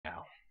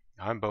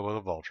I'm Bobo the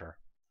Vulture,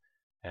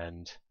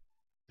 and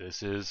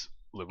this is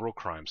Liberal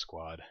Crime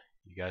Squad.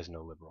 You guys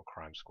know Liberal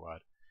Crime Squad.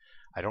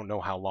 I don't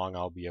know how long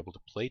I'll be able to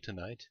play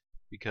tonight,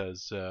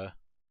 because I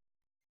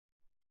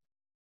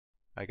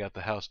got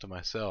the house to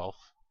myself,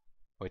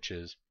 which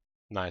is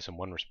nice in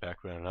one respect,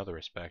 but in another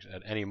respect,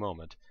 at any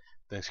moment,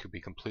 things could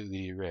be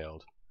completely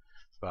derailed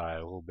by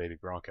a little baby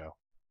Bronco.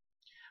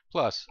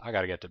 Plus, I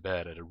gotta get to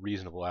bed at a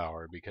reasonable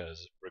hour,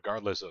 because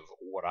regardless of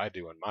what I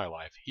do in my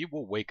life, he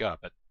will wake up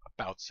at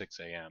about 6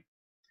 a.m.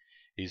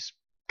 He's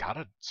got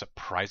a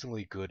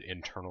surprisingly good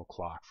internal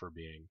clock for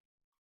being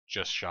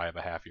just shy of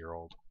a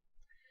half-year-old.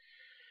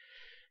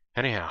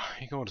 Anyhow,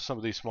 you go into some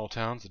of these small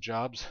towns, the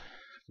jobs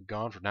have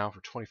gone for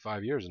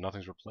 25 years and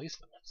nothing's replaced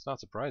them. It's not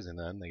surprising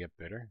then. They get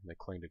bitter. They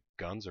cling to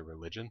guns or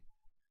religion.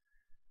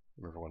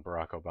 Remember when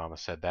Barack Obama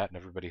said that and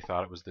everybody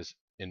thought it was this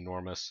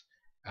enormous,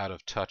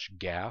 out-of-touch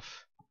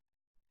gaffe?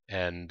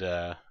 And,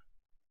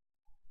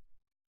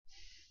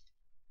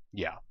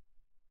 yeah.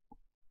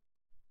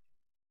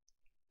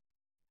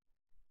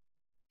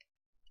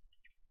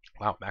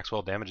 Wow,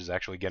 Maxwell Damage is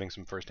actually getting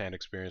some first-hand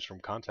experience from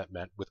content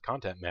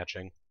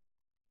matching.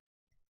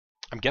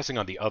 I'm guessing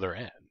on the other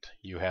end,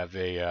 you have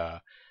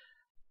a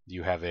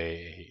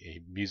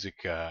music,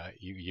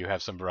 you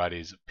have some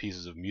varieties of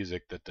pieces of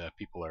music that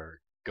people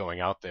are going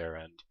out there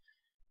and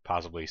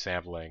possibly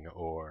sampling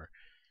or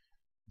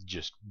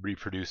just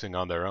reproducing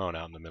on their own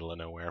out in the middle of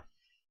nowhere.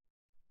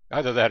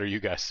 Either that or you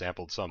guys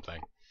sampled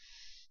something.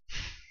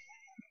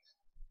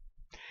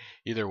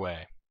 Either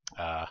way,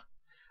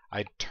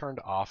 I turned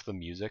off the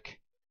music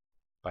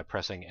by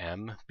pressing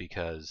M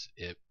because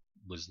it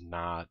was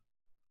not.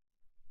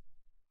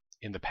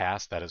 In the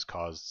past, that has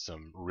caused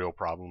some real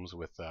problems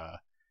with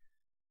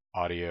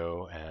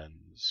audio and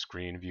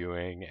screen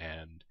viewing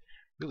and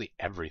really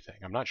everything.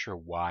 I'm not sure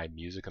why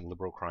Music and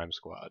Liberal Crime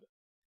Squad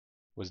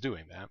was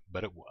doing that,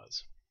 but it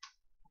was.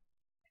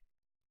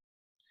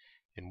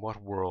 In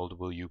what world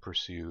will you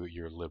pursue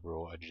your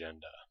liberal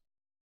agenda?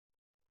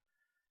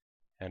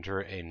 Enter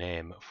a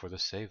name for the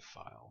save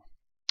file.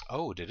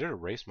 Oh, did it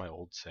erase my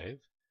old save?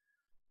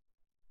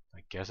 I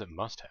guess it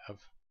must have.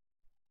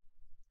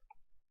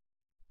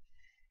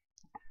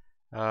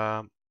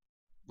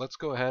 Let's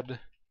go ahead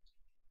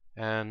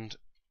and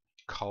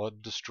call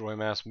it Destroy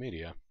Mass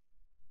Media.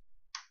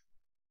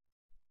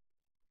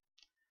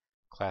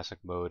 Classic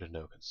mode,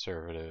 no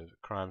conservative.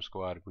 Crime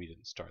Squad, we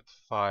didn't start the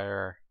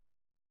fire.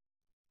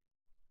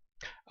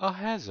 A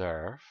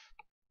hazard.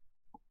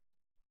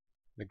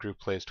 The group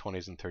plays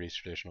 20s and 30s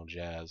traditional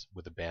jazz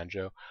with a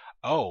banjo.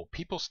 Oh,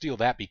 people steal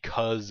that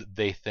because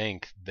they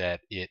think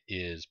that it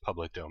is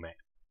public domain.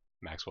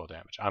 Maxwell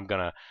Damage. I'm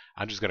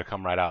just gonna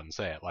come right out and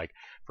say it. Like,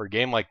 for a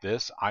game like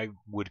this, I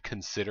would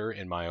consider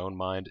in my own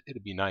mind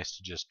it'd be nice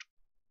to just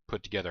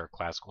put together a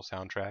classical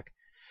soundtrack.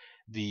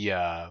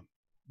 The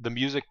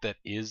music that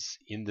is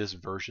in this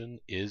version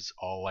is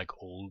all like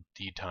old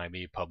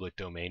timey public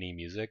domainy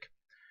music,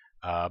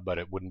 but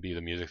it wouldn't be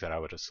the music that I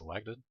would have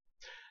selected.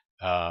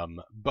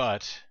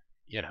 But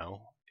you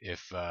know,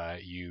 if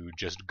you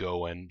just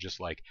go and just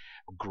like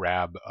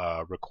grab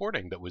a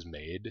recording that was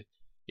made,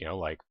 you know,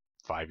 like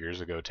 5 years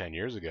ago, 10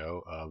 years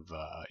ago, of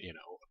you know,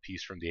 a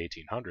piece from the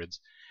 1800s,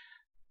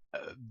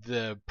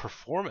 the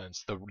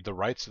performance, the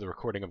rights to the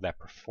recording of that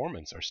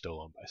performance are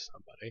still owned by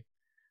somebody,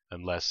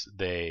 unless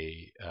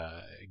they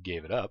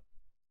gave it up.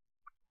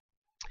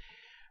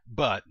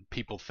 But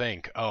people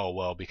think, oh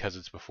well, because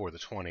it's before the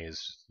 20s,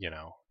 you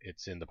know,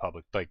 it's in the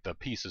public, like the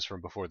pieces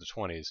from before the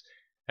 20s,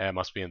 it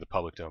must be in the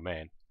public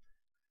domain.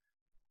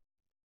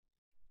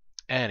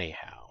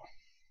 Anyhow,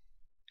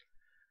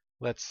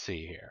 let's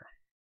see here.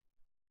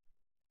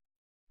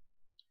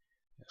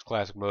 It's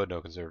classic mode,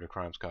 no conservative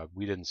crime squad.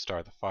 We didn't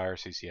start the fire.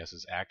 CCS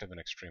is active and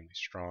extremely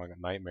strong.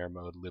 Nightmare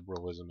mode,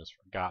 liberalism is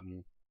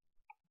forgotten.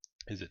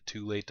 Is it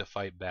too late to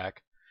fight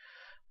back?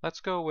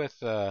 Let's go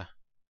with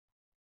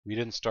we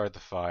didn't start the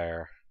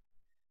fire.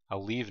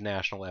 I'll leave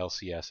national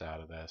LCS out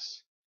of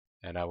this,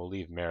 and I will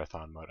leave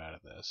marathon mode out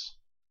of this.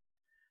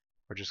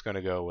 We're just going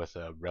to go with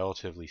a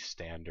relatively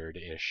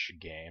standard-ish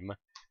game.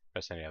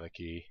 Press any other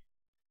key.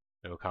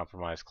 No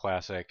compromise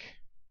classic.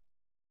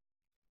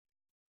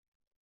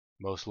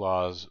 Most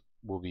laws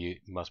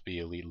must be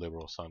elite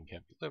liberal, some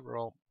can't be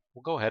liberal.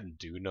 We'll go ahead and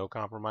do no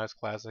compromise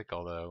classic,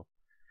 although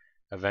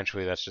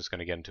eventually that's just going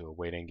to get into a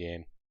waiting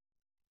game.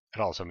 It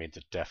also means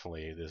that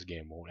definitely this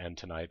game won't end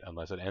tonight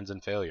unless it ends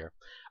in failure.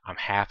 I'm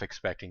half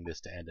expecting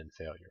this to end in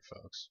failure,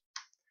 folks.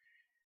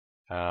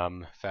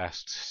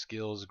 Fast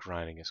skills,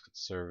 grinding is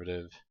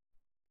conservative.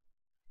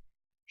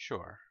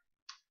 Sure.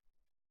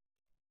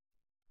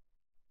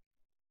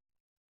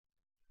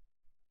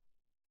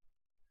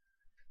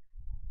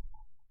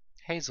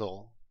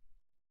 Hazel,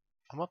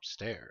 I'm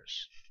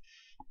upstairs.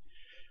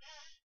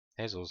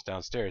 Hazel's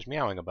downstairs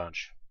meowing a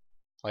bunch.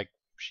 Like,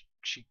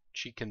 she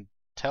can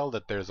tell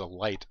that there's a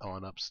light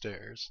on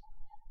upstairs.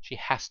 She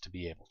has to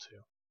be able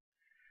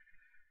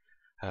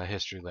to.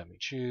 History, let me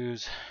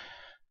choose.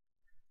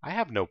 I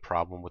have no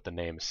problem with the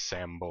name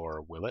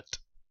Sambor Willett.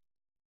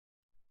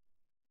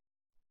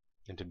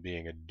 Into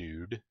being a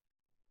dude.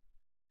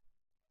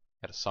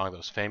 Had a song that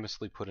was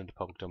famously put into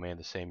public domain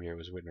the same year it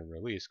was written and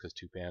released because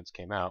two bands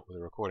came out with a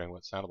recording of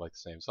what sounded like the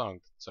same song in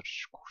such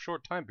a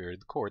short time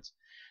period. The courts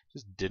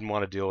just didn't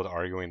want to deal with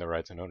arguing the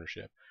rights and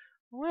ownership.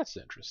 Well, that's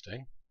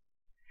interesting.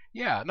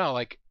 Yeah, no,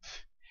 like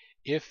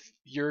if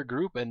you're a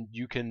group and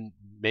you can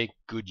make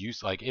good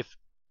use, like if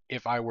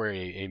I were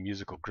a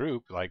musical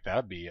group, like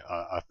that'd be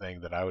a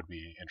thing that I would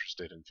be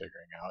interested in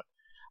figuring out.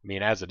 I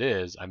mean, as it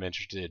is, I'm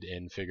interested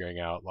in figuring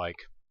out like,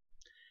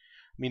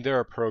 I mean, there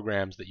are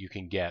programs that you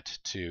can get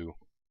to.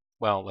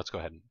 Well, let's go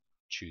ahead and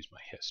choose my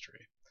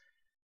history.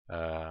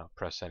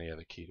 Press any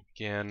other key to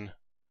begin.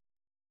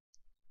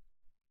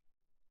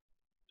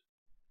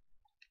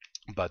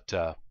 But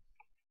there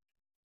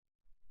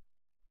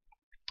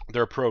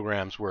are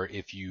programs where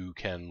if you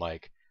can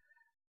like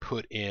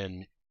put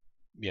in,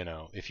 you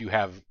know, if you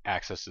have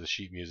access to the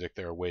sheet music,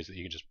 there are ways that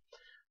you can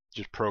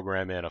just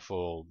program in a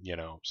full, you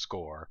know,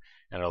 score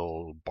and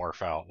it'll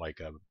barf out like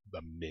a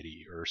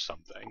MIDI or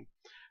something.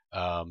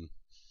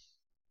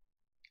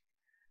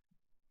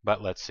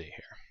 But let's see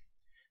here.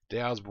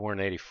 Day I was born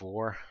in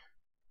 '84,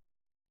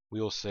 we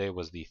will say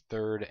was the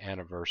 3rd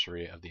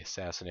anniversary of the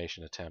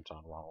assassination attempt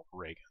on Ronald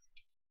Reagan.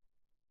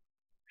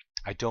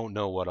 I don't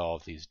know what all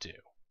of these do,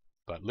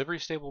 but Livery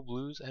Stable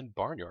Blues and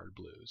Barnyard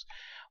Blues.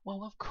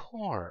 Well, of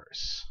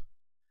course.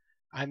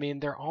 I mean,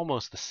 they're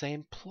almost the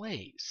same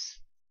place.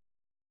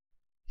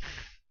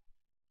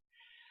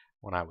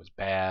 When I was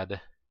bad.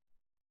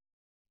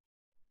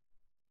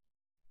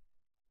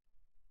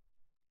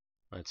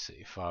 Let's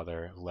see.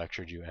 Father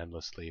lectured you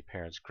endlessly.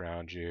 Parents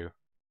ground you.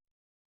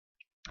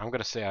 I'm going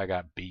to say I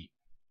got beat.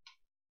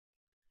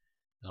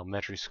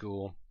 Elementary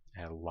school,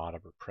 I had a lot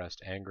of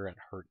repressed anger and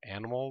hurt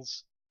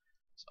animals.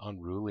 Was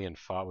unruly and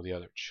fought with the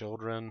other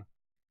children.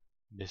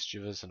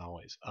 Mischievous and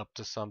always up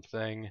to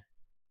something.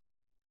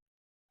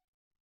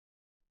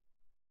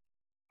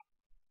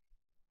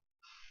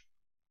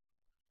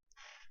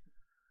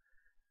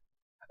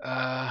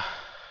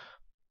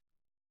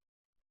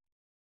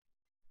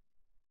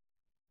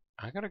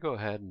 I gotta go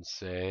ahead and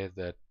say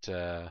that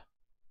I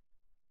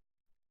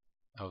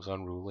was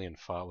unruly and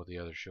fought with the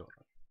other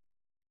children.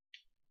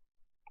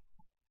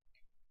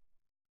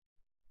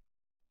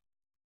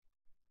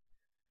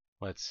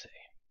 Let's see.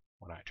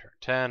 When I turned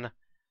 10,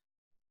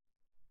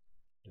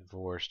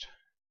 divorced,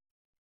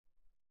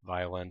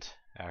 violent,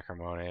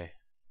 acrimony,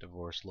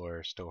 divorce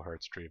lawyer, still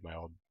hurts, read my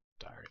old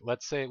diary.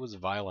 Let's say it was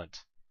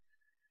violent.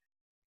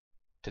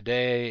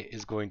 Today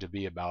is going to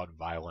be about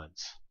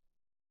violence.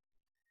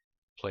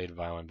 Played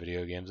violent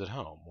video games at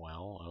home.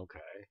 Well,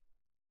 okay.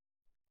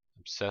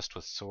 Obsessed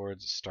with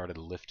swords, started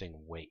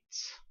lifting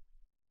weights.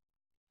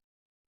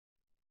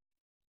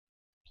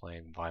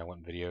 Playing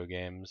violent video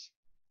games.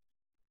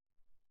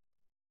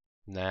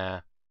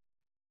 Nah.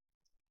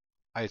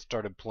 I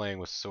started playing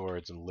with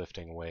swords and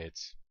lifting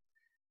weights.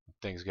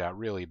 Things got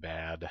really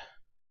bad.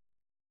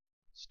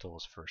 Stole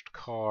his first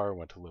car,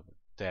 went to live with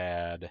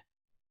Dad.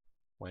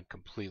 Went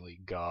completely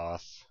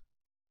goth.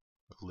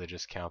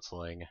 Religious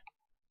counseling.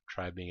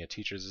 Tried being a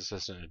teacher's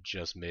assistant and it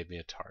just made me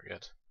a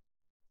target.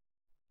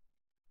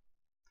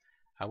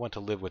 I went to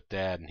live with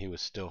Dad and he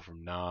was still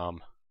from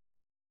Nam.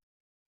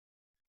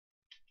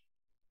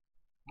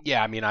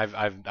 Yeah, I mean,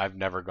 I've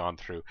never gone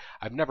through.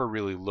 I've never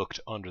really looked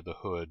under the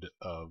hood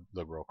of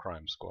Liberal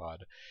Crime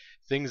Squad.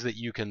 Things that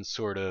you can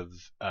sort of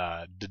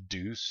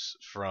deduce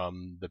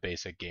from the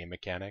basic game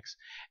mechanics,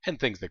 and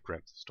things that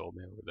Grimps has told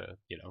me over the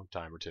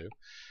time or two.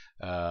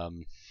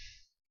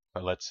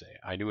 But let's see.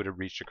 I knew it had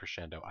reached a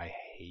crescendo. I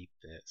hate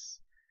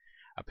this.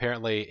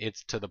 Apparently,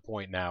 it's to the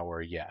point now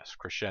where yes,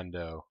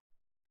 crescendo.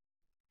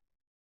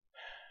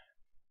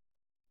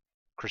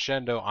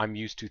 Crescendo, I'm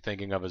used to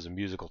thinking of as a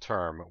musical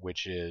term,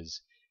 which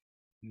is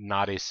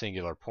not a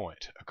singular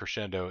point. A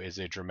crescendo is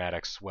a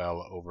dramatic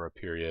swell over a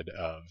period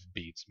of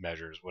beats,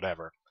 measures,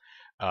 whatever.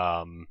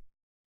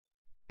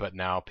 But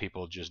now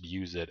people just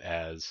use it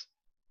as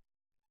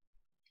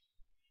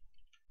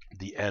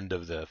the end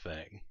of the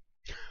thing.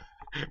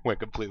 Went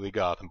completely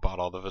goth and bought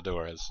all the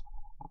fedoras.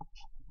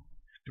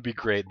 It'd be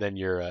great. Then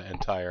your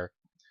entire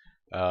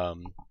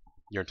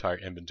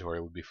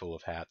inventory would be full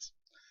of hats.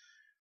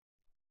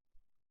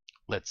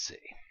 Let's see.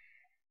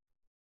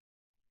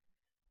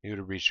 Knew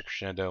to reach a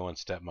crescendo when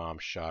stepmom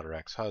shot her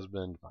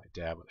ex-husband, my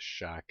dad with a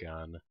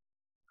shotgun,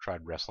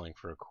 tried wrestling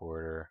for a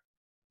quarter,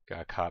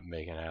 got caught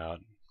making out,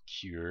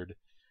 cured,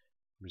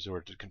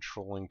 resorted to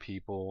controlling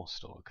people,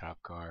 stole a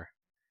cop car.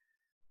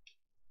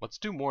 Let's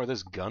do more of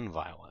this gun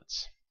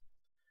violence.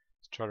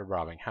 Started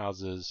robbing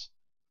houses,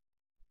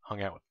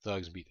 hung out with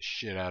thugs, beat the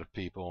shit out of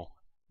people,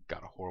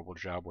 got a horrible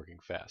job working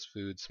fast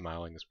food,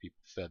 smiling as people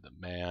fed the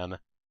man.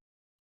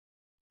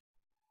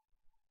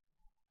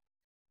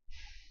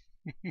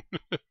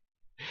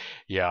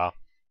 Yeah.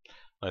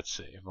 Let's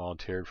see.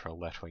 Volunteered for a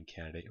left-wing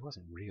candidate. It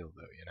wasn't real,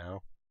 though, you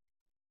know?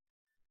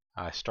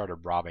 I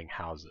started robbing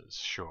houses.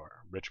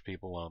 Sure. Rich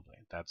people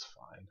only. That's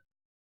fine.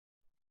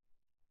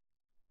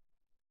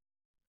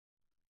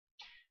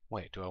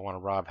 Wait, do I want to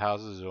rob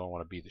houses or do I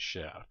want to beat the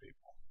shit out of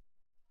people?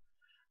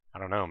 I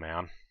don't know,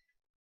 man.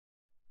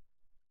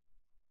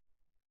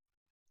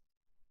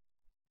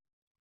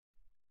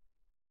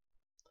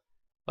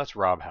 Let's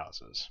rob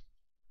houses.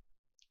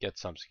 Get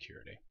some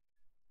security.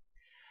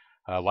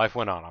 Life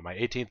went on. On my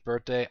 18th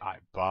birthday, I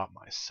bought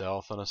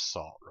myself an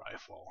assault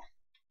rifle.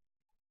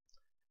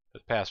 For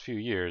the past few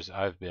years,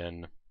 I've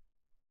been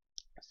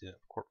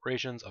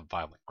corporations, a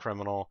violent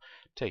criminal,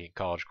 taking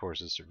college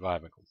courses,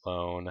 surviving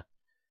alone,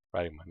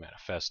 writing my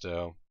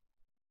manifesto.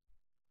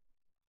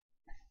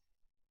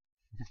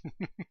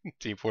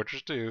 Team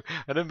Fortress 2,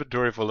 an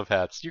inventory full of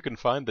hats. You can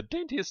find the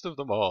daintiest of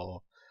them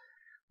all.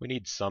 We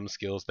need some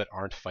skills that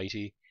aren't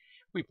fighty.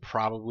 We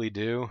probably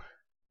do.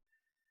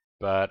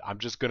 But I'm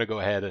just going to go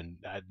ahead and,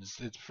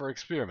 it's for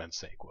experiment's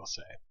sake, we'll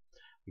say.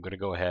 I'm going to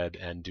go ahead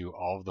and do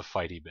all of the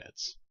fighty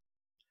bits.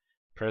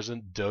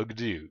 President Doug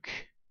Duke.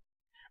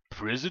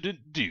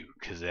 President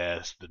Duke has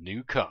asked the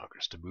new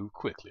Congress to move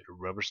quickly to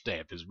rubber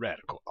stamp his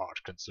radical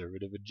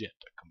arch-conservative agenda,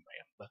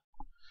 Commander.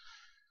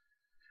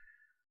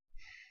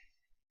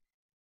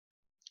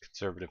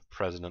 Conservative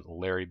President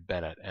Larry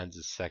Bennett ends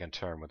his second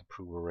term with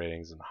approval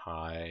ratings in the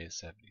high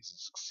 70s,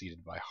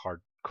 succeeded by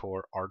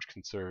hardcore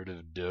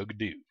arch-conservative Doug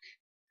Duke.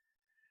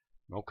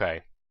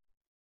 Okay.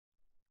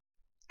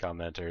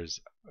 Commentators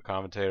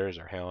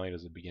are hailing it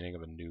as the beginning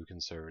of a new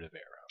conservative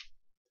era.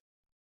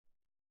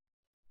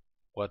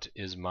 What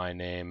is my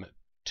name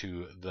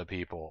to the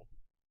people?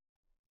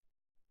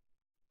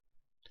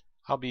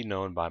 I'll be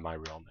known by my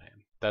real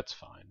name. That's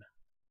fine.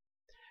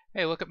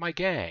 Hey, look at my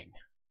gang.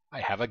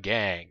 I have a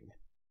gang.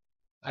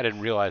 I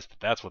didn't realize that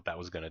that's what that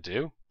was going to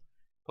do.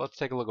 But let's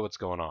take a look at what's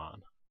going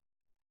on.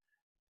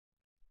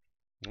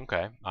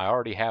 Okay, I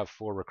already have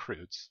 4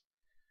 recruits.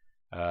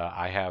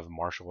 I have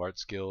martial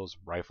arts skills,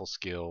 rifle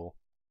skill.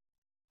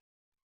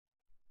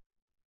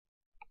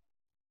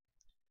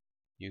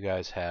 You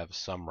guys have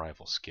some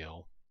rifle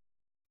skill.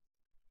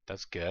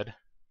 That's good.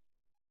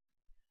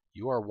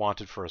 You are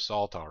wanted for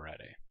assault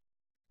already.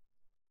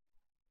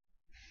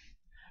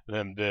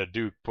 Then the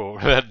Duke,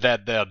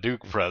 that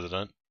Duke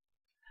president,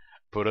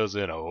 put us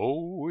in a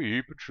whole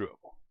heap of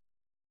trouble.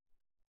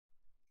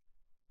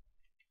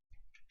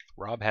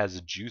 Rob has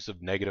a juice of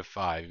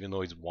 -5, even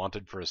though he's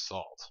wanted for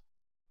assault.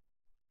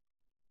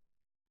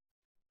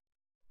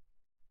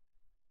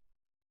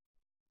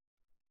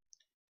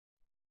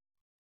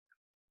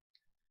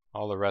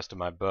 All the rest of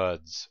my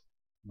buds,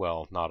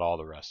 well, not all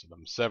the rest of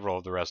them, several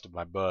of the rest of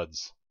my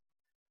buds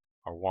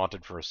are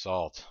wanted for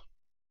assault.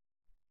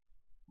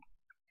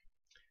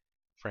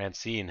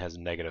 Francine has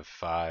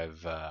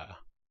 -5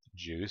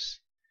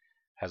 juice,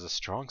 has a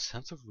strong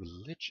sense of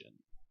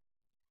religion.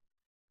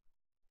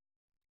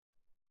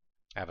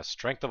 I have a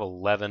strength of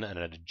 11 and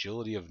an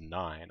agility of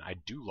 9. I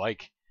do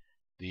like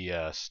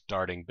the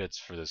starting bits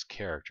for this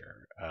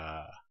character.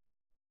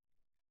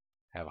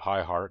 Have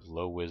high heart,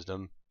 low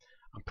wisdom.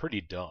 I'm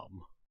pretty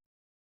dumb,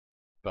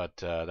 but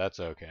that's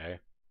okay.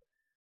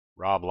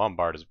 Rob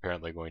Lombard is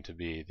apparently going to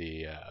be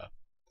the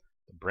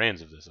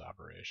brains of this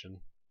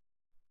operation.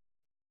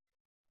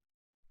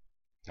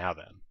 Now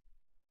then.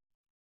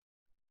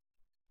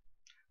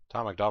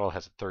 Tom McDonald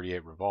has a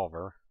 .38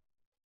 revolver.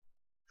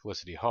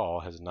 Felicity Hall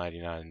has a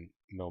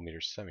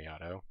 99mm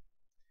semi-auto.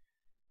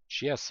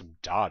 She has some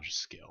dodge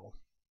skill.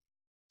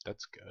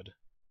 That's good.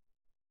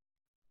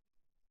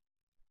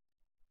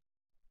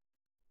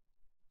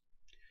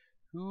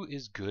 Who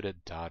is good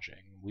at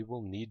dodging? We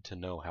will need to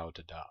know how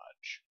to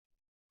dodge.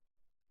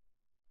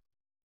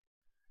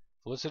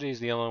 Felicity is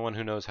the only one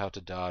who knows how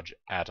to dodge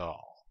at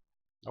all.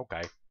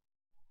 Okay.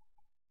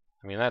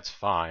 I mean, that's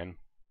fine.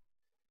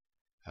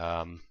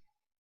 I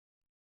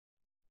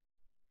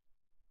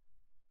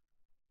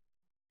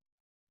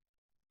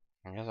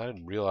guess I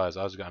didn't realize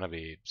I was gonna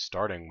be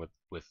starting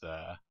with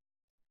a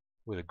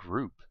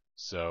group,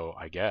 so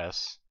I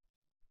guess.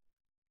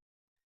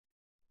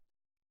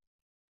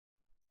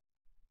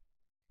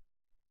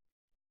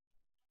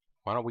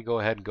 Why don't we go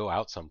ahead and go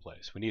out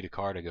someplace? We need a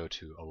car to go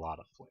to a lot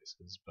of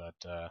places, but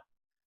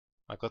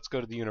like let's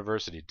go to the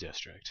University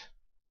District.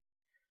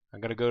 I'm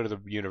gonna go to the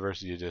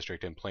University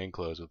District in plain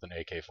clothes with an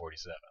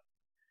AK-47.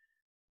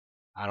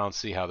 I don't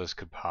see how this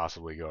could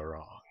possibly go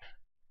wrong.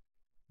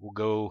 We'll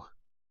go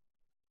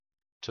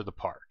to the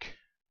park.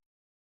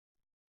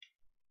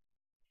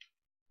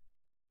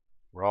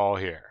 We're all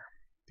here.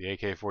 The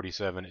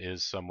AK-47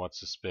 is somewhat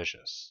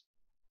suspicious.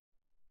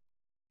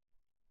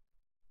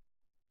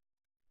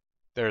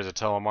 There's a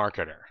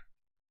telemarketer.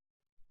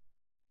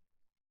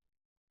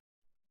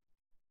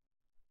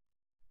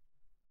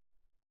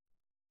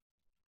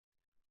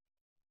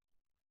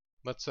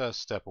 Let's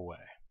step away.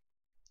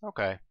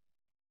 Okay.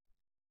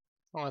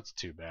 Well, that's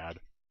too bad.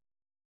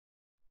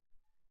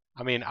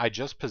 I mean, I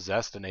just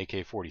possessed an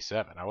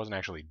AK-47. I wasn't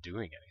actually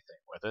doing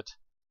anything with it.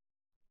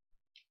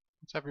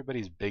 What's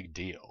everybody's big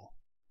deal?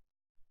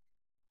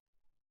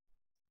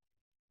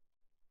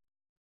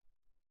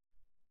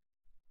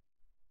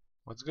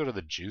 Let's go to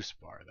the juice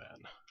bar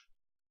then.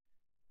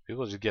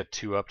 People just get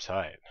too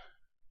uptight.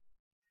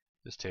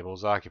 This table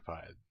is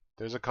occupied.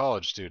 There's a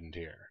college student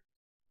here.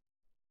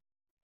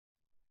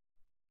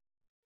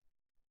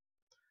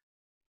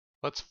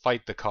 Let's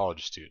fight the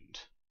college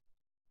student.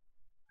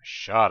 I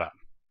shot him.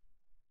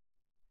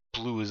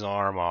 Blew his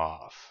arm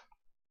off.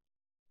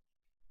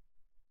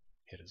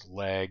 Hit his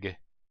leg.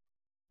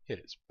 Hit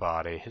his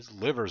body. His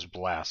liver's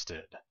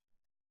blasted.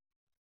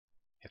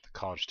 Hit the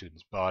college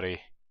student's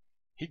body.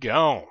 He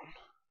gone.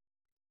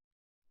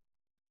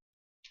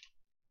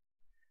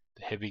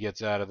 The hippie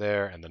gets out of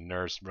there, and the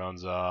nurse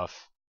runs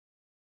off.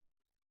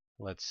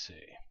 Let's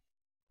see.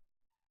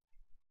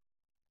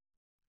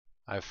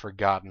 I've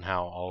forgotten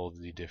how all of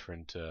the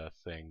different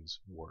things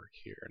work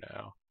here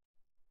now.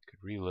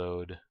 Could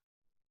reload.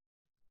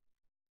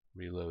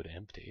 Reload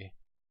empty.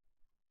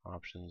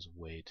 Options,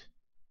 wait.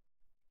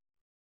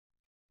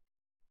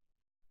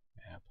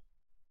 Map.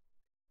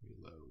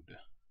 Reload.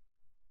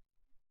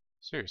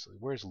 Seriously,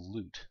 where's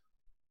loot?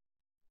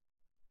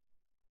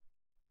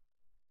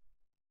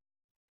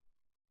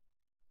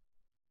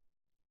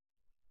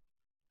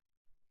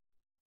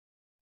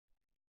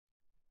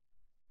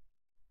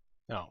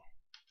 No.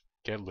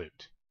 Get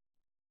loot.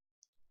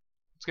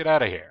 Let's get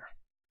out of here.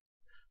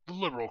 The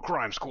liberal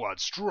crime squad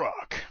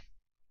struck.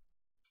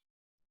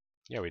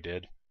 Yeah, we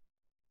did.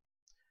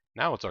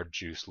 Now what's our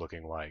juice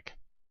looking like?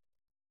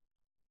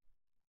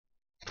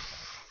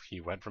 He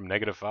went from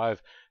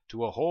 -5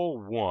 to a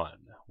whole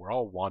 1. We're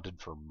all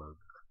wanted for murder.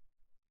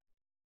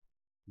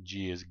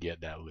 G is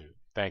get that loot.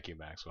 Thank you,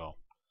 Maxwell.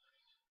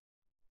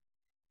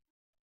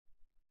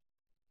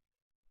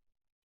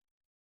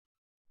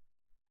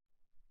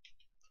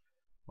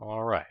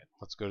 Alright,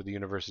 let's go to the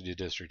University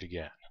District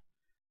again.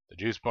 The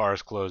juice bar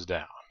is closed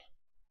down.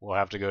 We'll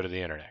have to go to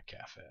the internet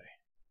cafe.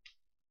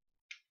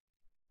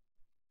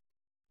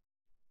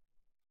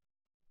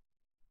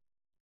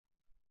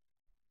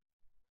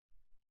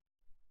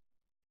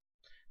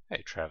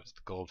 Hey, Travis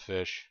the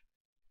Goldfish.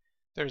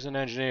 There's an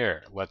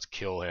engineer. Let's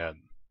kill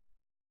him.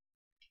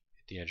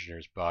 Hit the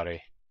engineer's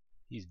body.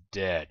 He's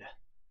dead.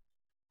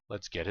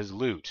 Let's get his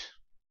loot.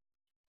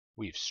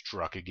 We've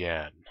struck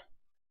again.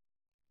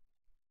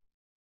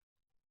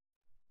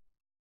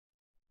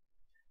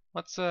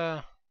 Let's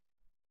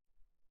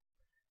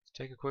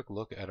take a quick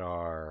look at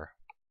our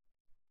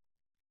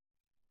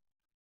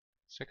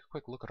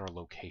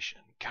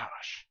location.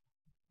 Gosh.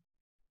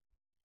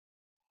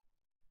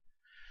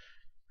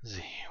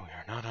 Z, we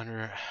are not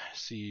under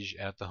siege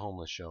at the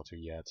homeless shelter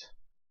yet.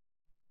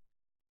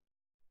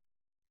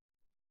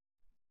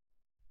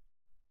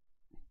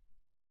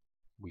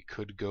 We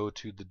could go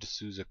to the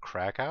D'Souza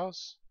crack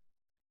house?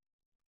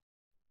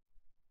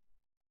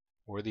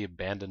 Or the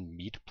abandoned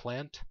meat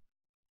plant?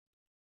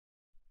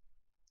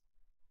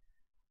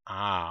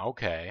 Ah,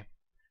 okay.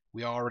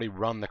 We already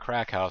run the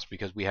crack house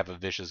because we have a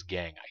vicious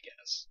gang, I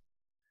guess.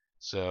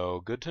 So,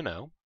 good to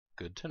know.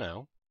 Good to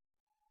know.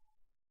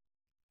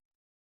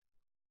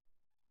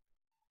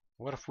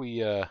 What if we,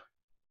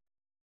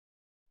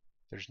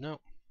 there's no...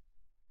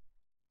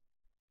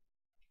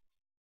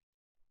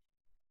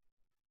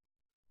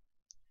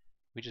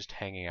 We just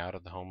hanging out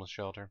at the homeless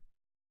shelter?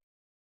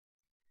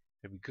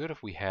 It'd be good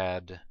if we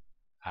had...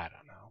 I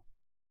don't know.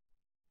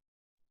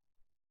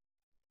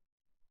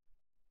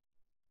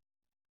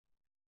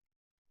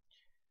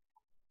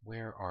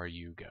 Where are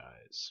you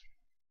guys?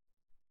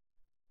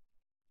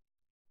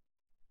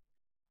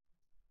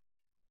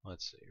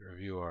 Let's see.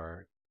 Review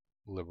our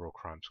liberal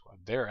crime squad.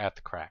 They're at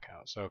the crack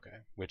house. Okay.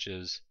 Which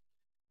is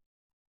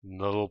the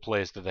little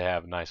place that they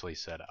have nicely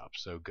set up.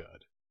 So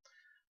good.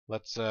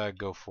 Let's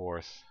go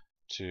forth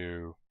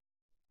to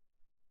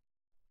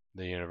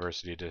the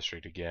University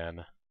District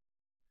again.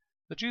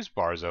 The juice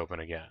bar's open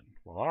again.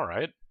 Well,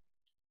 alright.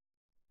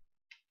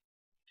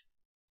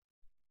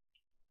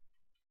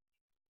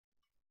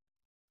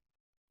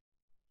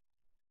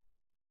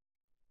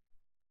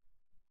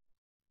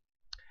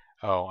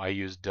 Oh, I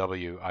used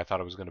W. I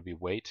thought it was going to be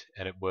wait,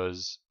 and it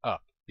was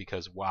up,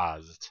 because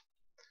was.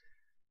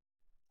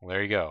 Well,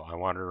 there you go. I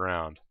wandered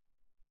around.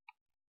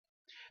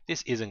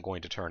 This isn't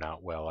going to turn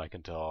out well, I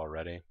can tell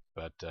already,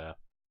 but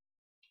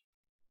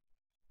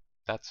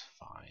that's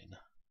fine.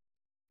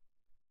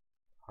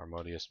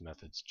 Harmonious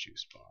Methods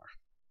juice bar.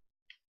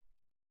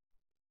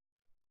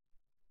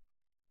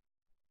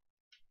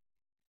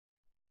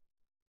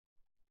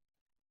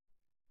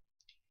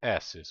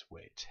 S is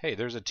wait. Hey,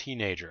 there's a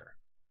teenager.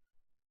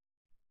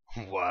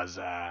 Was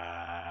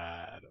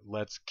that?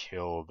 Let's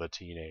kill the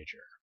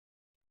teenager.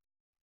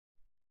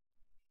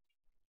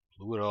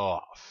 Blew it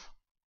off.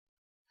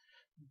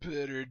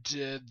 Better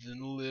dead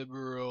than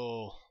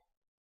liberal.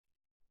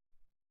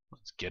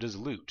 Let's get his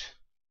loot.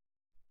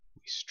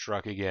 We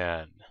struck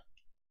again.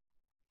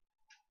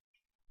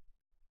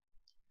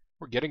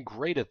 We're getting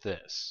great at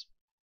this.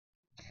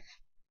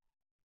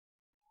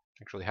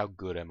 Actually, how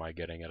good am I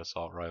getting at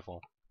assault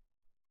rifle?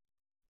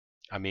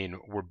 I mean,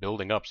 we're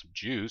building up some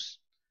juice,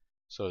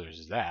 so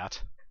there's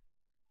that.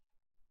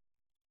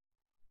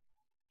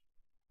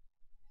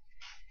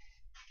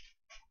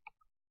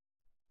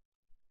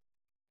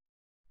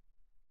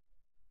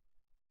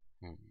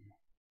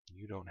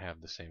 You don't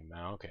have the same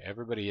amount. Okay,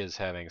 everybody is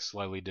having a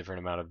slightly different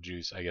amount of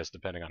juice, I guess,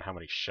 depending on how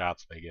many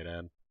shots they get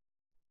in.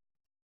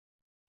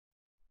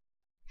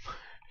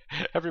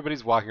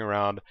 Everybody's walking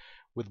around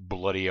with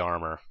bloody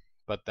armor,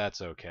 but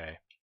that's okay.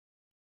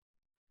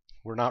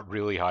 We're not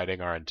really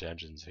hiding our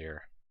intentions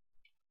here.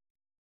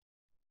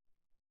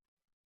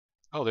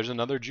 Oh, there's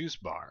another juice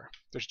bar.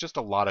 There's just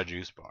a lot of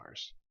juice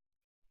bars.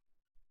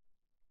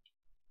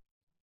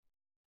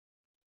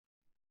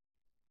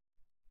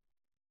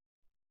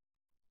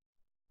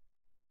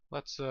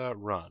 Let's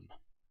run.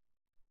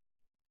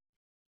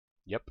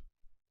 Yep.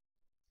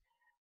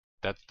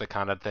 That's the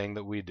kind of thing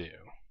that we do.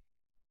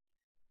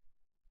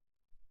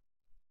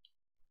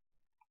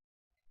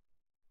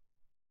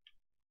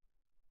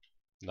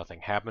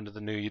 Nothing happened to the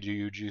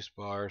new juice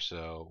bar,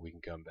 so we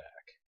can come back.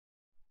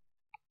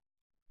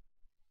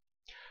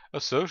 A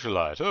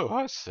socialite, oh,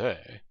 I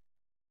say.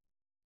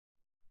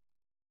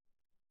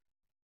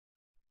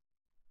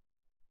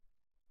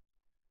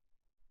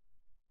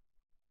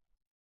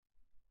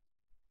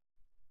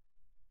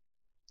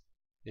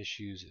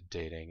 Issues,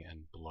 dating,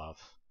 and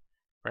bluff.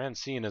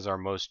 Francine is our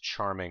most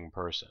charming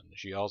person.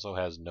 She also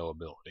has no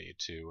ability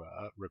to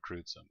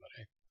recruit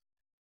somebody.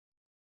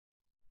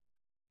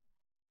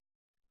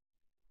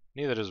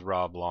 Neither does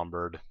Rob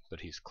Lombard, but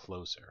he's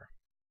closer.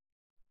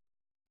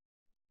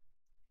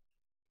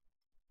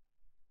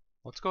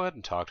 Let's go ahead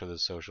and talk to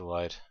this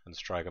socialite and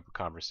strike up a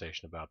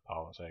conversation about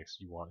politics.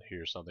 You want to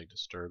hear something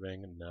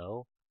disturbing?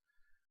 No?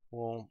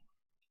 Well,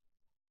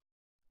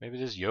 maybe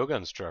this yoga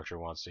instructor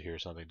wants to hear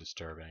something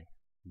disturbing.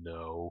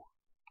 No.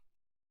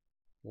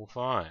 Well,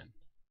 fine.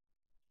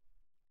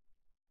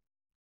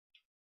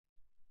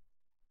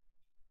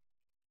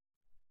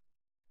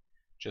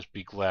 Just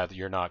be glad that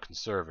you're not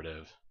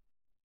conservative.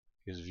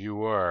 Because if you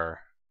were...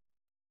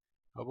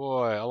 Oh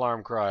boy,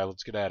 alarm cry,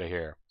 let's get out of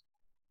here.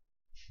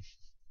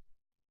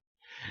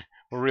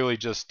 We're really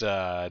just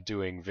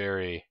doing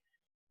very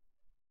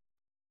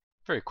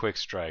quick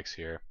strikes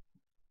here.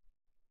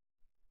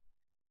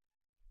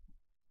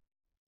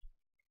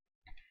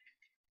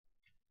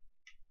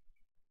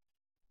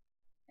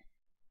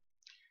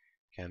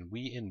 Can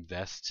we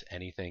invest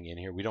anything in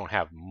here? We don't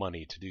have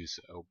money to do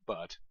so,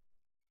 but...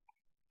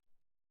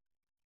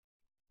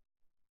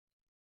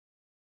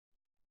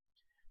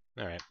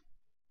 Alright.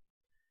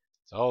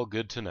 It's all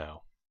good to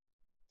know.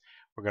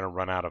 We're going to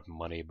run out of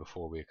money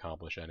before we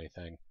accomplish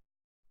anything.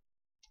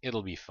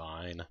 It'll be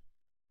fine.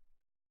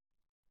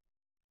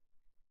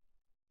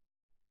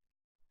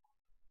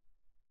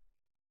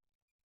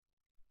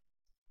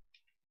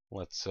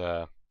 Let's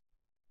go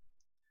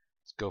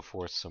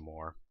forth some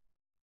more.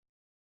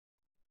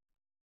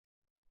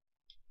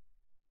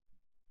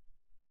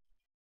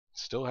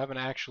 Still haven't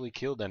actually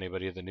killed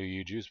anybody at the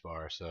new juice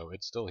bar, so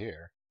it's still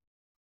here.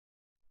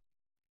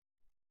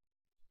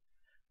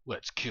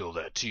 Let's kill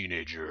that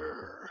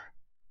teenager.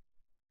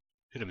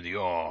 Hit him in the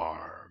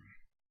arm.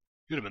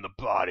 Hit him in the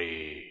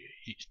body.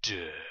 He's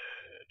dead.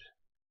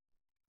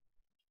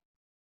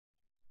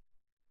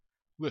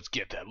 Let's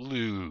get that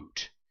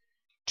loot.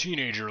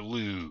 Teenager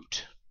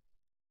loot.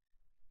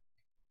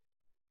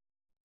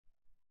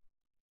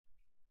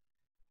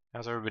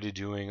 How's everybody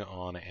doing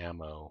on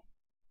ammo?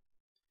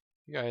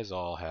 You guys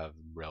all have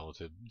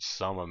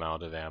some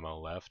amount of ammo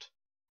left.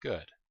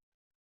 Good.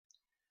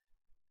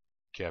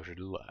 Captured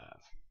alive.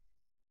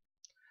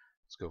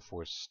 Let's go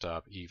for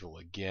stop evil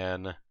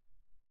again.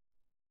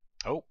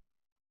 Oh,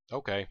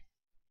 okay.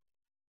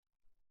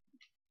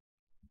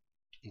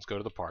 Let's go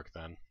to the park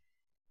then.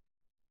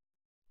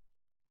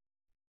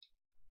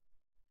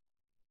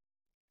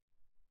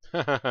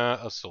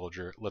 A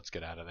soldier. Let's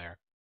get out of there.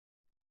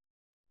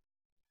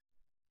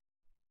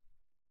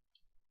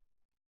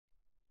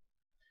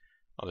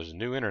 Oh, there's a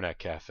new internet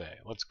cafe.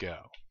 Let's go.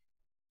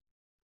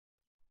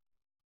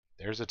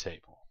 There's a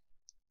table.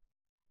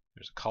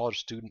 There's a college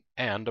student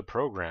and a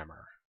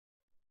programmer.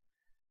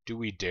 Do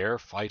we dare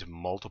fight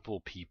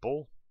multiple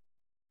people?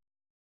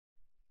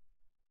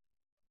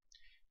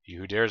 He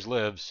who dares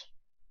lives.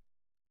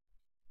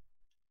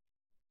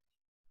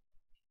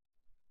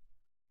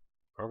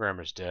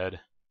 Programmer's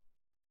dead.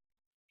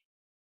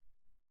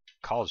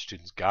 College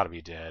student's gotta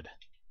be dead.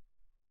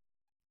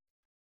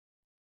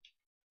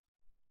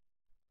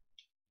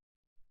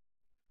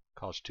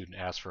 College student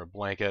asks for a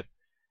blanket,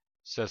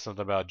 says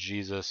something about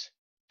Jesus,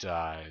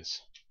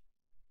 dies.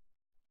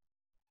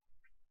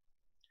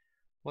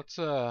 Let's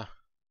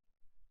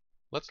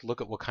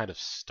look at what kind of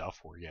stuff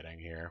we're getting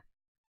here.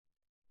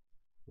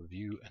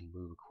 Review and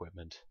move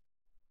equipment.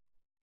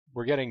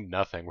 We're getting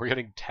nothing. We're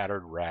getting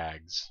tattered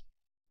rags.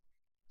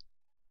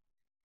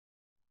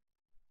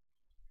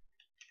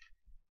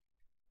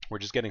 We're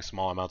just getting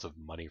small amounts of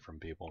money from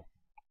people.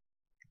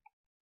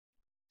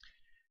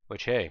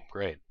 Which, hey,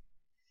 great.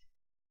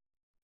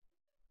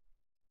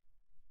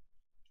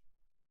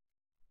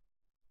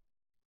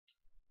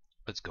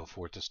 Let's go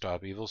forth to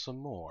stop evil some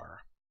more.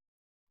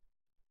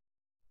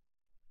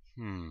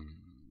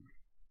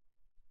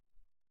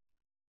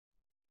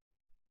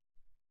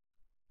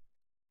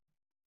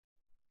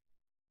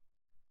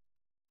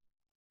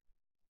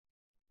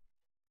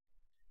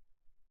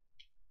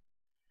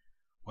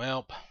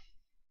 Well,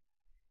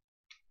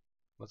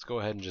 let's go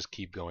ahead and just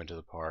keep going to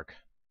the park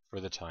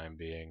for the time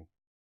being.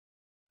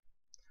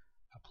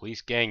 A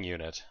police gang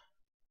unit.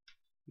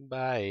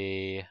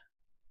 Bye.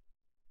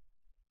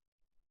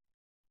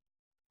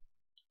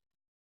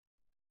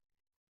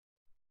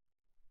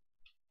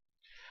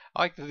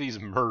 I like that these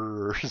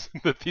murderers,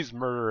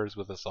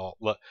 with assault,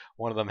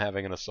 one of them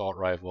having an assault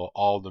rifle,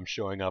 all of them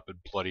showing up in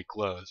bloody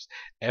clothes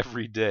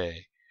every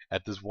day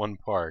at this one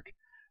park,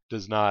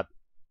 does not,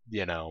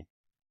 you know,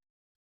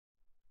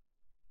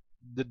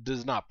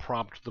 does not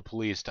prompt the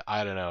police to,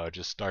 I don't know,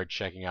 just start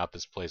checking out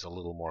this place a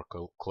little more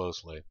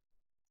closely.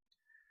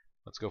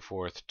 Let's go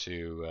forth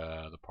to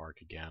the park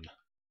again.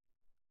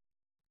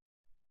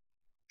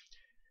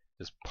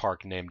 This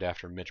park named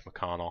after Mitch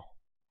McConnell.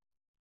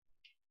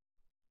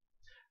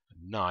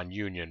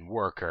 Non-union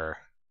worker.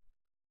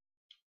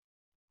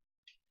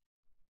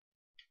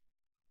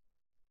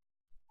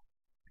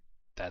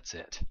 That's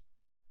it.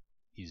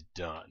 He's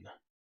done.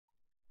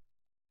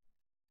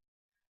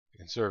 The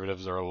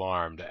conservatives are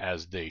alarmed,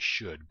 as they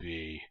should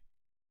be.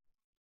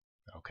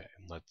 Okay,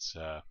 let's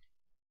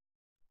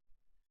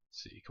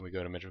see. Can we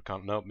go to Mitch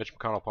McConnell? Nope, Mitch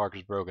McConnell Park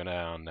is broken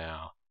down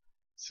now.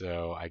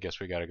 So I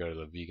guess we gotta go to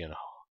the vegan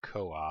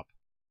co-op.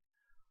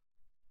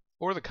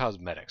 Or the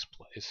cosmetics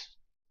place.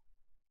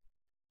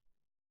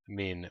 I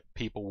mean,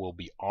 people will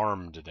be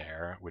armed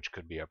there, which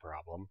could be a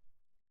problem.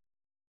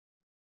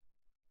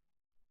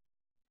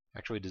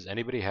 Actually, does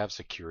anybody have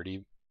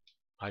security?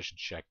 I should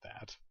check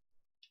that.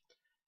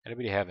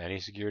 Anybody have any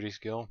security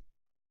skill?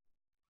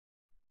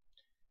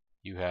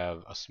 You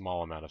have a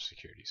small amount of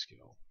security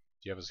skill.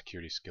 Do you have a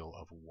security skill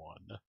of 1?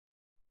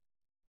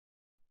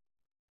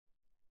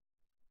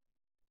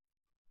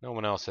 No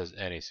one else has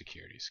any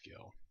security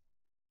skill.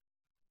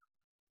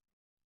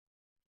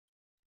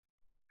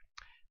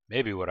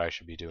 Maybe what I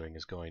should be doing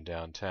is going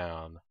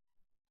downtown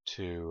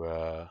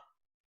to,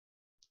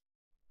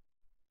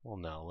 well,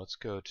 no, let's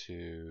go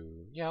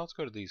to, yeah, let's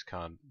go to these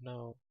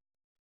no.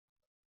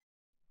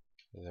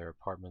 There are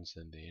apartments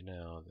in the,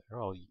 no,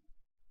 they're all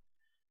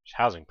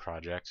housing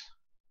projects.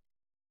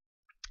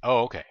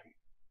 Oh, okay.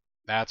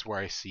 That's where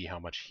I see how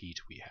much heat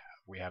we have.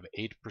 We have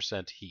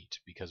 8% heat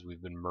because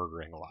we've been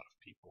murdering a lot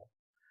of people.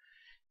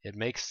 It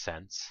makes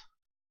sense.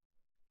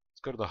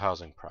 Let's go to the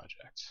housing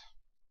projects.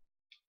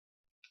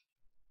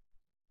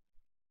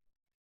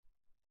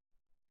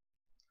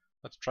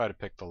 Let's try to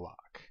pick the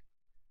lock.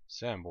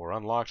 Sambor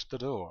unlocked the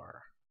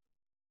door.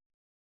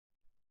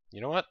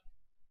 You know what?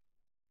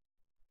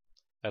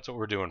 That's what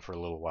we're doing for a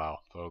little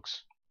while,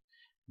 folks.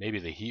 Maybe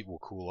the heat will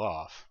cool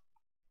off.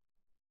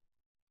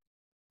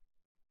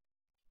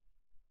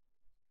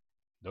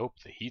 Nope,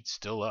 the heat's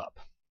still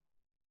up.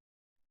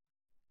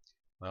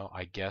 Well,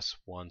 I guess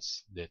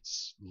once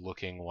it's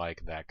looking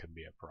like that could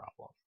be a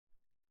problem.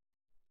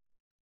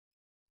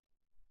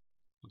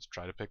 Let's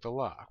try to pick the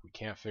lock. We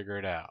can't figure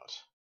it out.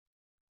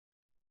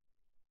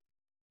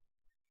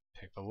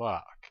 Pick the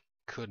lock.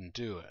 Couldn't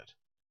do it.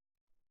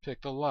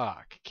 Pick the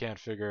lock. Can't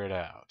figure it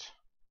out.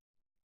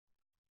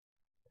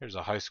 There's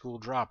a high school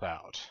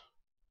dropout.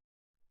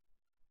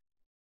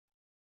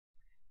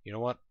 You know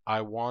what?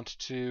 I want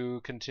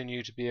to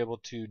continue to be able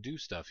to do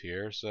stuff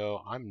here,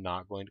 so I'm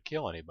not going to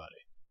kill anybody.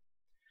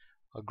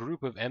 A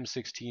group of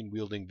M16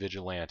 wielding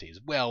vigilantes.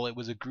 Well, it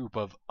was a group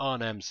of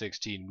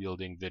un-M16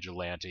 wielding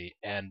vigilante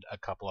and a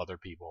couple other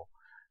people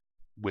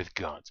with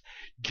guns.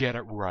 Get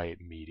it right,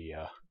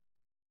 media.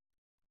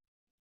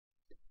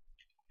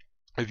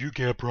 If you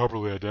can't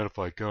properly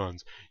identify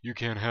guns, you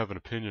can't have an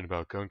opinion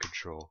about gun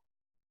control.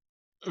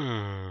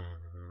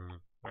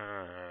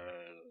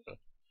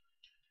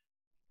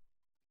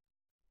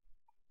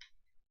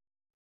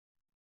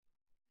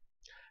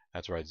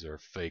 That's right, Zer.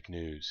 Fake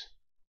news.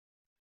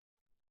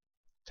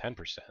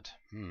 10%.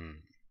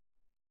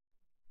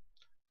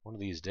 One of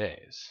these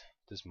days,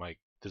 this might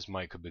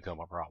could become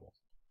a problem.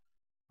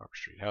 Park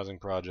Street housing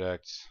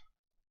projects.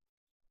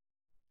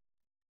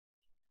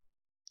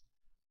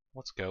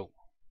 Let's go.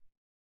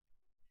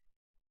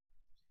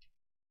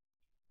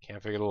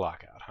 Can't figure the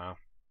lock out, huh?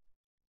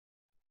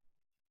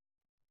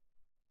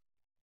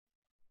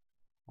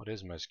 What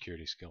is my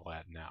security skill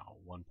at now?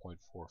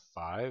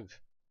 1.45?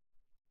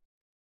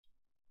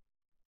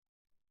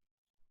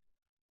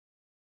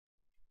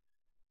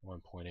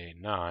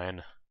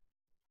 1.89.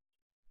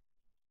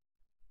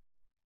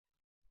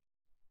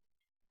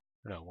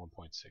 No,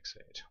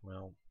 1.68.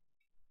 Well,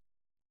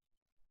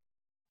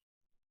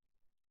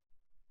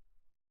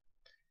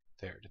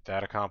 there. Did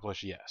that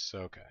accomplish? Yes.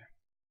 Okay.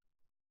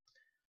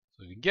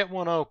 So if you get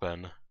one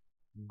open,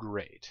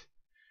 great.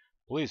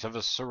 Police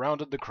have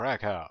surrounded the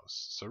crack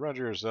house.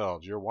 Surrender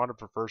yourselves. You're wanted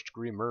for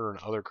first-degree murder and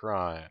other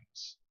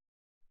crimes.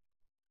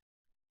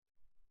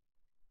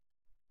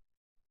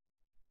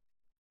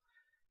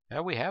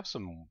 Now we have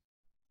some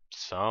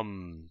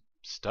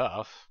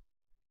stuff.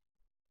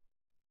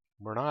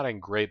 We're not in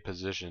great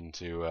position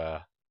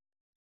to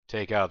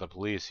take out the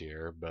police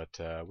here, but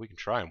we can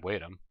try and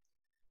wait them.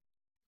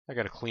 I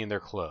gotta clean their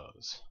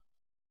clothes.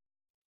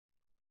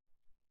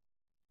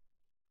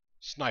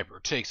 Sniper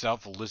takes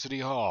out Felicity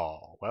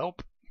Hall. Welp.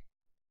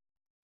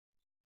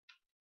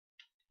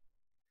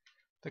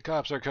 The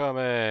cops are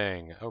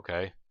coming.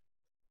 Okay.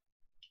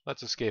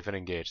 Let's escape and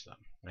engage them.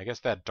 I guess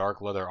that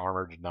dark leather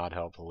armor did not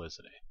help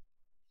Felicity.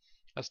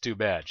 That's too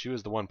bad. She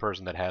was the one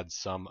person that had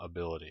some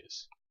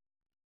abilities.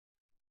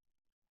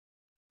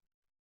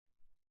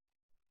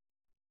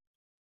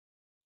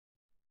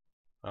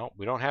 Well,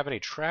 we don't have any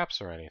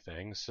traps or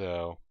anything,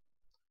 so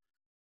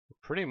we're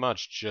pretty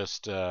much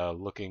just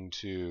looking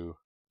to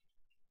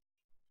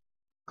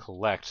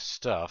collect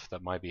stuff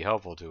that might be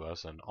helpful to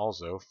us and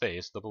also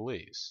face the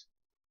police.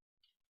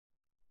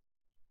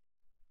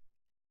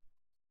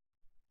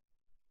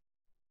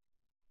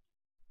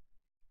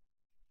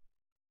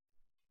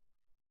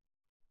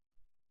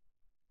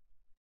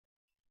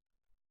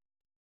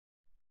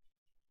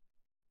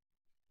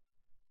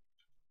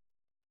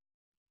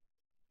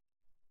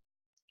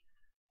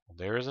 Well,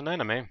 there is an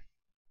enemy.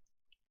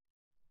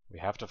 We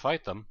have to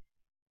fight them.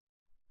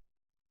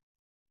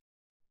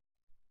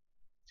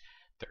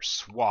 They're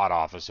SWAT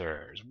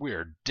officers.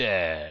 We're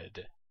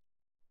dead.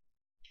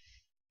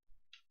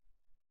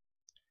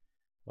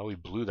 Well, we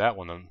blew that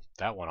one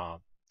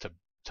off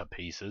to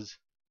pieces.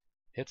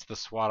 Hits the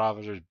SWAT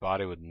officer's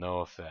body with no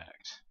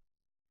effect.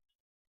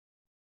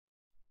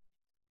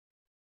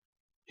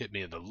 Hit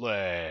me in the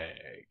leg.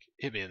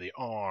 Hit me in the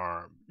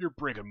arm. You're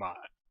breaking my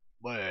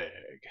leg.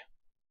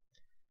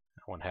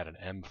 That one had an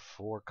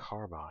M4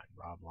 carbine.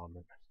 Rob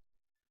Lumber.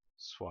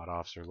 SWAT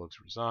officer looks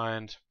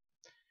resigned.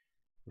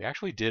 We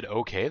actually did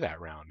okay that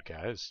round,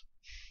 guys.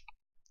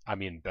 I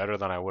mean, better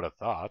than I would have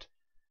thought.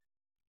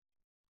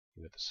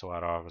 We hit the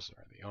SWAT officer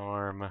in the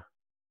arm.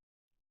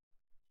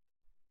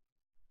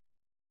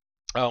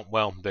 Oh,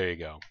 well, there you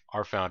go.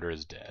 Our founder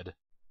is dead.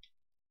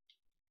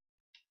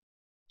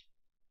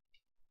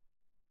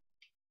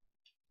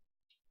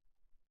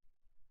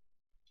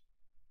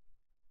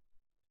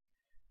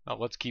 Well,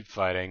 let's keep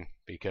fighting,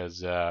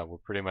 because we're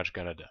pretty much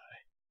gonna die.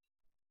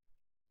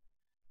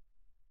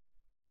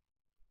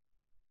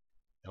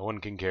 No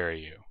one can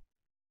carry you.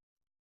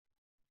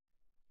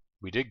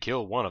 We did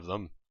kill one of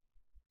them.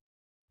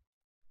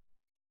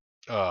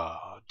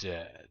 Oh,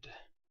 dead.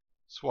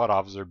 SWAT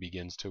officer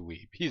begins to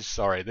weep. He's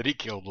sorry that he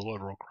killed the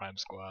liberal crime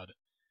squad.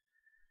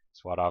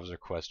 SWAT officer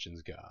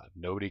questions God.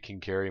 Nobody can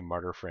carry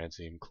martyr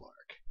Francine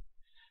Clark.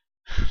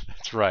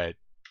 That's right.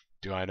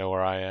 Do I know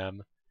where I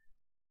am?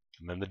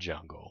 I'm in the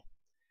jungle.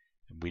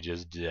 And we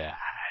just died.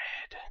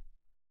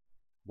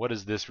 What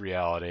is this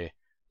reality?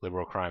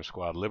 Liberal crime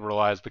squad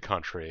liberalized the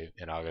country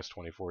in August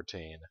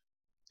 2014.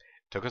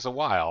 Took us a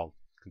while,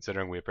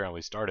 considering we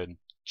apparently started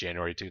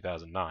January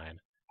 2009.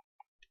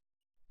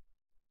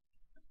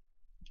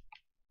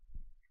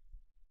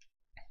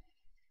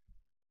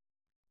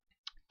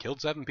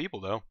 Killed 7 people,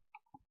 though.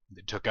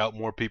 They took out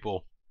more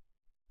people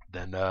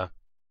than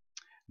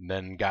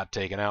got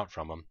taken out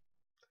from them.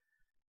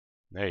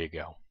 There you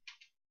go.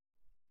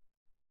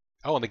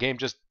 Oh, and the game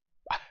just...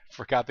 I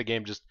forgot the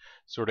game just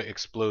sort of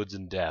explodes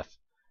in death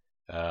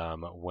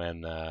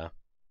when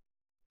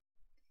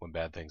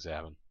bad things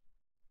happen.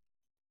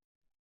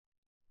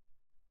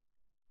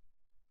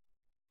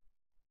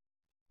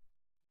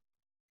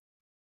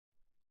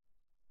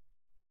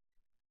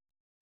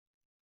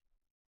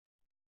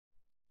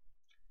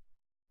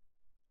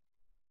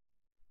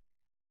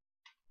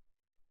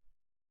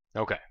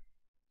 Okay.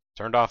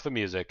 Turned off the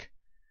music.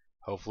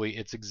 Hopefully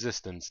its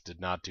existence did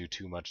not do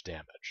too much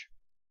damage.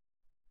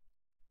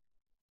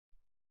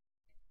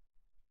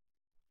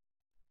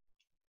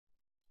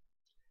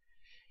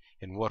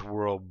 In what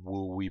world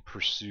will we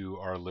pursue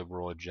our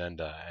liberal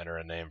agenda? Enter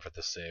a name for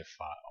the save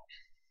file.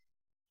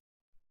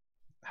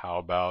 How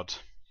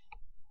about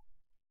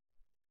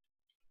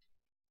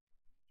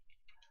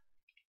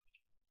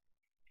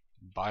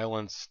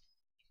violence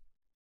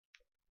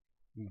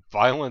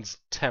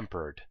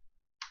tempered?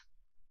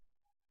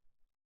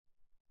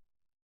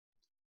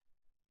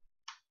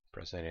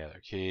 Press any other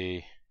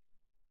key.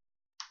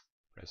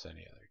 Press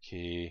any other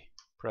key.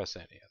 Press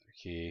any other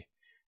key.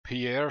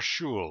 Pierre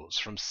Schulz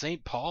from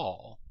St.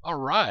 Paul. All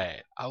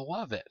right, I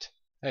love it.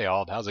 Hey,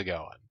 Ald, how's it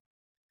going?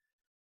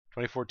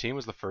 2014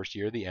 was the first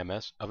year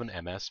of an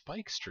MS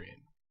bike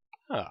stream.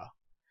 Huh.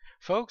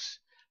 Folks,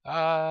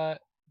 the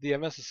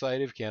MS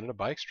Society of Canada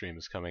bike stream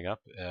is coming up.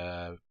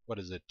 What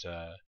is it?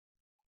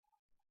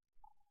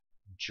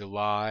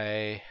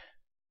 July.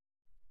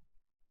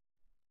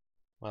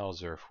 Well,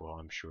 Zerf will,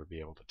 I'm sure, be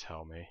able to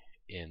tell me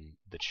in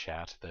the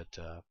chat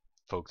that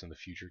folks in the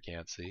future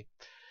can't see,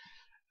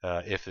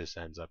 if this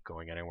ends up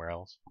going anywhere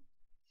else.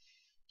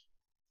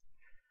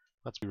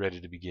 Let's be ready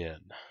to begin.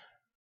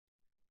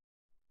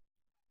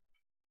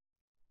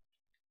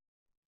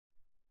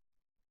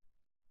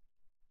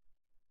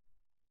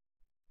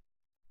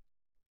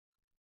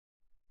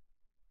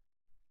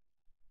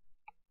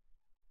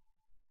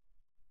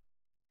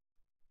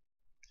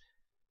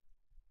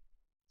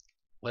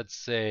 Let's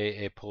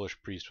say a Polish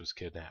priest was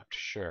kidnapped.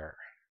 Sure.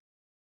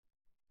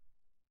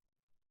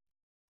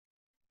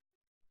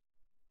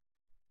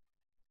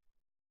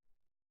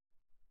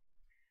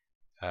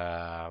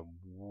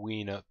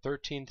 We know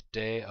 13th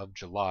day of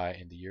July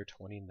in the year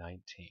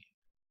 2019.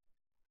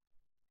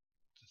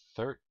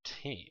 13th.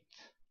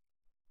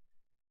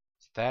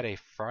 Is that a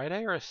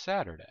Friday or a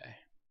Saturday?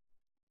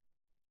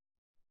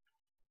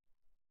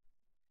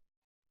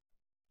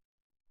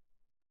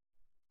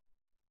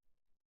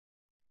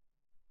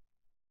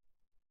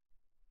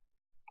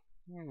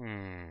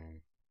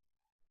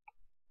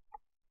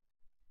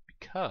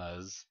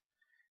 because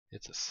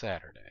it's a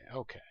Saturday.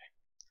 Okay.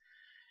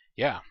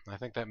 Yeah, I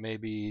think that may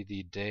be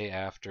the day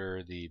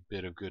after the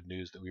bit of good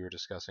news that we were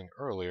discussing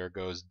earlier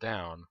goes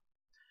down.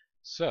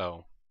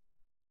 So,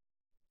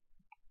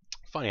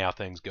 funny how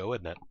things go,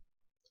 isn't it?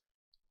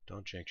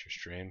 Don't jinx your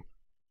stream.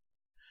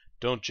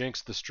 Don't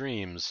jinx the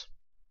streams.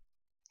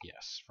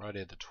 Yes,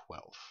 Friday the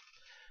 12th.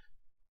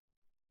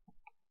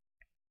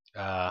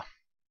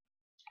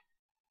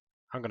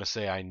 I'm gonna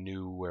say I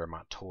knew where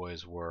my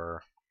toys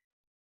were.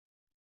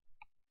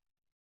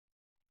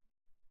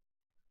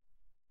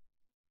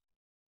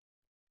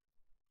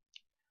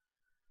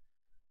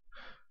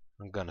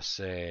 I'm gonna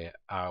say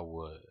I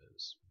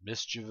was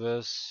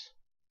mischievous.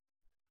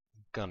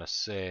 I'm gonna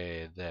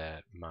say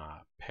that my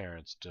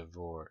parents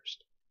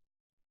divorced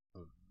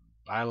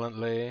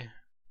violently.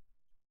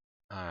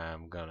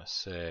 I'm gonna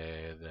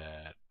say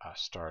that I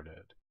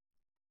started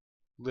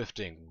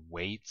lifting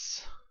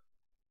weights.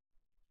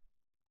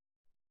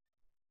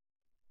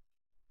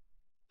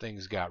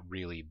 Things got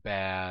really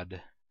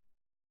bad.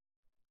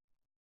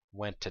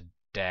 Went to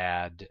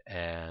Dad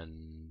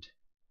and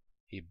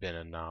he'd been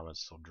a nom and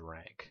still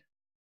drank.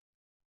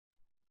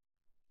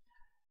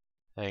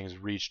 Things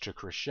reached a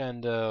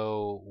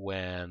crescendo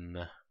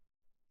when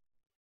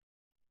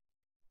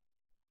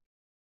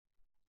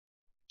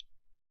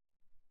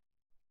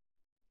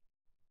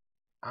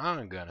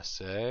I'm gonna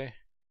say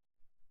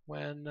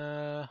when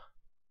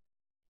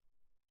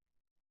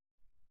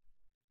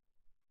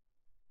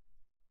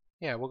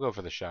yeah, we'll go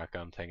for the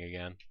shotgun thing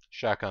again.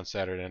 Shotgun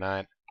Saturday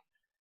night.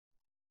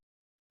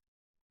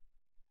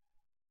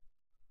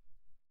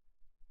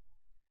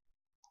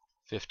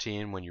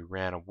 '15 when you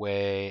ran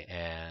away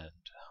and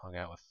hung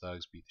out with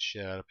thugs, beat the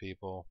shit out of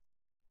people.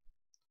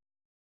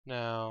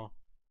 No.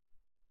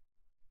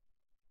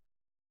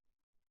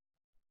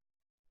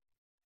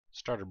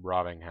 Started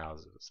robbing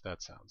houses.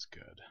 That sounds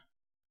good.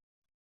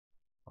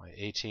 My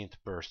 18th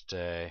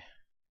birthday.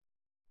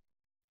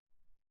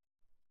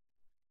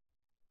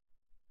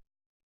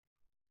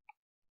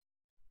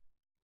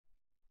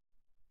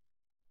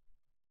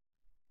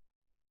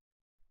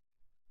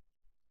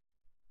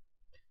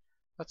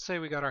 Let's say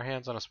we got our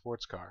hands on a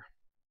sports car.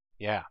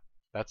 Yeah,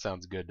 that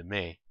sounds good to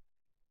me.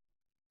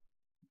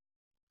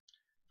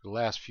 For the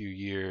last few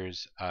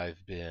years,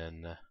 I've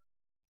been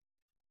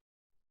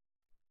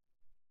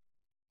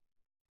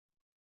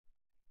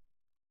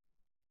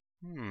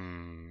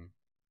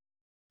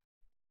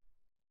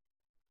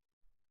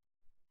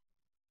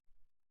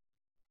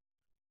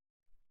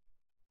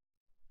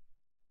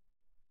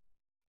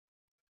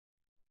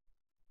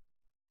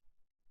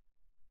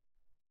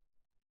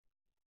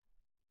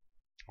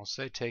I'll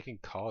say taking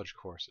college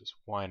courses.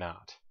 Why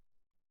not?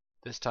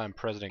 This time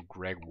President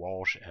Greg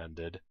Walsh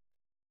ended.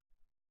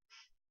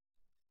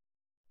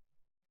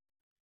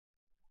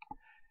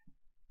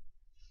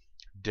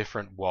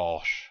 Different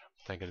Walsh.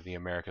 Thinking of the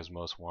America's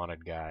Most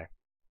Wanted guy.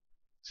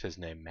 Is his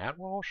name Matt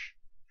Walsh?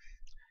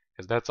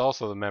 Because that's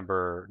also the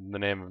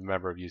name of a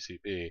member of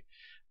UCB.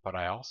 But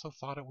I also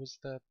thought it was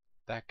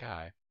that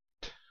guy.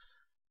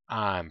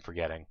 I'm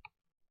forgetting.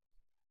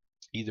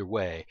 Either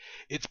way,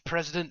 it's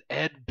President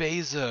Ed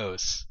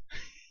Bezos.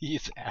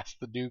 He's asked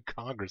the new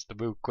Congress to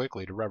move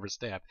quickly to rubber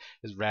stamp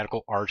his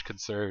radical arch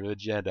conservative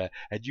agenda,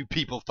 and you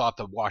people thought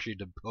the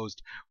Washington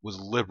Post was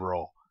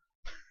liberal.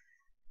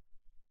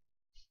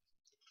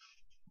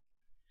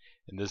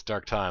 In this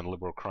dark time,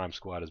 Liberal Crime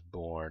Squad is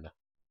born.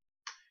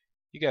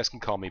 You guys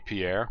can call me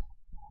Pierre.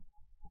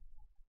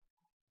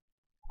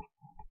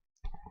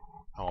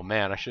 Oh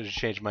man, I should have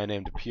changed my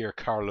name to Pierre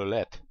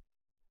Carlolet.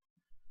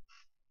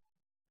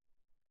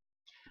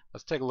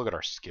 Let's take a look at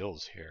our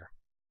skills here.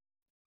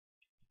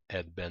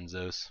 Ed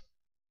Benzos.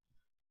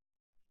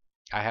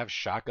 I have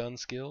shotgun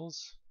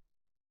skills.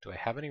 Do I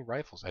have any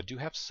rifles? I do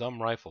have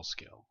some rifle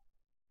skill.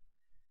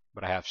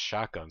 But I have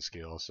shotgun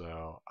skill,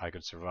 so I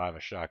could survive a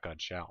shotgun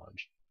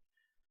challenge.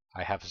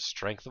 I have a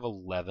strength of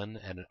 11,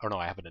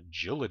 I have an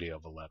agility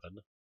of 11,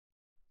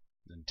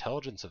 an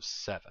intelligence of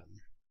 7,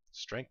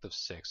 strength of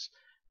 6.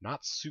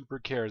 Not super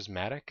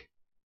charismatic,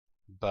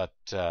 but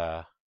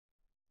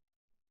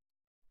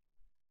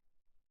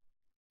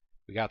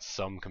we got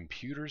some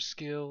computer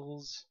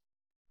skills,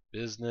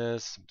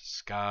 business, some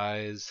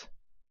disguise.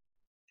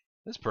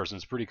 This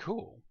person's pretty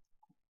cool.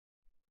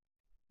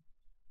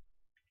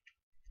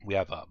 We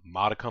have a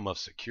modicum of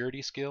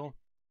security skill.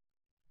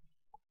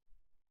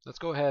 Let's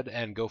go ahead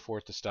and go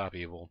forth to stop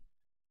evil.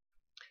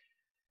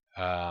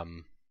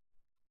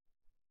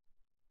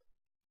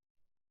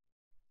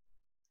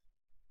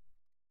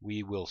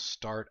 We will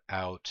start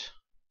out.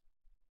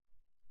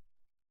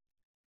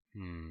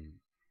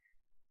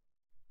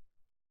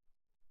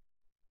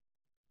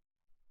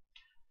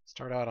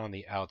 Start out on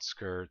the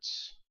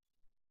outskirts.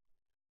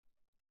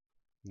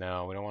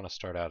 No, we don't want to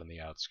start out on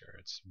the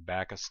outskirts.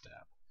 Back a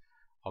step.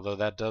 Although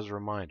that does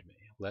remind me.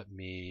 Let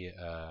me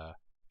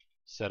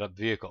set up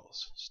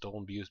vehicles.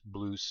 Stolen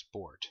Blue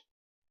Sport.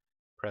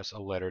 Press a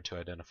letter to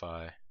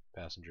identify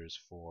passengers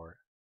for...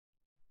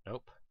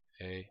 Nope.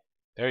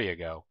 There you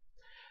go.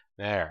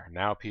 There.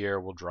 Now Pierre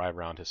will drive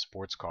around his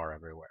sports car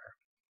everywhere.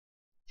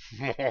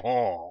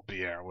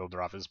 Pierre will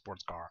drive his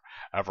sports car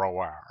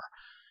everywhere.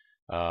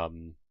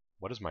 Um,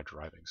 what is my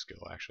driving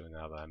skill, actually,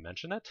 now that I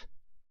mention it?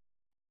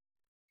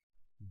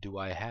 Do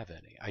I have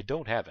any? I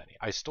don't have any.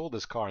 I stole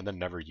this car and then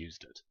never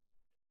used it.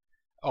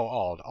 Oh,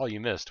 all you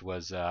missed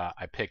was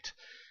I picked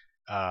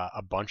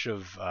a bunch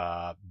of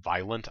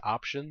violent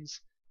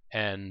options,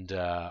 and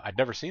I'd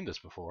never seen this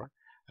before,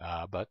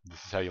 but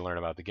this is how you learn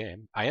about the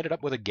game. I ended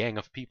up with a gang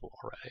of people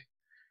already.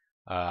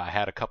 I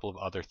had a couple of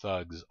other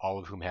thugs, all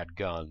of whom had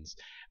guns,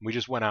 and we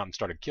just went out and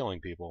started killing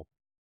people,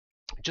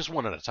 just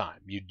one at a time.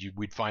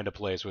 We'd find a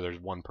place where there's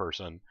one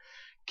person,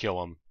 kill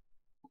them,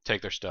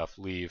 take their stuff,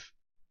 leave,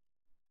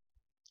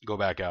 go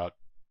back out.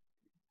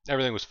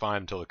 Everything was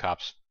fine until the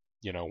cops,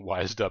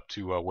 wised up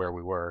to where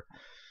we were.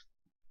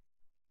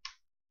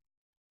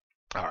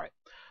 All right,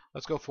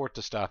 let's go forth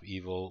to stop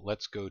evil.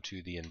 Let's go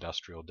to the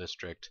industrial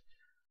district.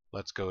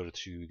 Let's go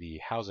to the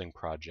housing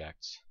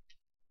projects,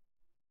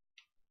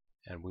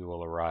 and we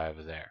will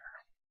arrive there.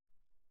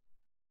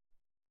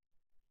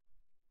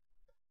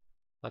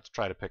 Let's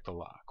try to pick the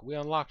lock. We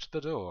unlocked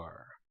the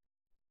door.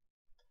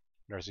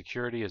 And our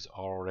security is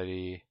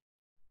already,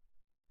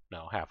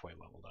 halfway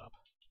leveled up.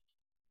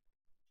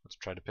 Let's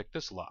try to pick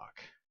this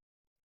lock.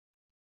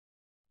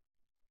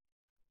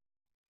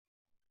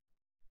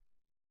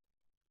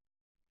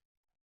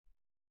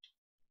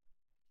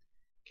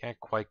 Can't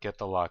quite get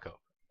the lock open.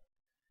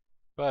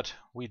 But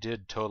we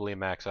did totally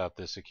max out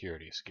this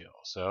security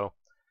skill, so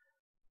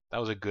that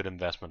was a good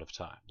investment of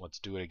time. Let's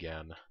do it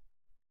again.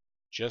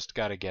 Just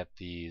gotta get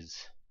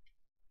these.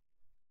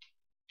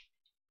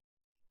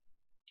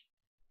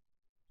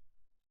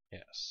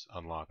 Yes,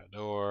 unlock a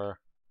door.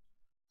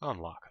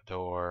 Unlock a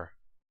door.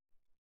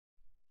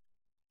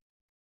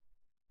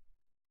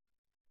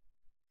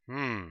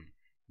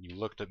 You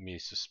looked at me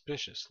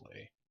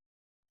suspiciously.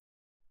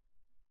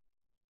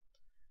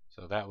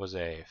 So that was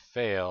a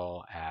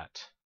fail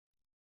at,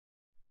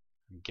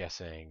 I'm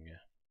guessing,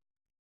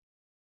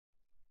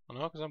 well,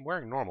 no, because I'm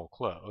wearing normal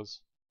clothes.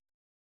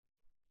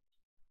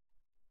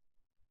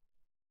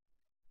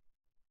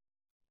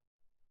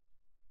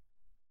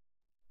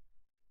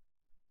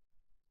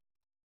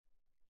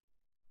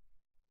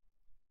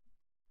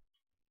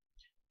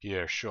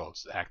 Pierre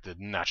Schultz acted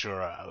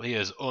natural. He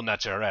is au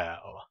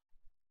naturel.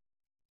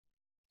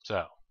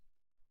 So,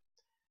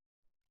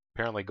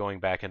 apparently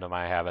going back into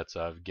my habits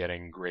of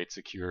getting great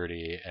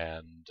security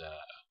and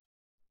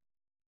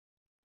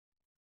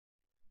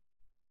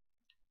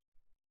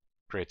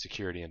great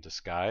security in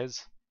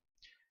disguise,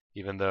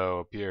 even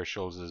though Pierre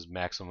Schultz's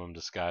maximum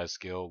disguise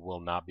skill will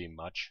not be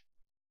much.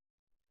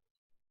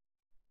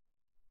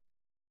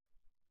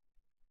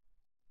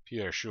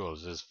 Pierre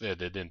Schultz is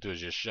faded into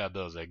the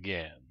shadows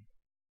again.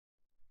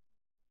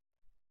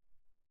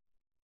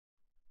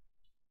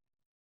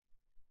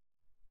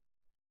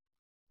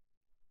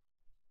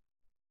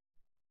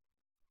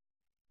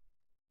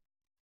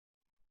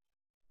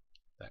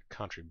 That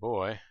country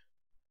boy,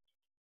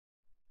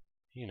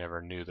 he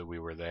never knew that we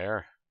were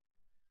there,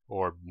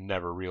 or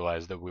never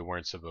realized that we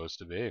weren't supposed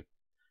to be.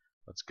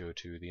 Let's go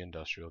to the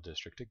industrial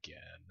district again.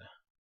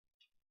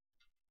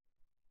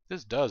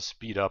 This does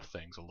speed up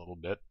things a little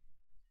bit.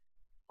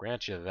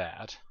 Grant you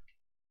that.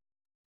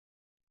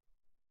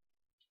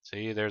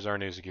 See, there's our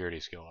new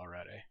security skill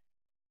already.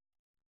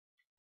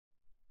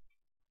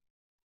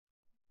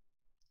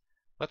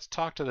 Let's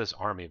talk to this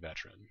army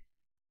veteran.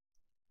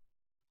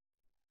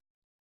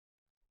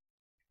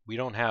 We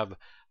don't have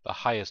the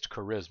highest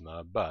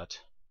charisma, but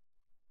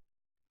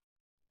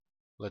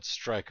let's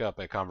strike up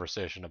a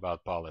conversation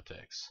about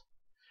politics.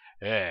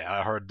 Hey,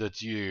 I heard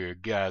that you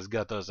guys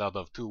got us out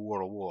of 2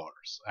 world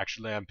wars.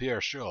 Actually, I'm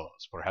Pierre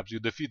Schultz. Perhaps you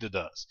defeated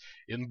us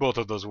in both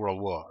of those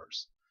world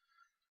wars.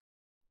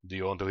 Do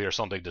you want to hear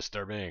something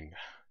disturbing?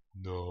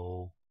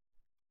 No.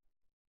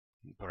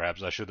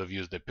 Perhaps I should have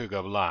used a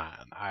pickup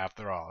line. I,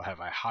 after all,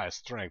 have a high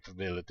strength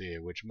ability,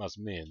 which must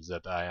mean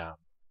that I am.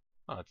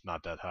 Well, it's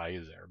not that high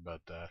either,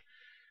 but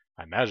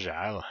I'm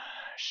agile.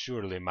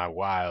 Surely my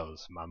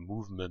wiles, my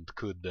movement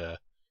could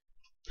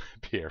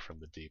appear from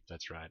the deep.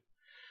 That's right.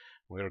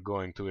 We're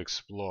going to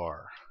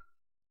explore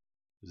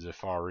the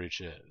far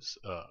reaches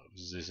of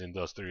this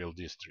industrial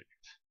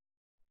district.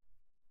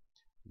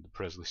 The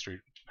Presley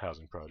Street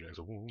housing projects.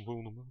 Here we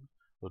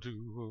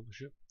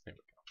go.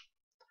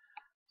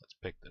 Let's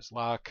pick this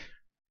lock.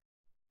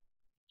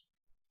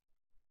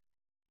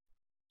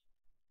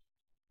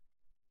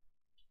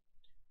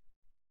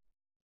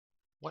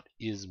 What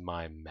is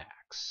my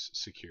max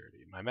security?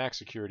 My max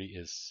security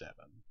is 7.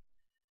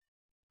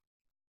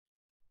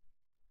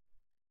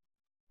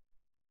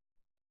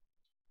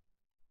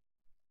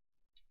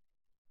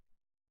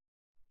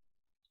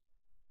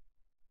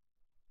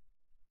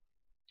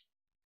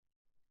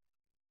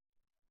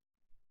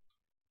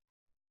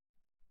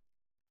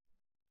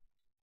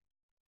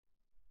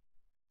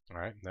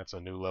 Alright, that's a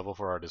new level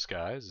for our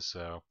disguise,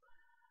 so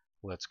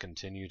let's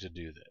continue to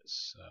do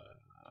this.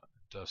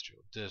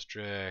 Industrial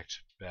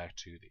district, back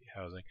to the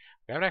housing.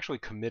 We haven't actually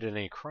committed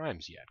any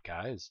crimes yet,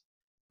 guys.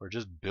 We're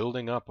just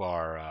building up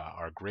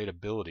our great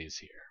abilities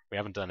here. We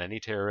haven't done any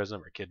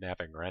terrorism or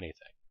kidnapping or anything.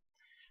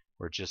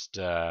 We're just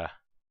I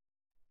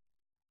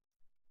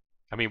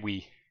mean,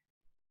 we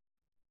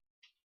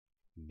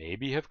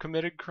maybe have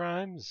committed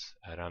crimes.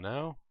 I don't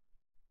know.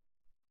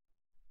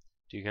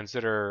 Do you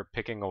consider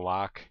picking a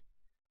lock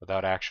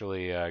without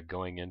actually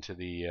going into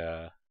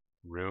the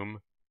room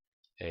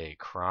a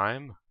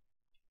crime?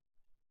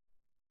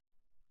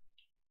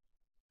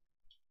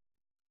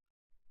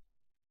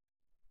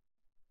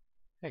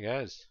 Hey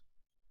guys,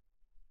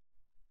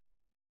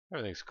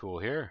 everything's cool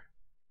here.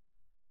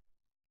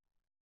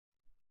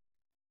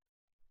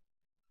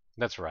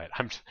 That's right.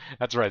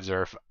 That's right,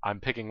 Zerf. I'm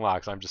picking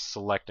locks. I'm just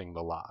selecting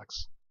the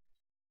locks.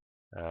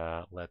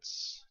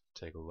 Let's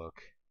take a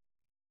look.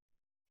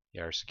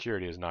 Yeah, our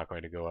security is not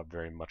going to go up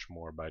very much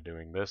more by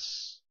doing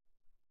this.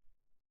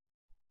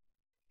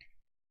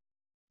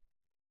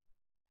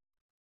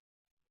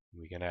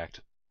 We can act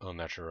au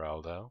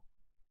natural, though.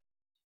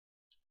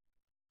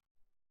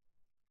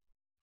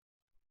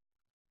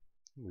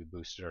 We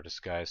boosted our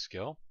disguise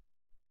skill.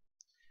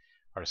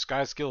 Our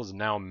disguise skill is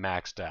now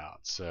maxed out,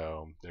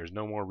 so there's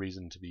no more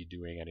reason to be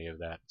doing any of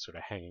that sort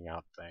of hanging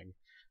out thing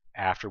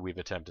after we've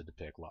attempted to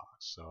pick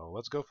locks. So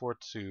let's go for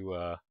it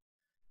to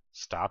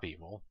stop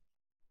evil.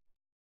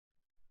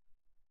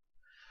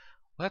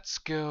 Let's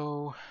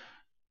go...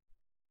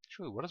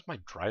 Actually, what is my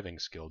driving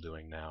skill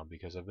doing now?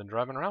 Because I've been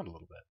driving around a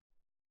little bit.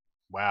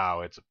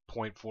 Wow, it's a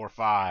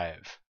 0.45.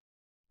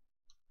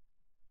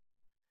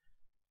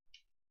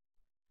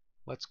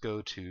 Let's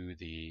go to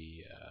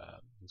the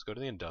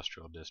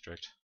industrial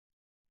district.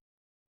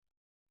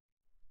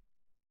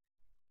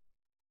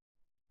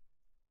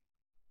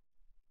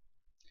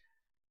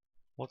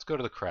 Let's go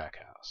to the crack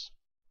house.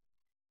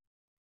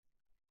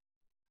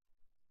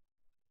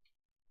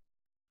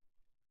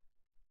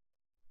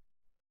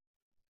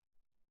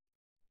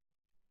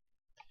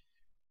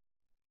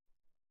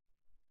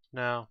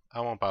 No,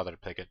 I won't bother to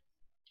pick it.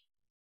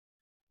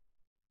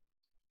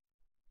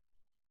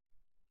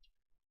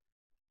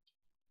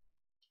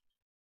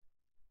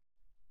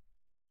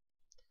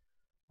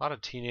 A lot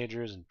of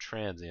teenagers and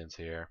transients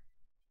here.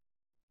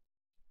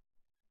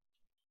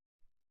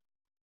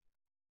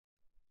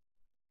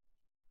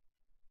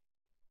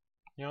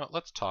 You know what,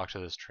 let's talk to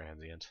this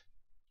transient.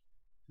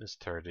 In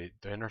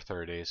her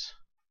 30s.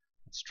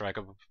 Let's strike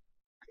up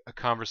a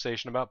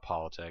conversation about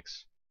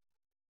politics.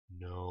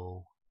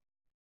 No.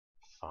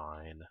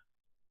 Fine.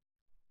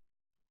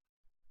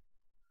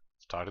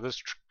 Let's talk to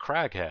this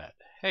crackhead.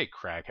 Hey,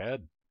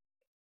 crackhead.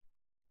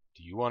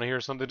 Do you want to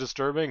hear something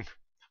disturbing?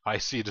 I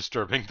see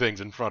disturbing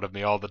things in front of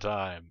me all the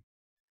time.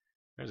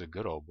 There's a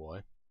good old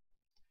boy.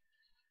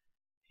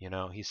 You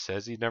know, he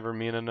says he'd never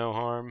mean a no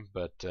harm,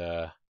 but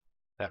that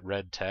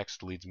red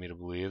text leads me to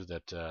believe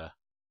that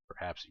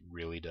perhaps he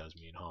really does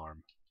mean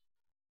harm.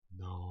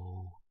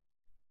 No.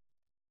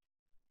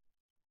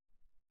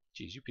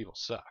 Geez, you people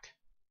suck.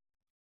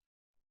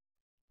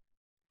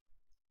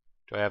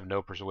 Do I have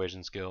no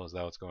persuasion skill? Is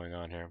that what's going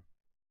on here?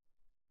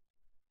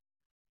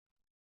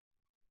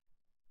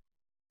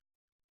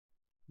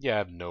 Yeah, I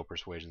have no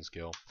persuasion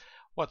skill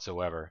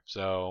whatsoever.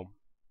 So,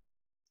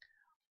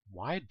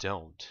 why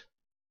don't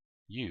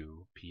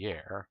you,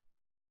 Pierre,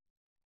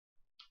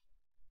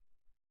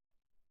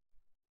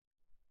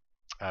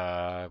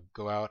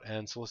 go out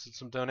and solicit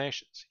some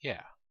donations?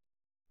 Yeah.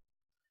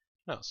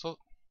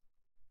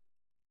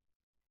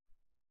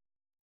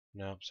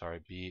 No, sorry,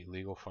 B,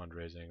 legal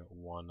fundraising,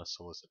 1,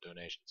 solicit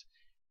donations.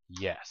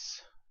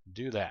 Yes,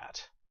 do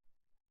that.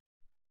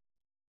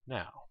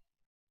 Now,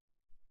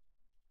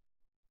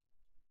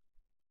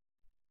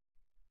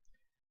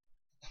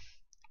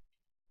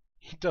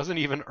 he doesn't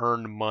even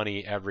earn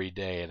money every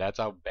day. That's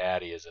how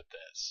bad he is at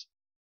this.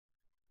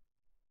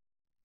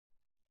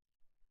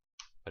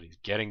 But he's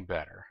getting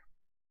better.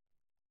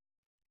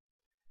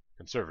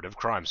 Conservative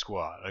Crime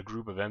Squad. A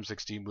group of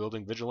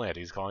M16-wielding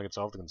vigilantes calling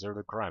itself the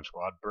Conservative Crime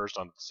Squad burst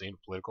onto the scene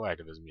of political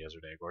activism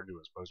yesterday, according to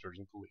a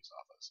spokesperson police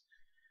office.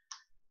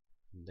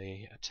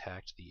 They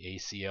attacked the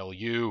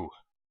ACLU.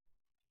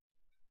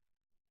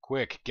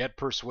 Quick, get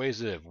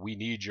persuasive. We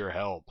need your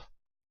help.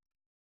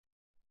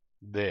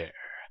 There.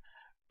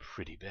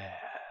 Pretty bad.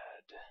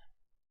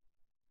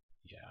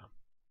 Yeah.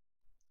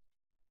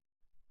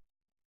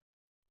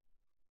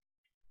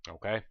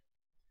 Okay.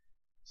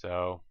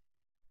 So,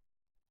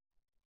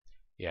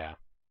 yeah.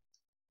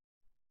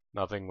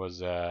 Nothing was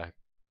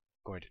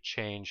going to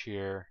change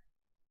here.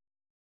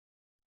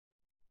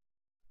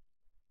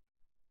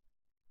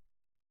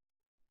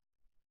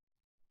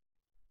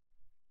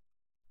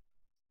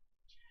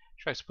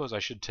 I suppose I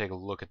should take a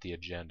look at the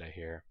agenda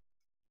here.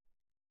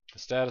 The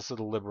status of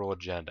the liberal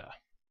agenda.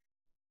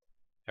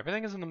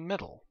 Everything is in the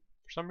middle.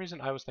 For some reason,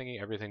 I was thinking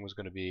everything was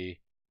going to be...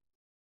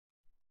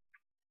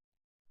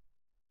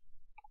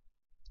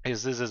 I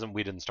guess this isn't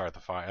we didn't start the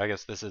fire. I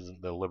guess this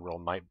isn't the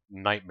liberal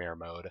nightmare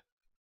mode.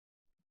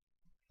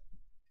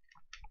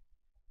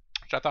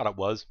 Which I thought it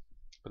was,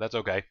 but that's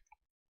okay.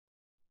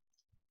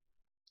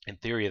 In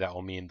theory, that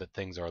will mean that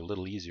things are a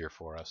little easier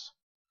for us.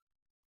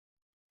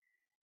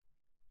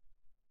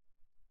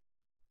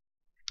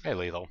 Hey,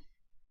 Lethal.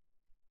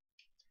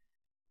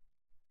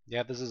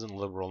 Yeah, this isn't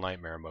liberal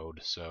nightmare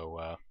mode,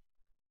 so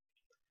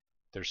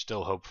there's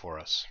still hope for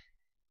us.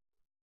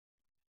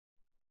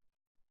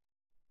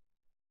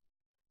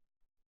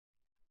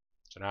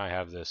 So now I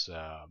have this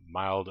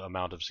mild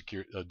amount of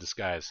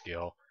disguise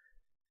skill,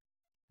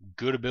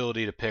 good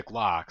ability to pick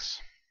locks.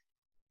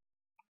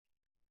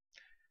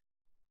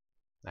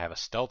 I have a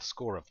stealth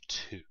score of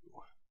 2.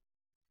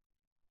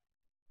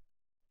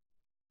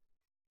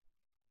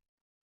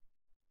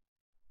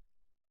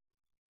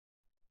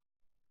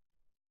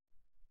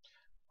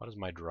 What is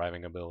my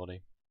driving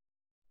ability?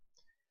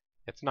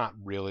 It's not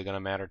really going to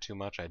matter too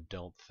much, I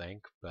don't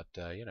think, but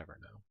you never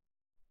know.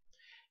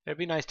 It'd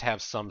be nice to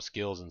have some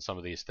skills in some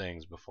of these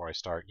things before I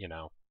start, you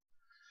know.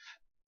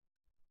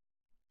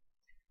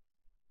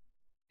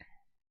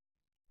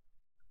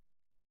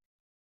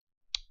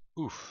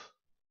 Oof.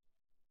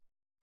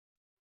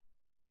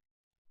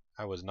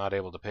 I was not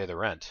able to pay the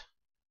rent.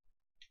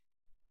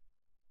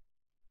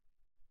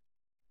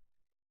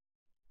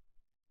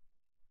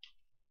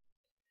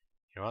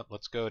 You know what?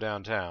 Let's go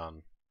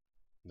downtown.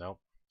 Nope.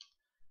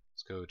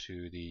 Let's go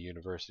to the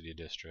University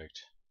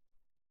District.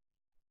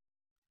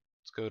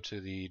 Let's go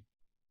to the...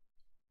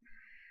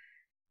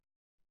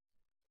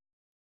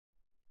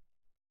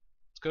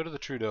 Let's go to the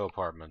Trudeau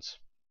Apartments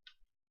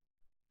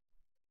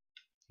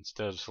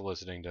instead of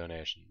soliciting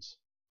donations.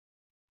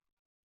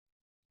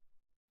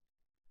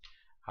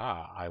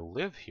 Ah, I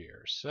live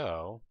here,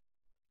 so...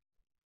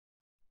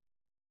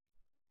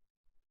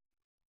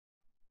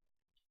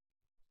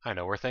 I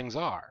know where things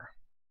are.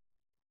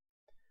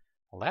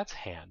 Well, that's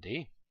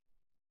handy.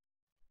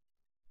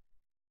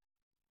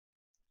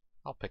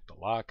 I'll pick the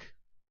lock.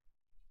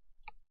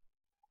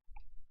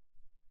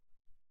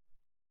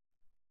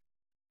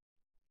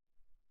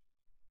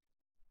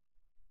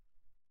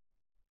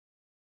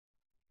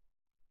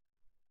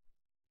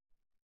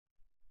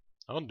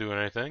 I don't do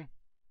anything.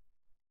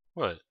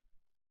 What?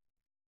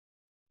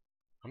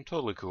 I'm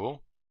totally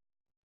cool.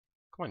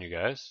 Come on, you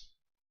guys.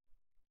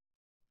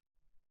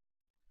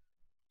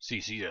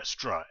 CCS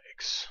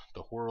strikes.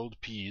 The World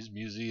Peas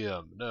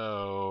Museum.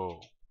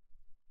 No.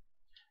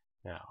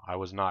 Now, I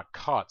was not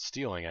caught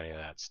stealing any of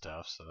that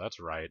stuff, so that's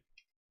right.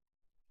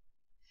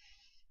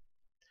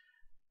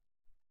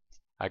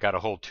 I got a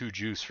whole 2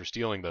 juice for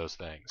stealing those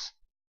things.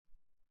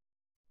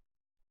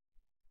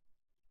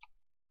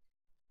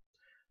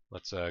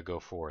 Let's go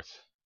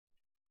forth.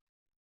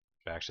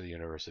 Back to the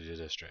University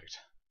District.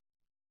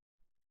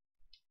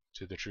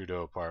 To the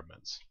Trudeau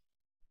Apartments.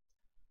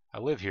 I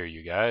live here,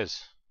 you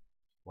guys.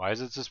 Why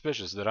is it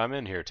suspicious that I'm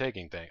in here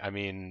taking things? I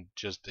mean,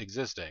 just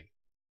existing.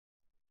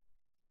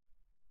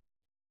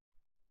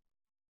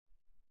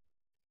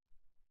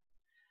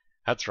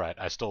 That's right,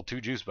 I stole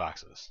 2 juice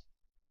boxes.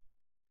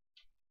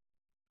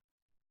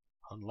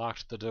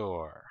 Unlocked the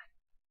door.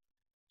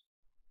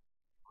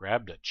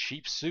 Grabbed a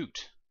cheap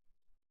suit.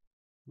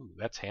 Ooh,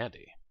 that's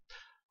handy.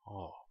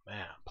 Oh,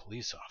 man,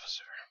 police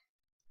officer.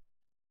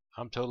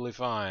 I'm totally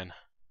fine.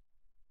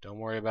 Don't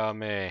worry about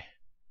me.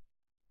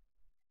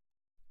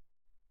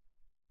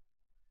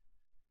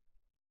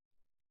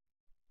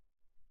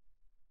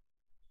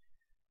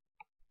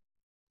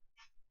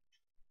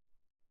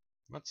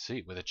 Let's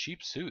see, with a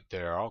cheap suit,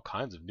 there are all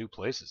kinds of new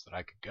places that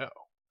I could go.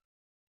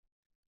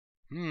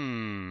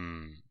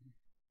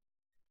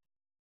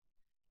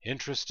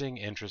 Interesting,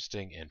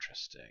 interesting,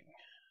 interesting.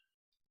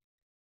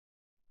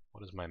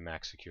 What is my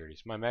max security?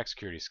 So my max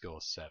security skill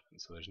is 7,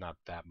 so there's not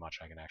that much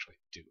I can actually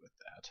do with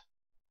that.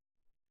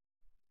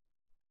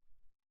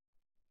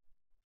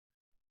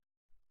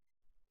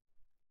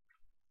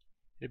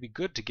 It'd be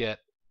good to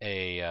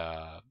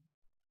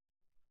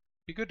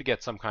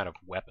get some kind of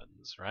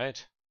weapons,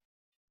 right?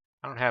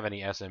 I don't have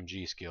any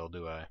SMG skill,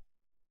 do I?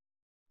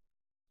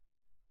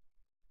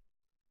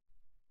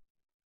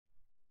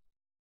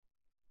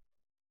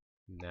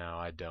 No,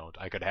 I don't.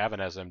 I could have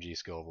an SMG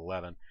skill of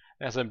 11.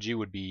 An SMG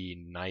would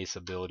be nice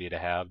ability to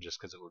have just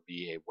because it would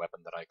be a weapon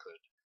that I could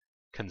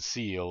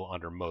conceal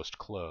under most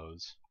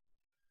clothes.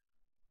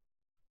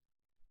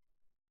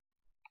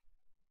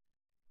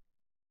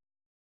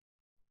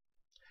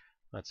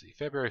 Let's see,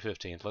 February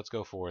 15th. Let's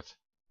go forth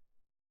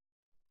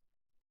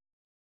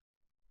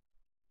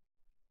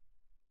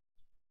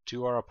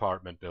to our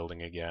apartment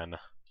building again.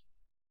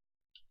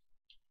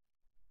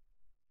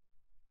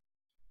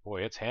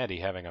 Boy, it's handy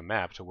having a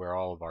map to where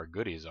all of our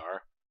goodies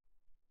are.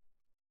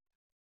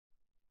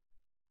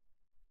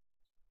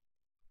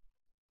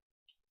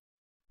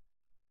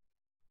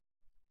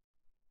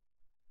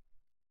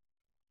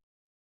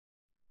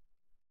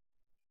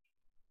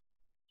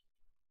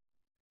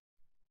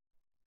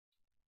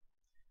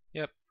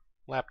 Yep,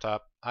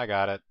 laptop. I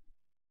got it.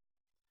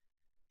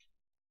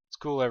 It's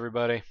cool,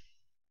 everybody.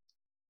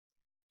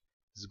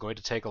 This is going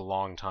to take a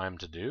long time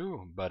to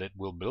do, but it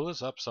will build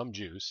us up some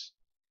juice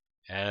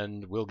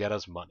and will get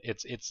us money.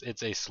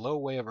 It's a slow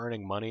way of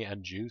earning money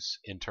and juice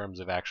in terms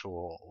of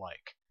actual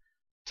like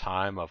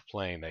time of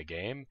playing the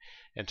game.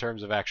 In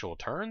terms of actual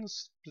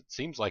turns, it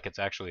seems like it's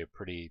actually a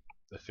pretty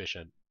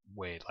efficient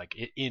way, like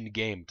in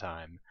game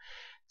time.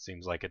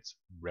 Seems like it's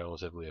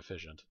relatively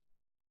efficient.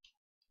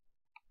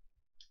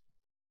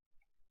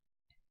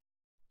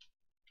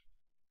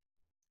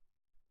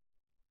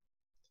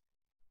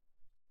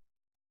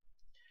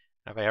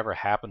 If I ever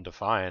happen to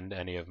find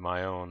any of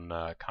my own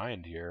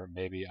kind here,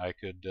 maybe I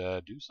could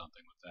do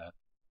something with that.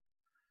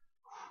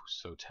 Whew,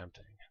 so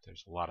tempting.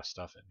 There's a lot of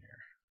stuff in here.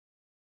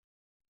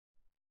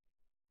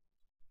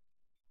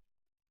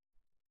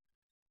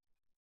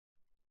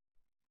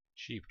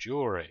 Cheap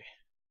jewelry.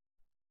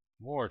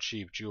 More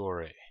cheap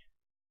jewelry.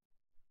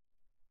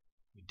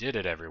 We did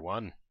it,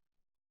 everyone.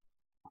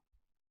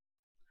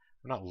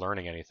 I'm not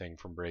learning anything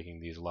from breaking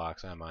these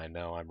locks, am I?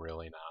 No, I'm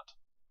really not.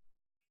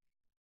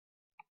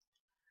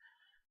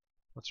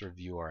 Let's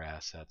review our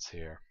assets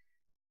here.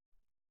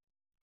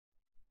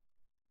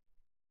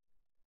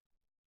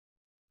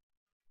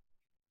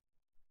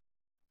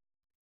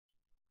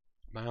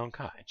 My own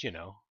kind, you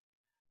know.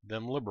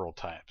 Them liberal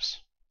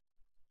types.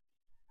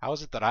 How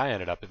is it that I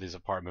ended up at this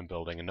apartment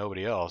building and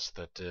nobody else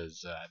that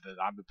is, that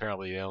I'm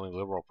apparently the only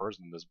liberal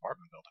person in this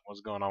apartment building?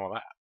 What's going on with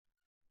that?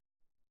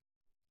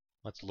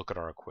 Let's look at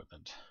our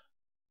equipment.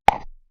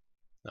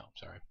 No,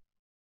 sorry.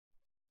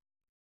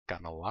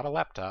 Gotten a lot of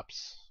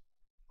laptops,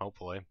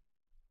 hopefully,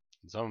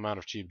 and some amount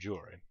of cheap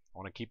jewelry. I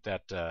want to keep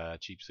that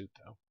cheap suit,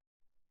 though.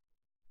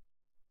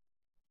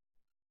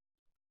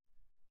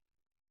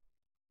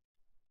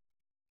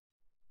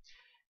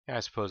 Yeah,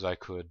 I suppose I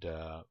could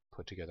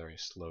put together a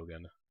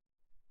slogan.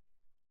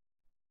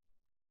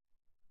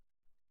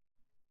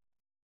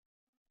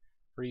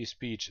 Free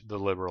speech, the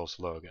liberal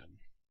slogan.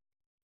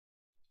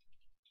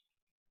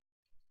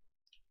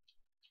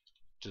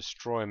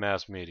 Destroy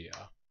mass media.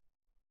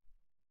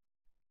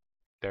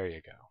 There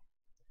you go.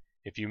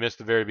 If you missed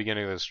the very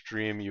beginning of the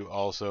stream, you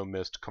also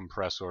missed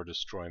compress or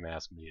destroy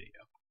mass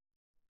media.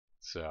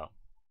 So,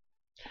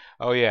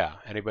 oh yeah,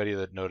 anybody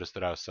that noticed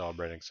that I was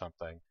celebrating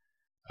something,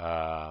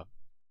 I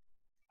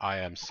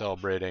am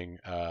celebrating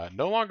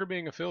no longer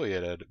being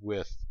affiliated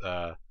with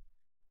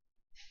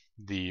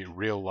the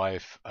real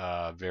life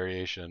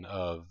variation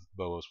of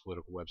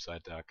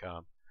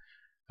bobospoliticalwebsite.com.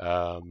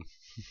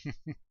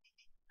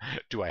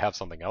 Do I have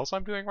something else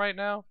I'm doing right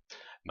now?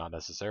 Not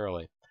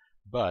necessarily,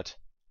 but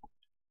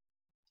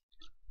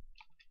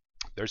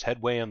there's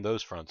headway on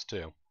those fronts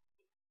too.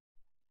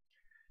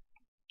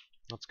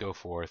 Let's go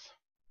forth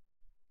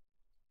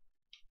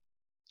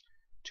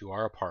to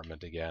our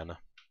apartment again.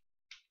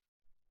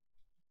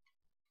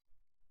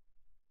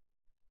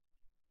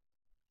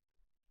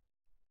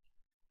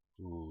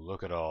 Ooh,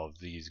 look at all of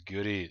these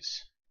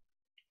goodies.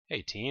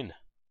 Hey, teen.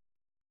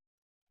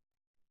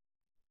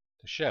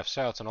 The chef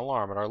shouts an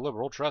alarm at our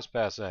liberal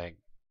trespassing.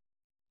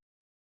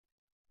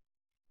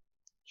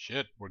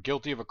 Shit, we're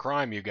guilty of a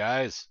crime, you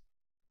guys.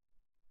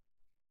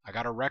 I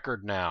got a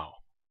record now.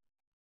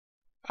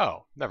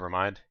 Oh, never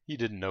mind. He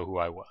didn't know who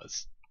I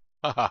was.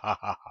 Ha ha ha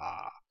ha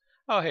ha.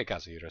 Oh, hey,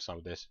 Kazuhiro, some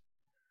of this.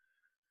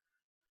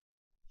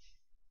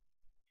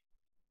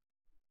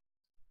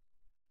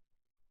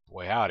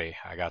 Boy, howdy.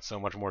 I got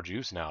so much more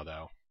juice now,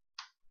 though.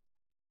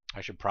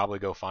 I should probably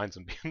go find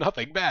some.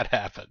 Nothing bad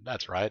happened.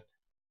 That's right.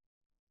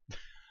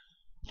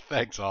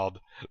 Thanks,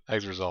 Ald.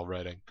 Thanks for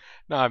celebrating.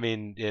 No, I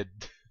mean,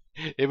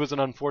 it was an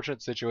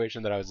unfortunate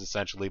situation that I was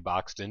essentially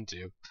boxed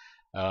into.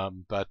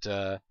 But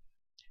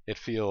it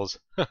feels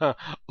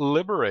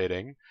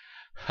liberating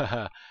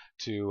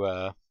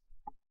to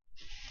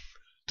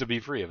be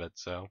free of it.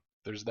 So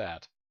there's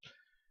that.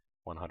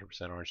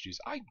 100% orange juice.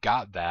 I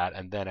got that,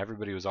 and then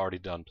everybody was already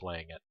done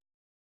playing it.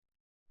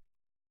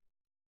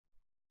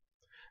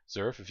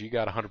 Zerf, if you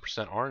got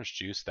 100% orange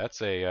juice,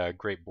 that's a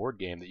great board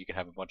game that you can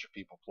have a bunch of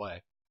people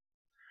play.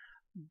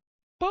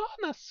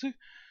 Bonasu.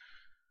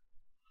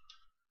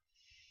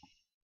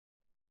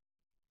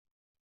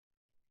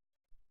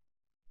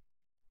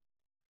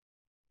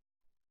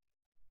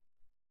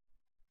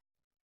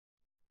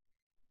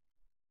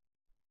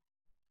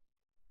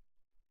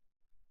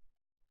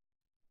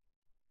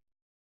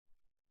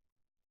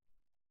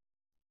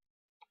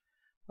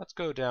 Let's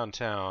go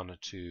downtown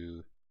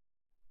to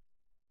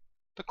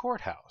the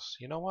courthouse.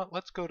 You know what?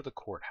 Let's go to the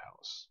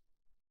courthouse.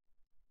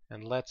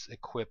 And let's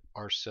equip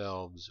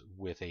ourselves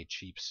with a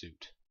cheap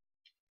suit.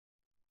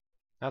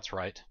 That's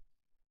right.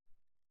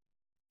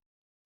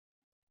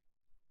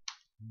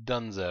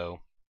 Dunzo.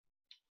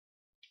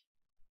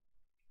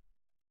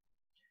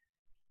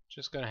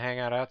 Just gonna hang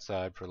out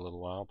outside for a little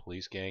while.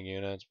 Police gang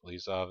units,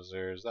 police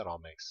officers, that all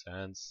makes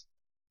sense.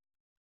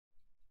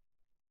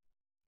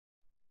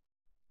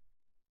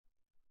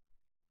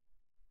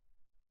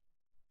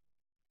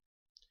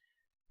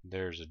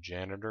 There's a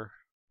janitor.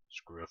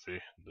 Scruffy,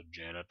 the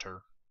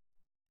janitor.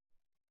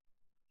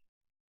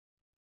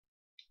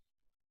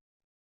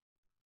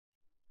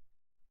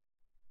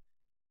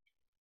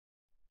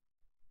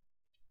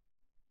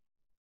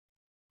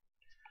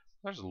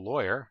 There's a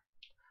lawyer.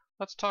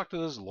 Let's talk to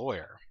this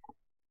lawyer.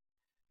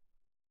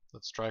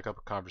 Let's strike up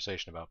a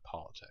conversation about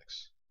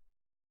politics.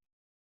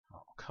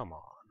 Oh, come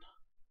on.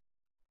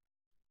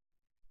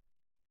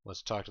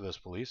 Let's talk to this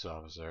police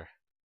officer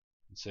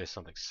and say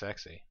something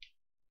sexy.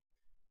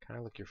 Can I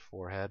lick your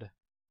forehead?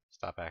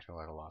 Stop acting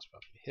like a lost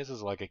puppy.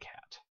 Hisses like a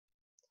cat.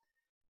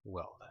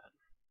 Well then.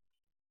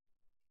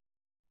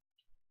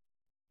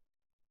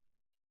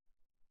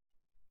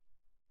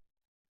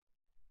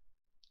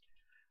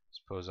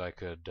 Suppose I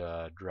could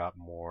drop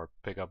more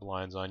pickup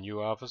lines on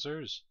you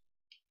officers?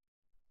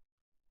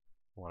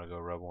 Want to go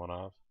rub one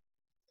off?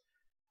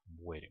 I'm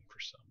waiting for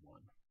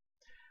someone.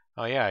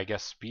 Oh yeah, I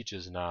guess speech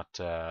is not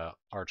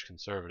arch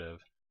conservative.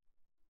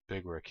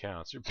 Big where it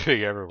counts. You're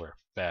big everywhere,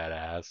 fat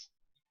ass.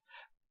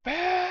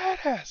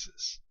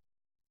 Badasses!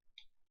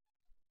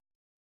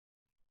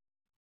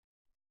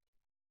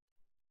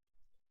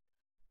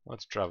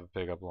 Let's drop a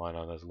pickup line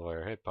on this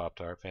lawyer. Hey,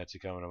 Pop-Tart, fancy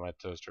coming to my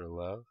toaster of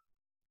love?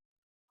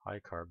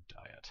 High-carb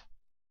diet.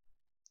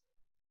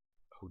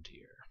 Oh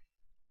dear.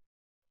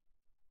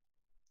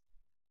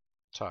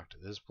 Talk to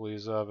this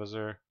police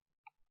officer.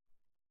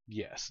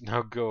 Yes,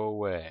 now go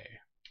away.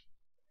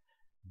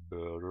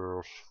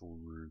 Better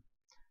sleep.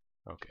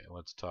 Okay,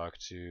 let's talk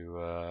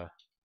to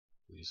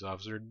police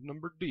officer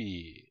number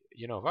D.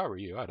 You know, if I were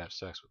you, I'd have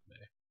sex with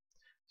me.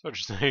 So what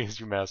you're saying is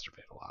you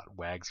masturbate a lot.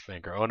 Wags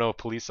finger. Oh no,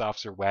 police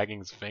officer wagging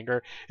his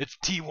finger. It's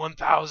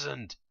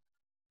T-1000!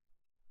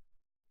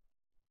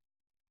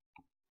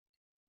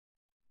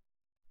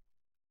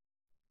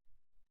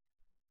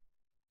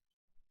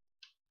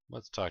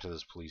 Let's talk to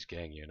this police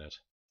gang unit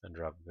and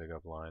drop a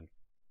pickup line.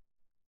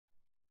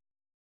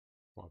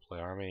 Want to play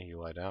army? You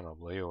lie down, I'll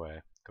blow you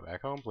away. Go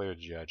back home, play with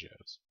G.I.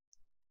 Joes.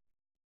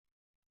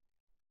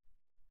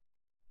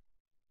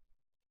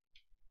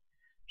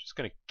 Just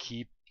gonna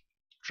keep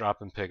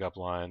dropping pickup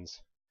lines.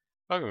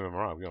 Don't get me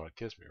wrong, you want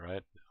to kiss me,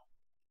 right? No.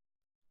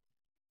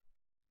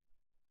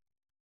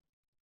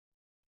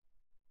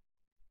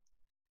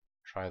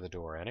 Try the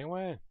door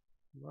anyway?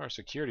 Our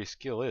security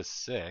skill is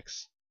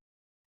 6.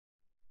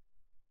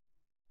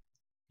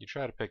 You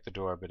try to pick the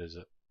door, but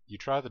you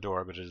try the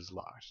door, but it is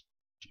locked.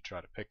 Do you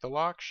try to pick the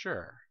lock?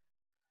 Sure.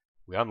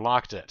 We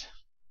unlocked it.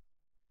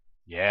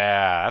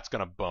 Yeah, that's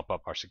gonna bump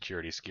up our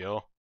security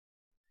skill.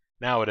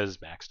 Now it is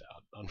maxed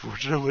out,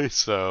 unfortunately,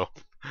 so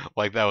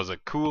like that was a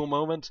cool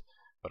moment,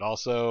 but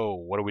also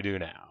what do we do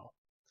now?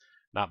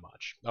 Not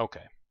much.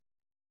 Okay.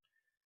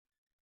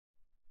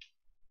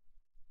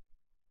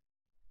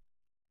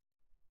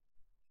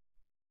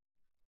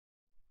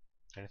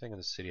 Anything in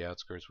the city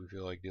outskirts we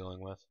feel like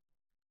dealing with?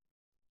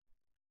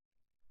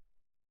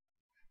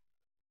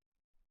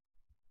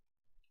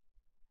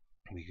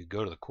 We could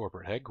go to the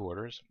corporate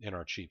headquarters in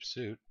our cheap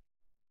suit.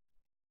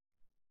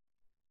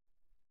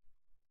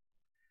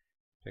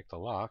 Pick the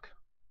lock.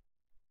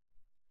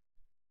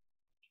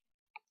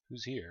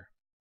 Who's here?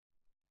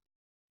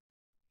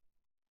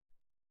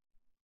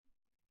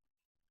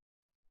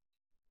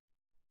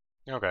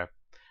 Okay.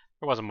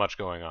 There wasn't much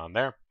going on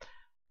there.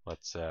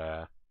 Let's,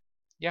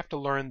 you have to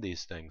learn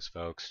these things,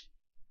 folks.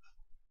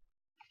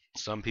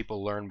 Some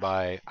people learn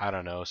by, I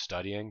don't know,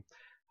 studying.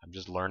 I'm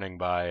just learning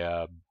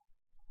by,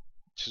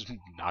 just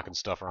knocking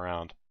stuff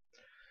around.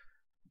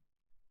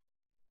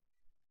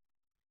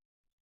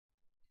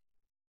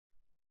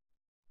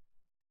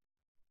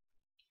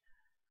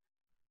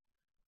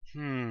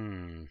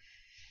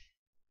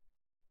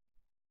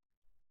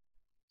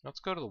 Let's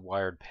go to the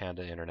Wired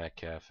Panda Internet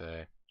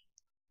Cafe.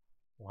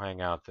 We'll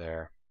hang out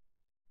there.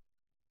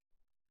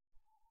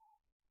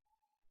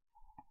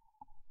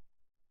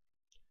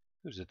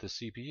 Who's at the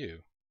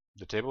CPU?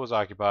 The table was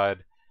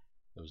occupied.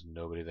 There was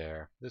nobody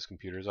there. This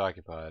computer is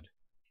occupied.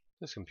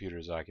 This computer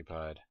is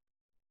occupied.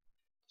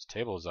 This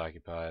table is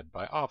occupied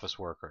by office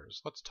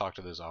workers. Let's talk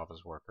to this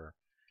office worker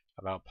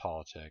about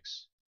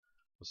politics.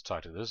 Let's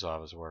talk to this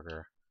office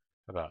worker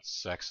about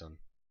sexing.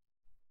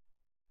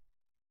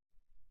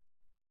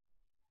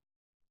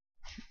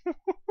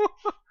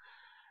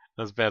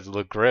 Those pants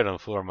look great on the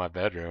floor of my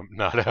bedroom.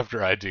 Not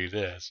after I do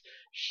this.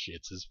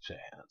 Shits his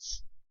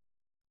pants.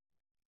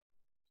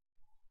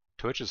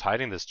 Twitch is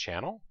hiding this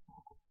channel?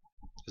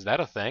 Is that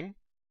a thing?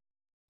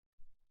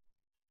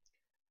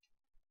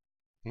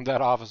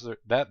 That officer,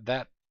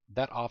 that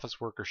office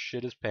worker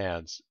shit his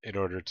pants in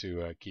order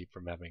to keep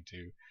from having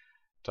to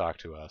talk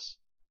to us.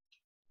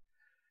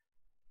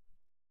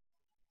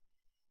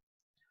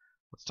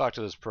 Let's talk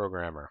to this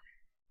programmer.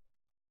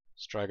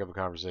 Strike up a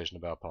conversation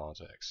about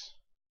politics.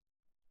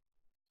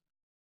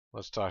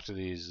 Let's talk to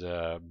these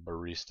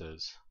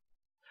baristas.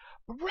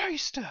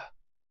 Barista!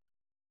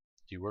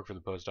 Do you work for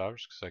the post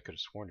office? Because I could have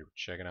sworn you were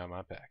checking out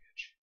my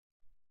package.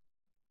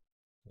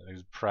 That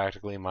is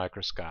practically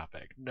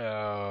microscopic.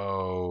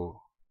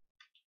 No!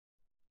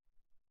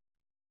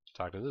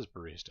 Talk to this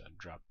barista and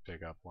drop a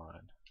pickup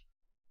line.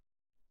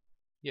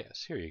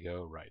 Yes, here you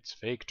go. Writes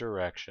fake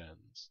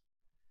directions.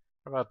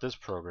 What about this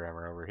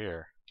programmer over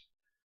here?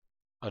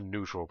 A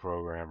neutral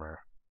programmer.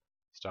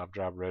 Stop,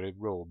 drop, ready,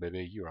 roll,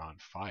 baby. You're on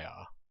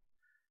fire.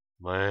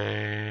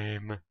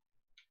 Lame.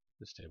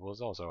 This table is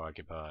also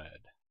occupied.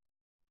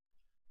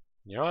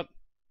 You know what?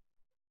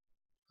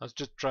 Let's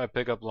just try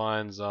pickup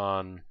lines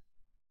on...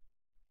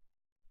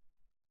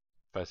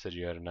 If I said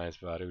you had a nice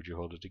body, would you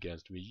hold it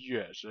against me?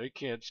 Yes, I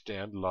can't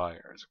stand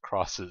liars.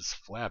 Across his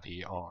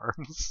flabby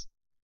arms.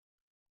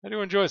 I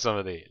do enjoy some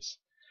of these.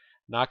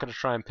 Not going to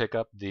try and pick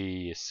up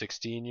the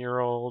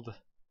 16-year-old.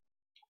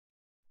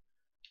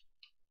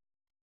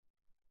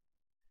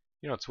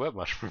 You don't sweat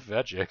much for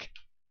Veggic.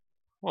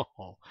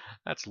 Oh,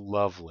 that's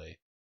lovely.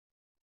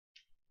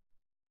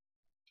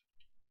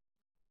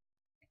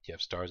 You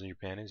have stars in your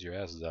panties? Your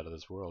ass is out of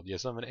this world.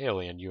 Yes, I'm an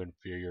alien, you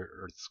inferior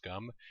Earth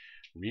scum.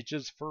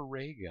 Reaches for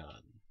ray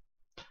gun.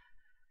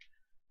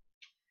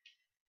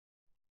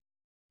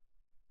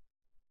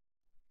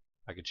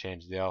 I could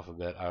change the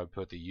alphabet. I would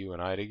put the U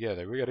and I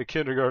together. We got a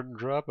kindergarten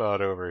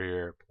dropout over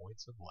here.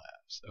 Points and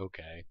laughs.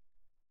 Okay.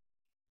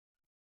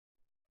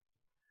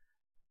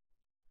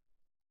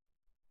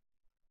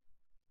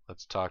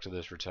 Let's talk to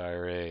this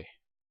retiree.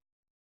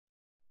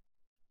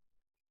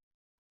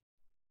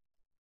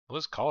 Well,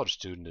 this college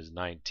student is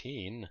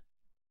 19.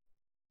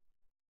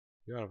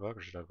 You want to fuck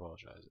or should I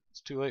apologize?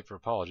 It's too late for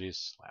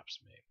apologies. Slaps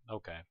me.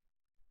 Okay.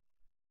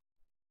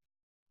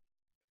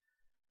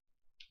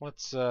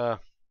 Let's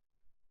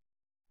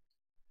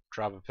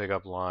drop a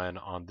pickup line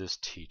on this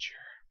teacher.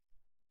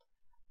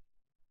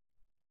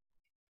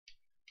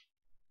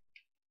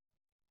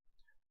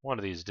 One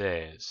of these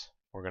days,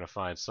 we're going to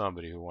find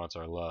somebody who wants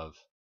our love.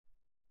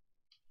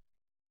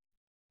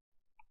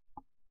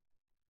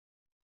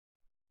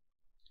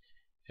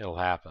 It'll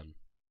happen.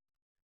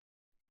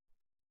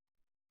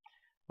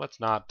 Let's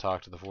not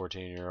talk to the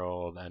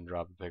 14-year-old and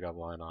drop a pickup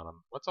line on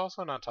him. Let's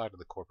also not talk to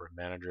the corporate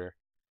manager.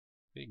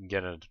 We can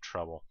get into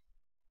trouble.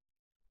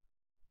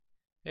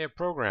 Hey, a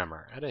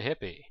programmer and a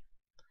hippie.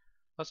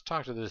 Let's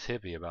talk to this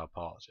hippie about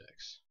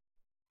politics.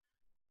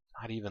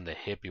 Not even the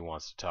hippie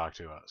wants to talk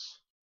to us.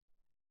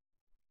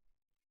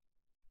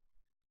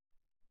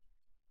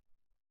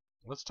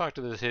 Let's talk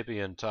to this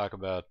hippie and talk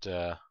about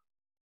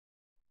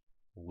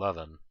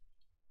lovin'.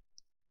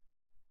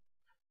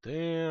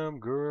 Damn,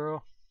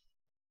 girl.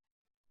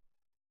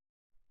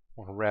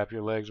 Want to wrap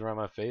your legs around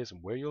my face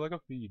and wear you like a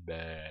feed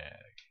bag.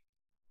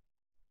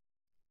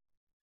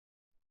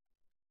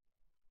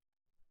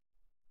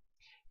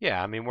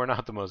 Yeah, I mean, we're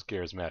not the most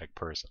charismatic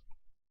person.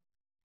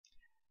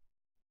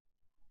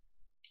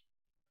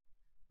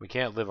 We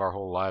can't live our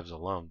whole lives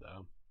alone,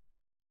 though.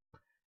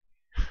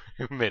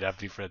 We may not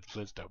be Fred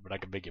Flintstone, but I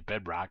can make you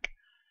bedrock.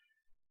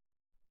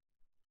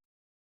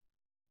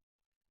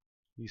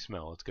 You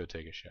smell. Let's go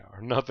take a shower.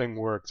 Nothing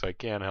works. I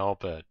can't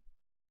help it.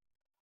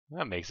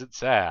 That makes it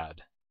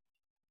sad.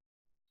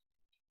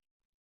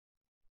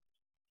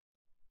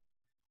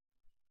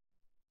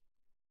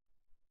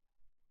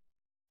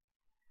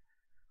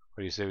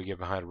 What do you say we get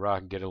behind a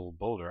rock and get a little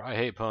bolder? I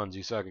hate puns.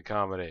 You suck at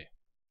comedy.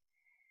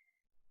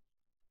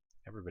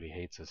 Everybody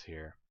hates us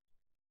here.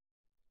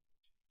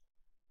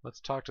 Let's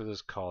talk to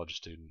this college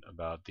student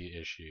about the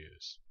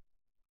issues.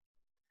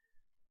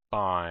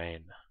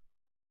 Fine.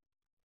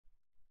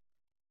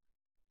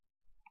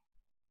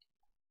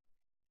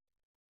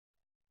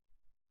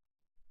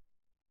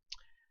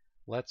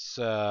 Let's,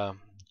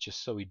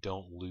 just so we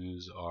don't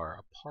lose our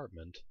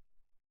apartment,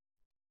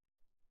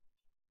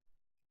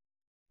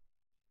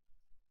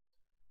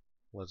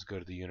 let's go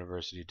to the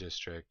University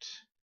District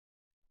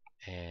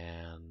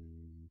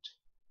and...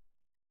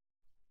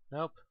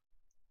 Nope.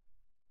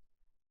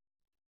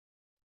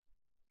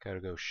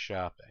 Gotta go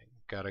shopping.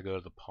 Gotta go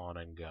to the Pawn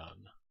and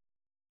Gun.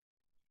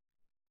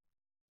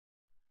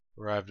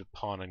 Arrived at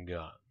Pawn and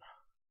Gun.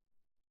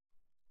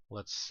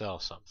 Let's sell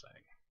something.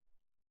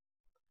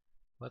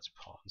 Let's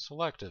pawn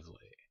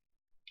selectively.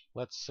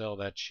 Let's sell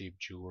that cheap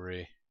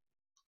jewelry.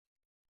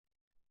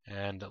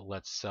 And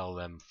let's sell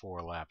them 4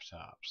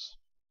 laptops.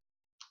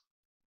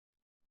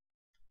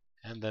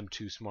 And them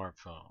 2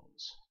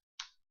 smartphones.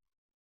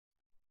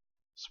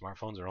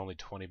 Smartphones are only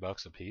 20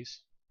 bucks a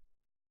piece.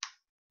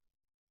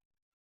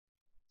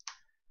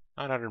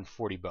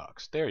 940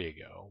 bucks. There you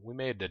go. We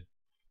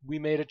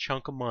made a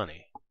chunk of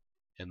money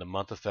in the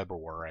month of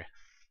February.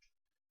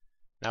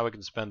 Now we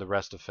can spend the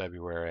rest of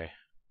February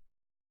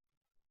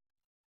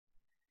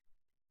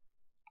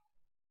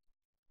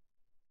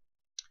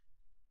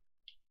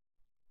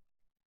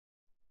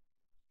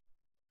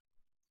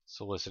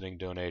soliciting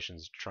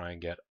donations to try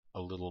and get a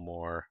little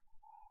more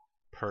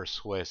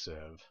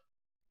persuasive.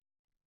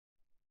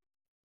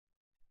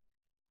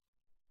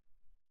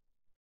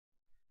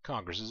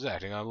 Congress is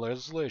acting on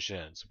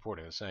legislation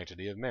supporting the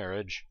sanctity of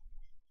marriage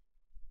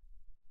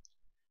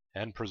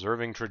and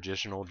preserving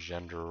traditional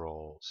gender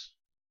roles.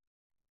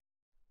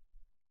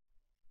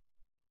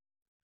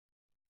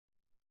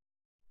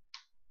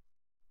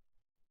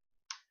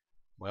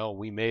 Well,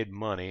 we made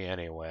money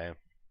anyway.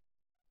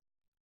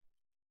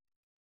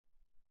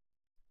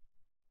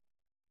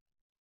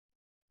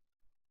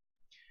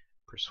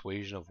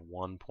 Persuasion of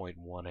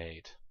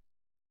 1.18.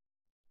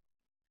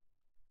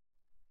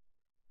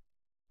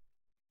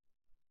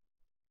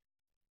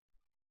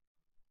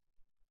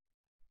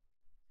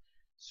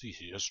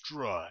 CCS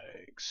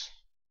strikes.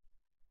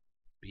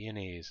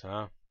 B&Es,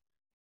 huh?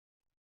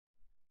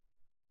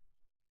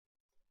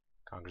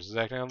 Congress is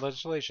acting on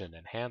legislation.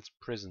 Enhance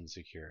prison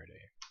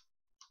security.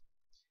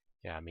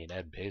 Yeah, I mean,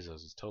 Ed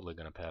Bezos is totally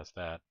going to pass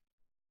that.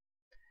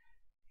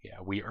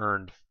 Yeah, we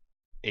earned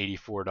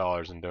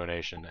 $84 in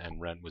donation, and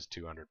rent was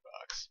 $200.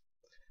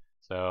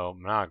 So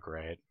not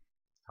great.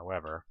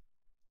 However,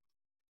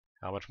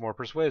 how much more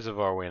persuasive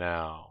are we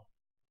now?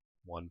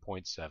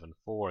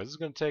 1.74. This is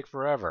going to take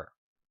forever.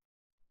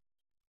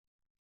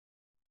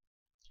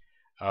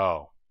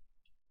 Oh,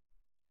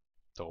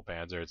 Soul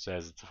Panzer, it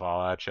says it's a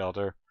Fallout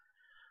shelter.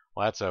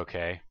 Well, that's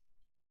okay.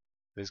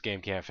 This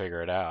game can't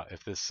figure it out.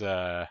 If this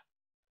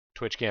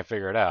Twitch can't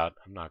figure it out,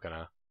 I'm not going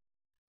to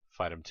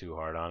fight them too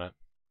hard on it.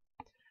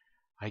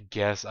 I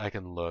guess I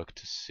can look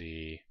to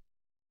see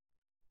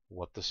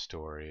what the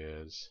story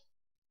is.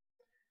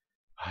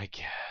 I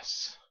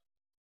guess.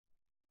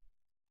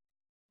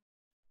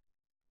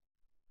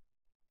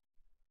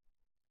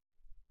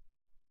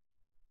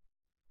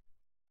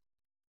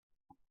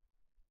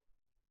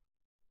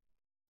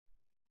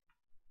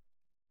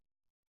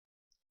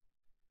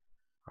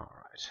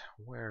 Alright,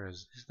 where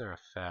is there a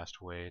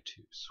fast way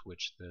to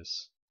switch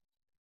this?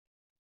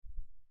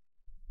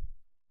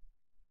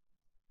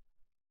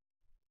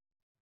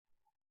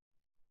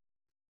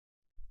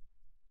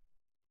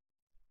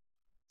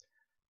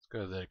 Let's go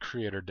to the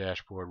creator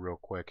dashboard real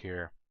quick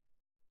here.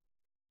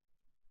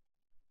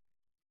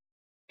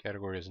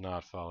 Category is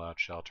not Fallout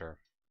Shelter.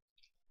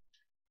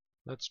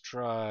 Let's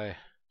try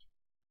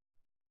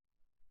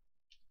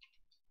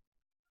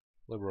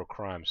Liberal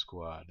Crime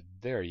Squad.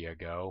 There you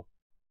go.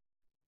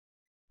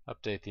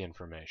 Update the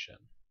information.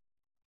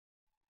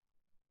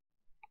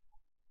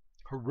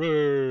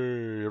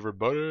 Hooray,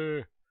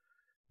 everybody!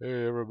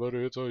 Hey,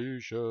 everybody, it's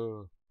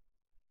Aisha.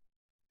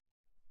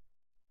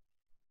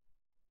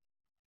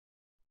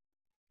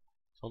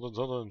 Something,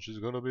 something, she's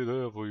gonna be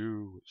there for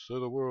you.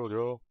 Save the world,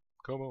 y'all.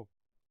 Come on.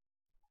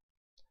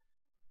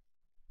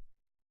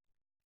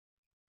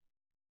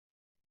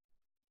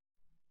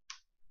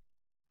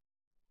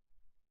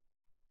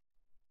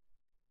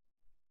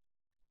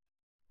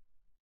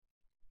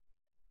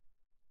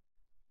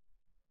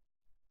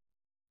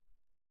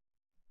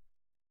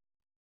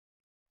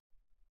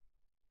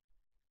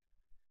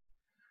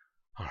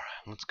 Alright,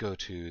 let's go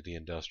to the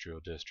industrial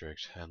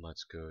district and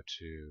let's go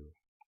to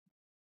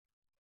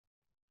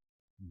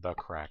the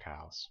crack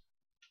house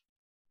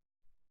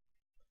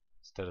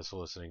instead of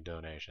soliciting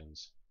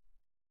donations.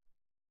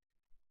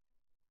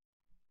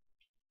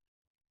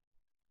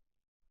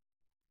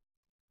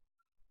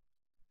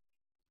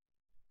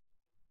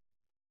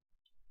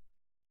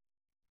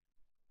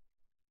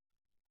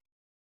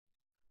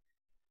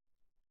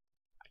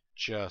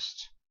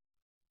 Just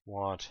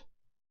want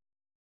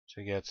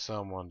to get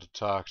someone to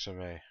talk to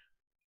me.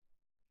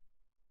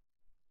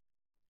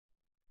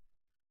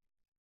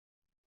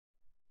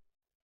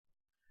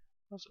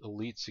 What's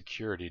Elite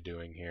Security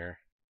doing here?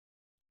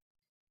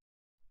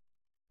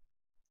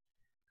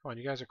 Come on,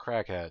 you guys are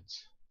crackheads.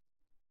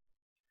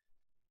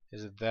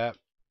 Is it that?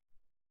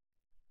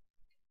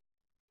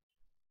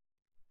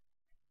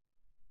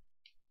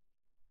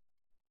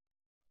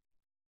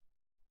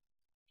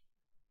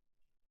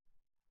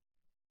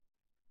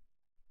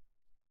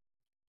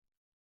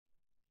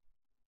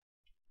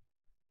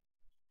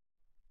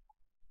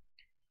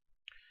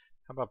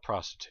 How about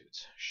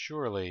prostitutes?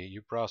 Surely,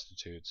 you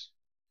prostitutes.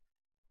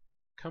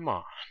 Come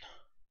on.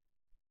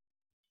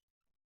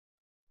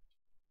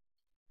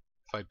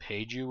 If I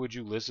paid you, would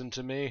you listen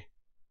to me?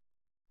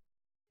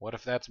 What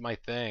if that's my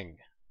thing?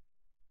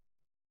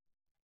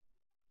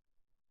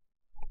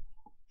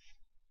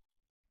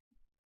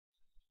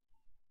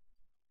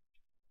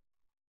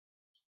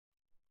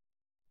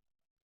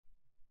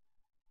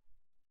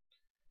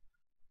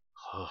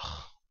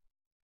 Ugh.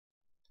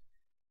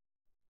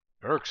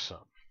 Irksome.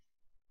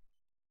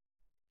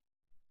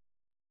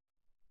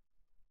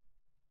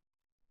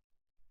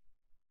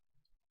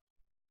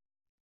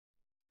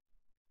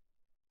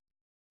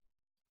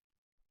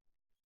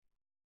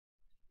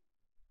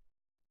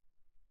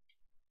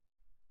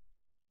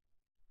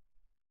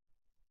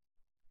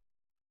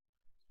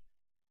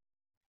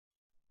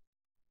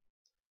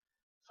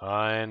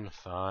 Fine,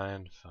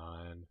 fine,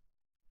 fine.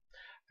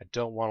 I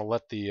don't want to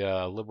let the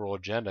liberal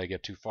agenda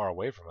get too far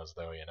away from us,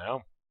 though, you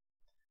know?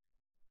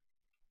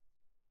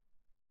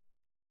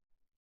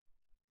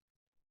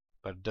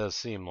 But it does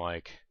seem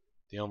like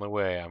the only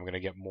way I'm going to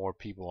get more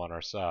people on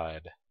our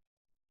side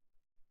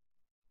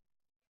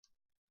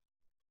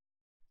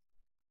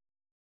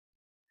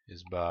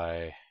is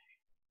by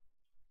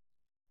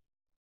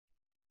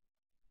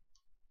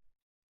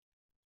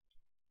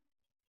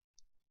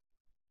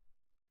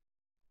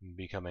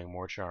becoming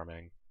more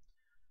charming.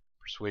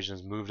 Persuasion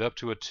has moved up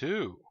to a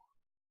 2.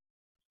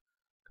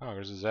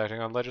 Congress is acting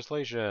on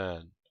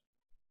legislation.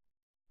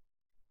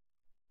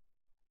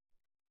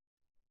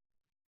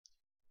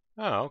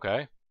 Oh,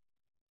 okay.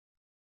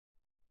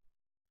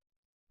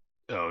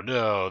 Oh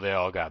no, they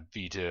all got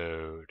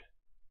vetoed.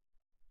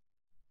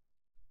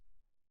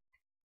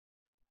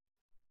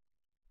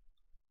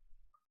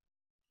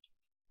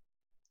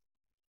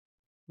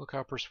 Look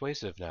how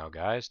persuasive now,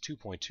 guys.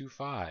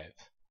 2.25.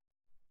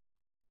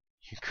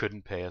 You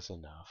couldn't pay us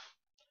enough.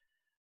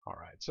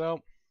 Alright,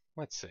 so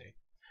let's see.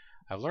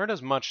 I've learned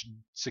as much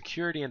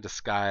security and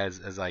disguise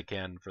as I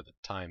can for the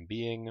time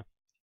being.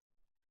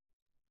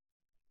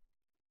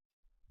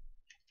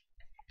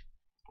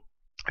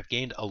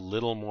 gained a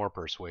little more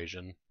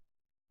persuasion.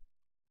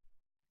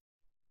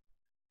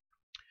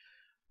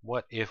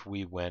 What if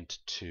we went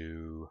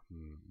to...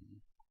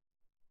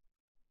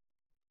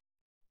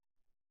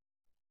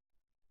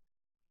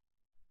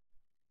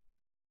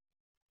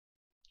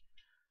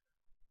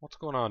 What's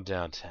going on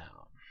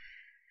downtown?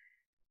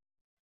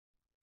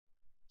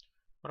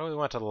 What if we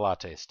went to the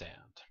latte stand?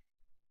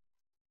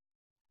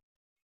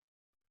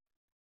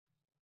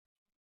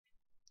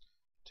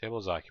 Table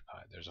is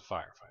occupied. There's a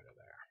firefighter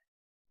there.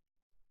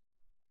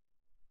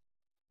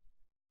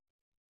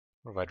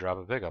 What if I drop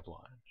a pickup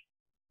line?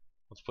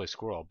 Let's play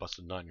squirrel. I'll bust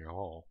a nut in your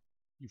hole.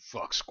 You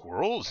fuck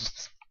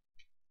squirrels?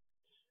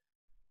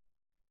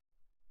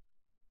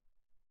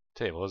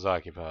 Table is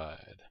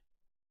occupied.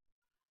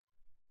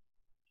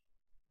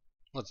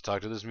 Let's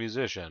talk to this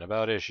musician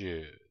about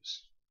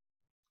issues.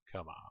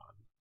 Come on.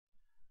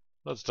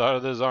 Let's talk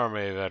to this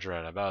army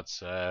veteran about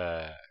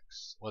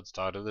sex. Let's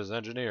talk to this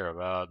engineer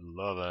about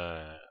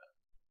loving.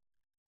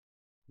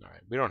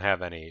 Alright, we don't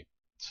have any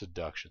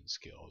seduction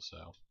skills,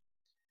 so.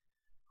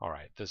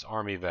 Alright, this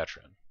army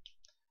veteran.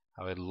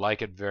 I would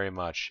like it very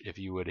much if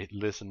you would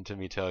listen to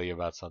me tell you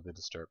about something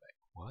disturbing.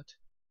 What?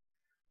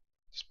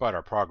 Despite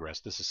our progress,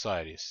 this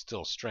society is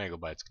still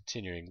strangled by its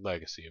continuing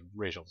legacy of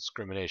racial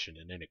discrimination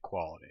and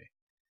inequality.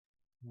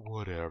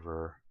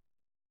 Whatever.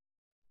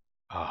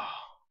 Ah,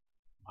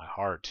 my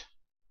heart.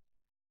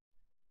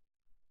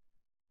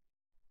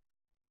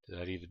 Did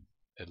that even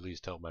at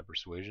least help my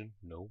persuasion?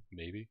 No,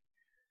 maybe.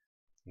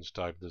 Let's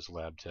talk to this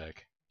lab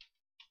tech.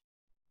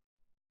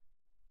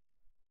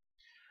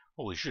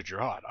 Holy shit, you're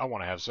hot. I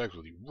want to have sex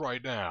with you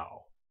right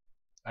now.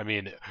 I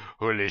mean,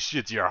 holy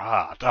shit, you're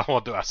hot. I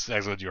want to have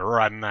sex with you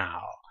right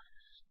now.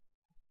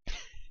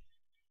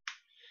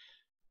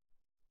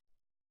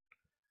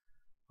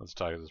 Let's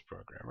talk to this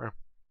programmer.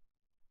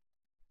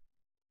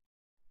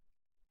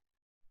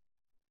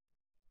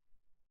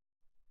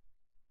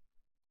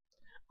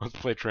 Let's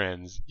play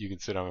trans. You can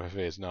sit on my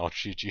face and I'll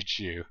cheat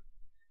you.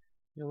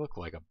 You look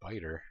like a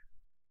biter.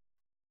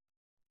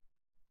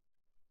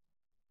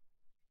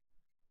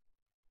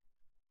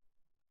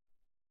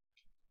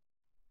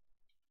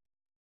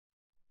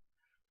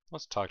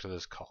 Let's talk to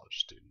this college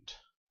student.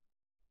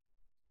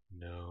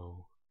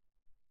 No.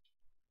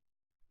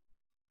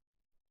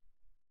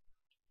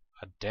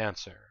 A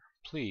dancer.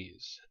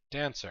 Please,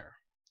 dancer.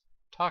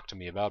 Talk to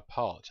me about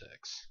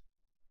politics.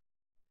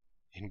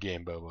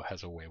 In-game Bobo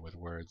has a way with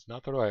words.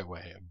 Not the right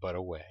way, but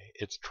a way.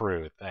 It's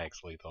true. Thanks,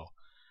 Lethal.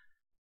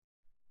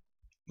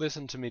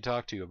 Listen to me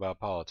talk to you about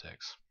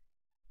politics.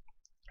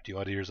 Do you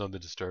want to hear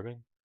something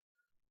disturbing?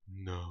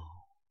 No.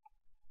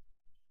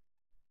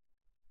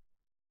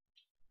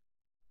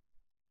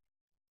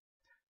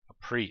 A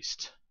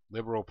priest.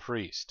 Liberal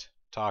priest.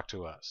 Talk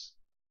to us.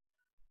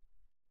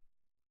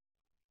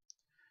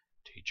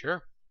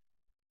 Teacher?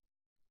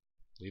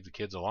 Leave the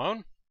kids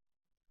alone?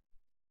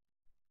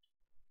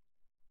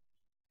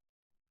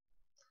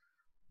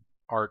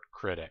 Art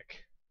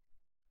critic.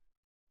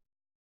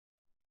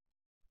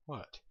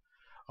 What?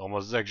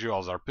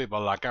 Homosexuals are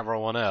people like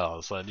everyone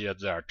else, and yet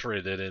they are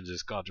treated in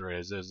this country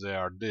as if they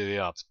are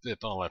idiots fit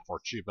only for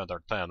cheap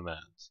entertainment.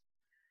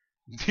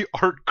 The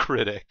art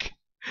critic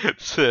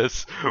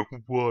says,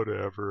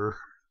 whatever.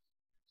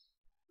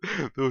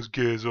 Those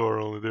gays are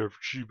only there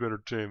for cheap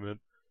entertainment.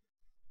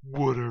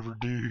 Whatever,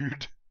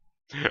 dude.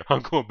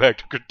 I'm going back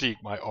to critique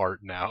my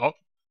art now.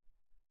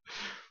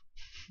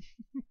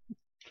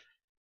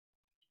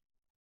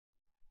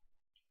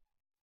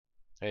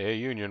 Hey,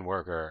 union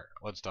worker,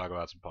 let's talk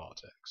about some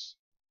politics.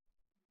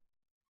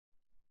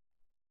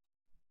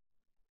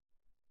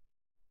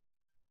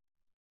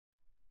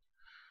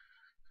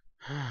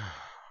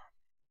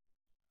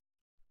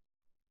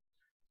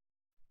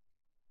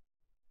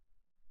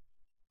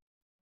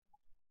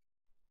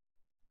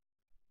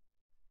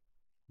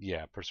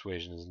 Yeah,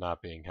 persuasion is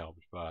not being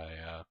helped by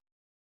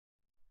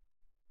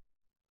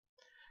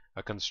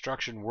a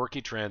construction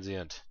worky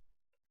transient.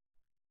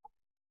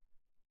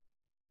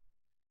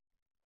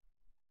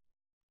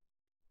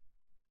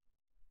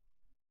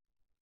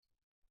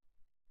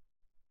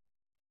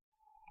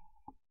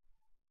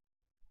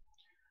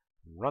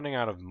 Running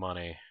out of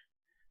money,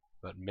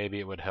 but maybe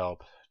it would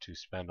help to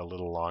spend a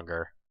little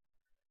longer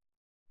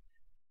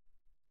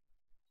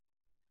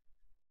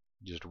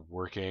just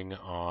working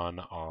on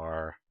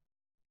our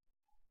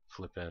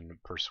flippin'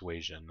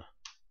 persuasion.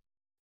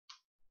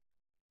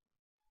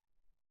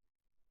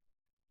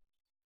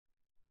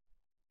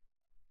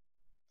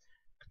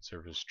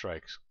 Conservative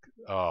strikes.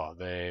 Oh,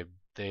 they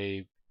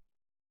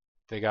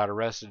got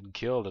arrested and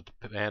killed at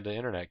the Panda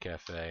Internet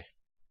Cafe.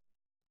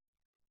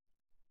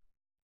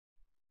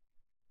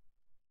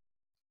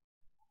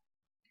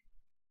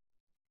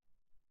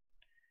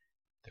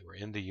 They were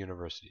in the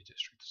University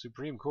District. The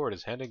Supreme Court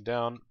is handing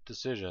down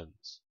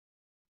decisions.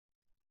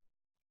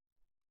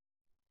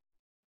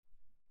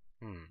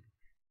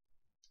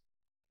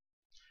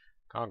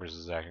 Congress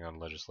is acting on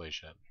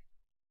legislation.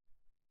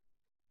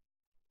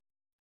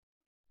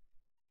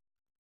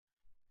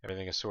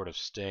 Everything is sort of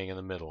staying in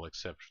the middle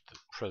except that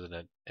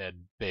President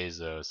Ed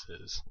Bezos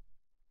is.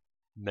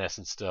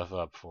 messing stuff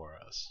up for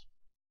us.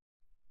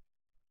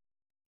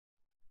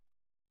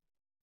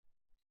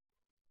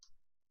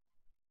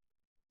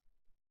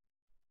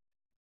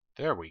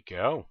 There we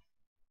go.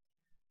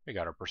 We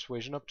got our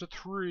persuasion up to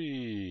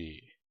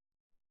 3.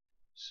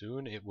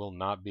 Soon it will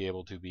not be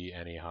able to be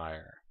any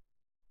higher.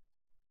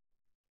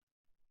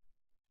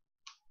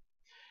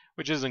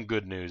 Which isn't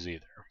good news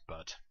either,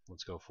 but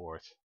let's go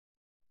forth.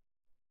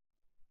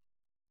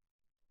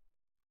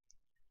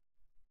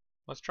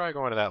 Let's try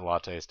going to that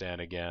latte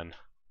stand again.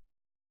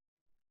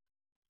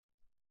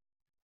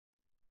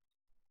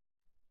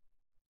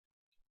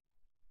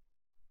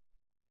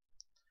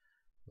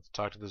 Let's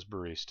talk to this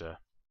barista.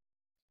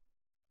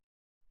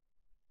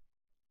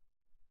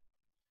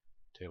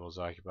 Table is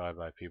occupied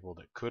by people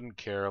that couldn't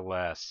care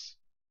less.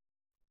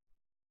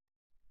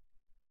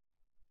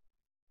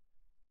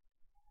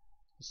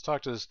 Let's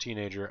talk to this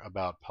teenager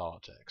about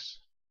politics.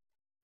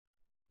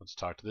 Let's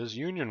talk to this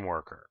union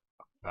worker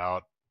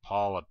about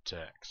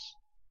politics.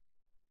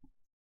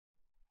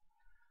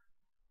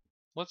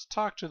 Let's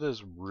talk to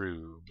this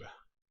rube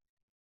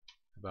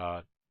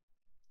about,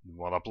 you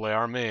wanna play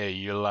army,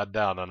 you lie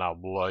down and I'll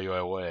blow you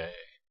away.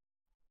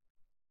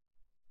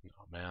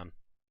 Oh man.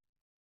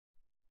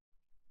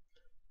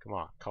 Come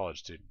on, college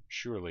student.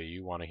 Surely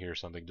you want to hear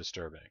something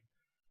disturbing.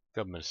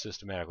 Government is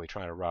systematically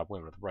trying to rob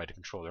women of the right to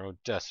control their own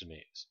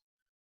destinies.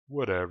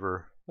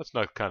 Whatever. That's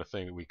not the kind of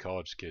thing that we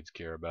college kids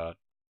care about.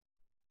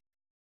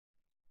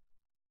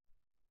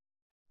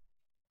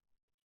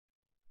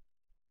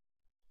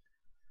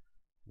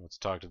 Let's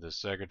talk to this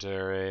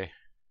secretary.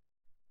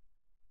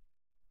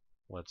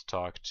 Let's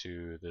talk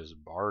to this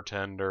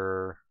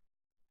bartender.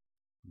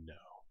 No.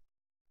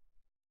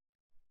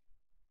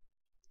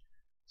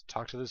 Let's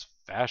talk to this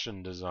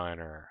fashion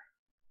designer.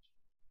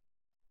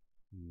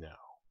 No.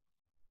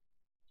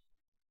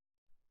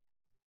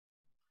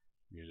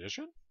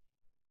 Musician?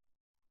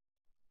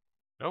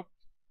 Nope.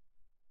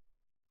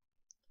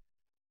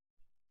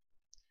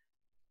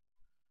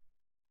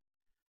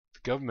 The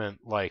government,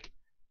 like,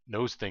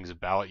 knows things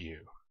about you.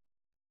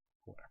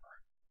 Whatever.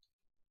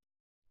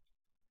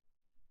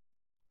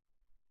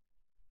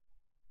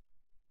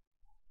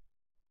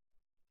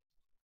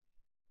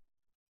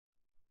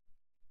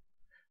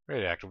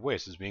 Radioactive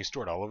waste is being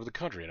stored all over the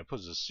country, and it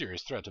poses a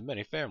serious threat to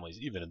many families,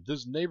 even in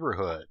this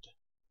neighborhood.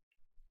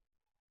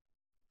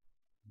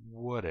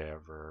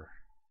 Whatever.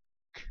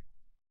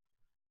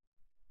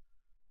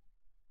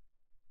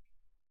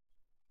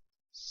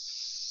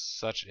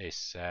 Such a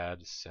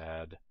sad,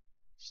 sad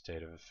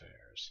state of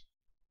affairs.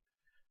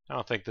 I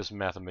don't think this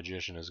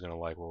mathematician is going to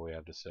like what we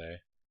have to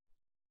say.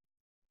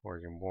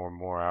 Working more and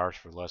more hours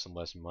for less and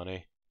less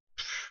money.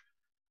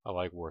 I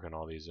like working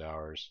all these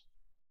hours.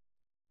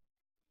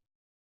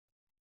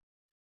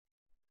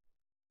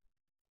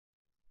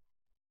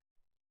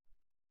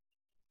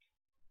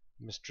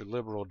 Mr.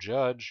 Liberal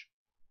Judge.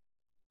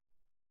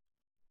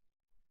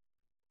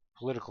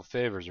 Political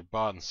favors are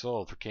bought and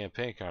sold for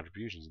campaign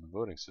contributions, and the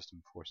voting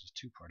system forces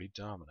two-party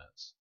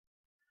dominance.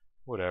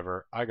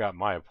 Whatever, I got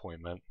my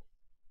appointment.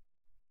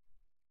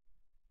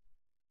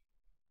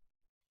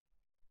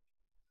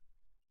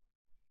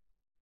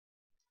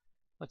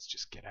 Let's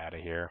just get out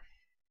of here.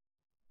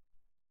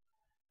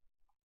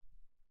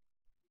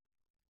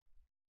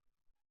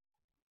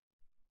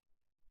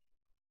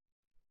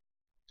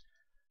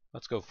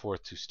 Let's go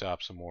forth to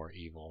stop some more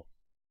evil.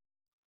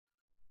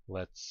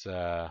 Let's,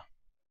 got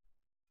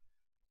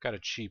a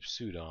cheap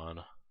suit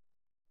on.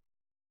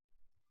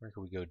 Where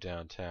can we go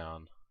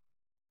downtown?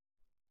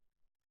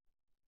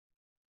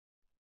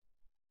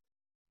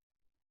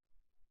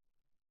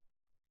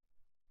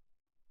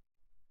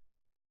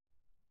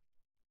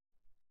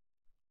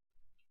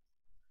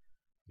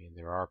 I mean,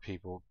 there are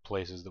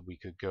places that we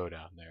could go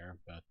down there,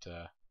 but,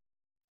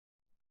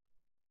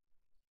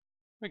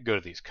 we could go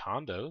to these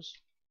condos.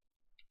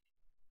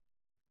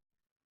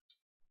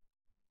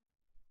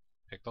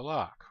 Pick the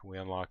lock. We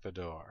unlock the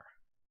door.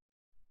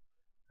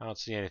 I don't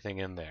see anything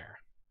in there.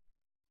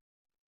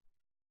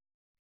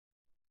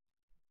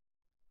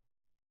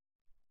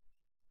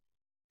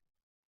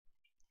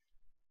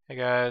 Hey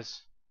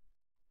guys.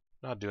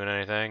 Not doing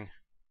anything.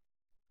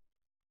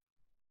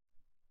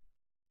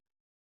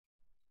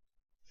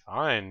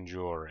 Fine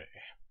jewelry.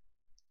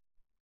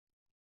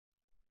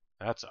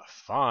 That's a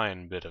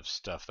fine bit of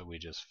stuff that we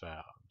just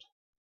found.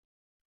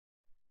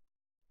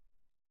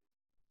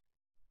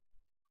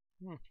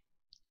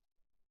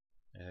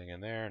 Anything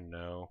in there?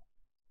 No.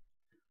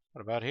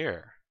 What about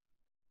here?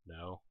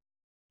 No.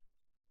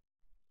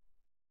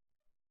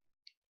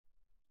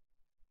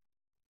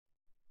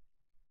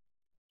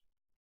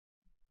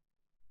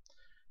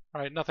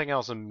 Alright, nothing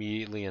else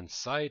immediately in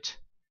sight.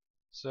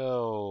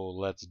 So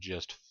let's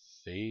just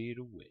fade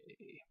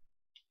away.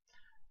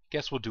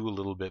 Guess we'll do a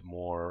little bit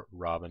more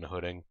Robin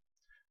Hooding.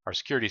 Our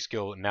security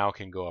skill now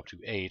can go up to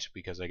 8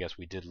 because I guess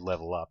we did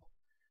level up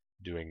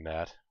doing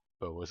that.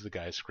 But was the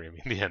guy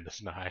screaming, the end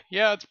is nigh?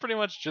 Yeah, it's pretty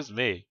much just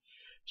me.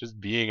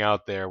 Just being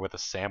out there with a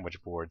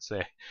sandwich board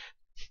say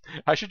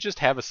I should just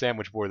have a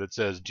sandwich board that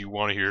says, do you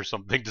want to hear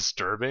something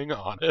disturbing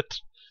on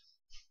it?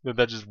 Then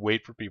I just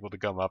wait for people to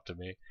come up to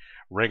me,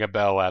 ring a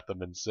bell at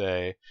them, and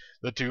say,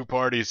 "The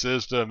two-party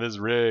system is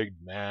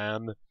rigged,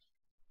 man."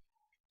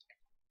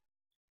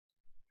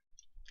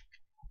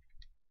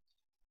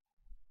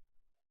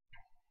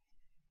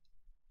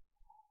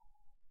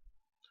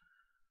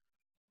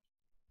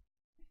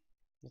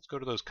 Let's go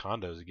to those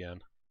condos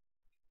again.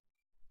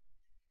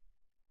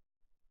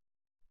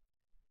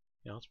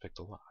 Yeah, let's pick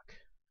the lock.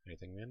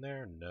 Anything in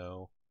there?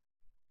 No.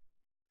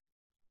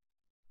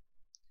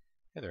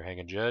 Hey there,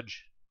 hanging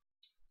judge.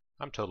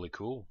 I'm totally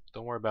cool.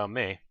 Don't worry about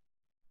me.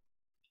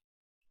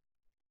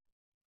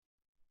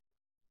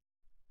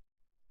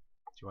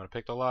 Do you want to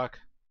pick the lock?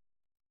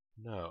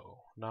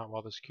 No, not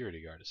while the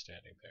security guard is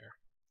standing there.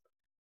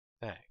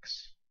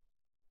 Thanks.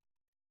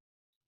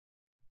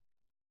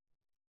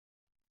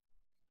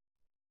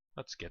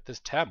 Let's get this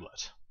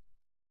tablet.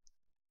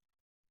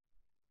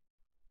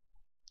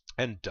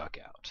 And duck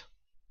out.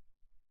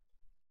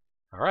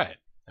 Alright,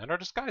 and our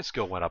disguise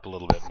skill went up a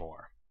little bit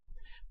more.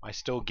 Am I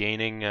still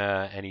gaining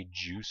any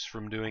juice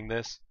from doing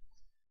this?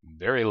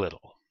 Very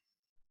little.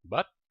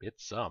 But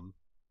it's some.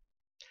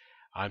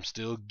 I'm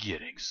still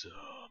getting some.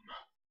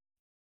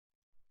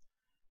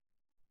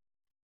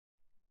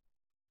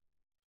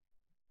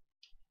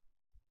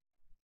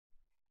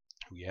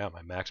 Yeah,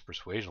 my max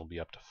persuasion will be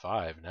up to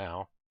 5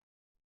 now.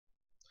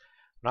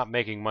 I'm not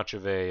making much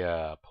of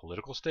a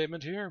political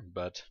statement here,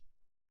 but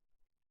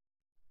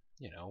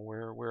you know,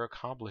 we're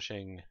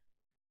accomplishing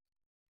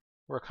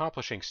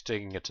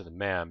sticking it to the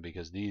man,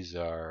 because these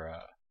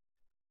are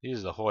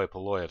the hoi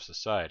polloi of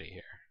society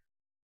here.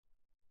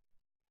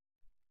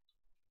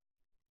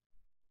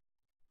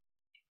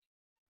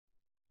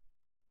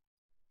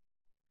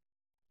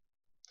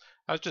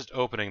 I was just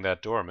opening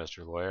that door,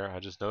 Mr. Lawyer. I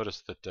just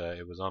noticed that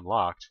it was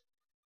unlocked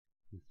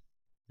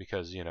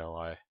because, you know,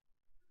 I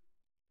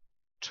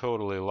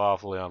totally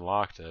lawfully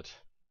unlocked it.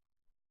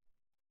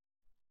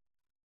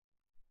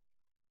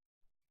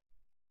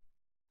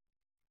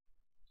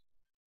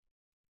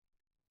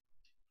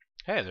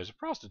 Hey, there's a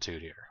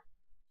prostitute here.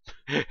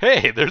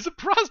 Hey, there's a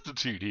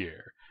prostitute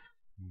here.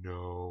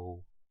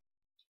 No.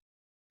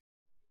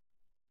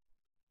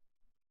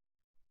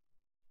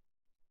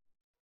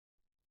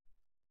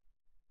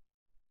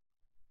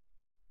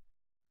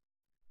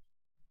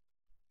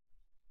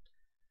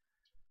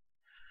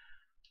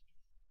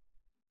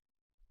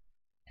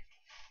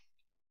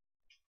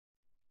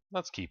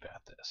 Let's keep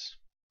at this.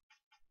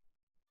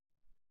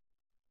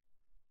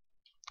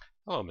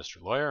 Hello,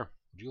 Mr. Lawyer.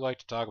 Would you like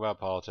to talk about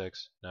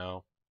politics?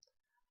 No?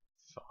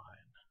 Fine.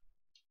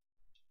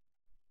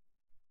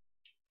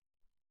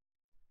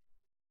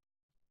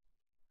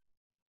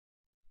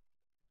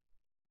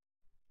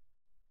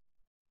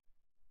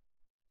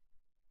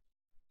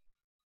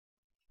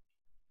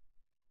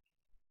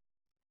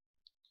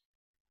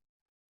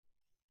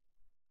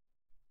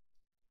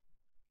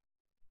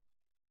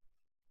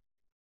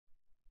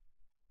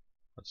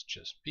 Let's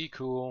just be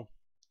cool.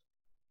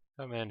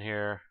 Come in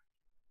here.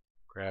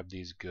 Grab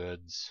these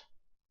goods.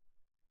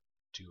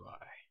 Do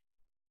I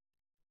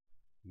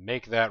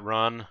make that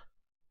run?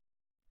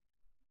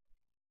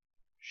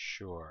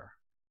 Sure.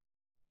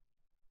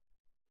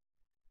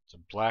 It's a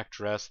black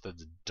dress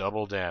that's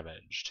double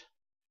damaged.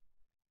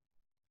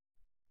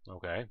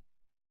 Okay.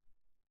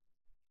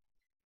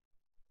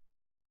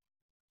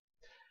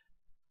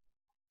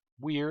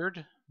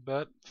 Weird,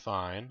 but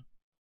fine.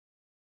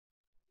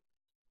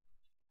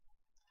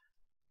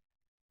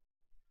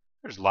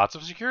 There's lots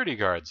of security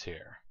guards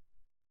here.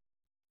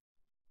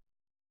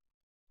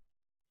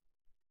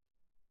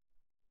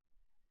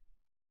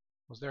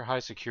 Was there high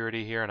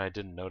security here and I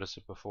didn't notice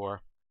it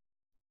before?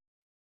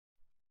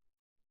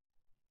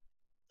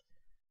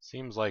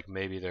 Seems like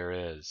maybe there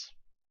is.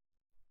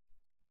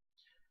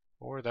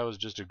 Or that was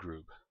just a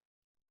group.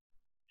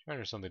 Trying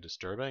to something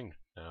disturbing?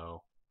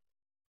 No.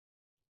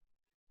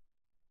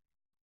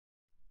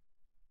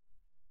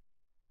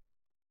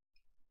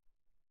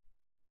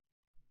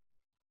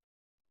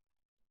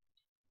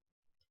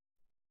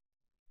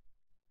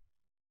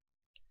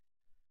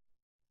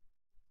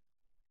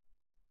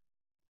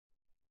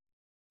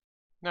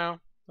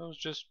 No, that was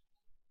just...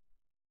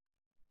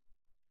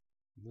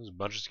 There's a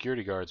bunch of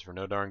security guards for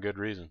no darn good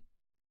reason.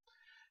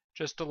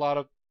 Just a lot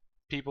of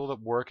people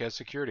that work as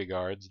security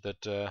guards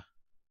that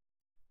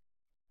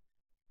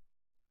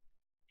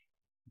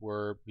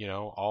were, you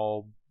know,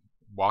 all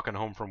walking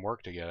home from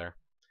work together.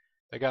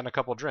 They got in a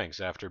couple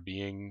drinks after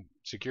being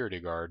security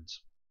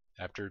guards,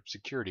 after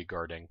security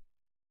guarding.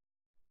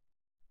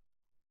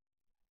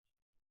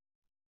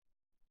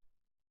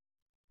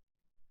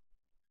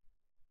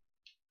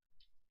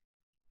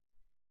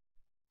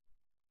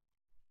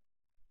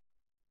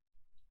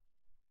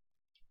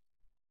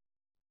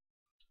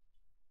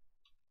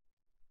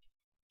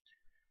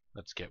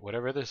 Let's get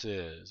whatever this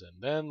is,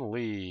 and then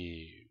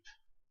leave.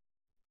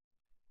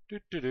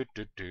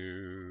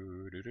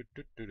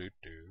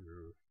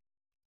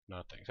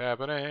 Nothing's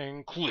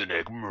happening.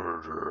 Clinic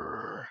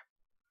murder.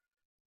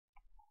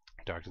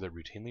 A doctor that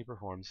routinely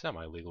performed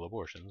semi-legal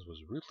abortions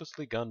was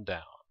ruthlessly gunned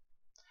down.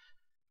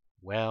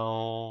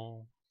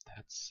 Well,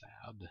 that That's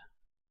sad.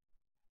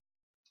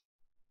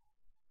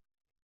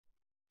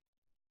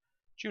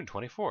 June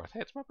 24th.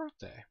 Hey, it's my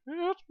birthday.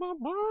 It's my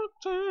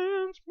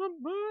birthday. It's my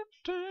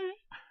birthday.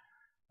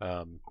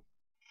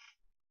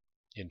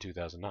 In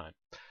 2009.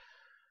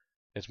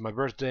 It's my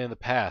birthday in the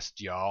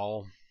past,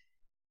 y'all.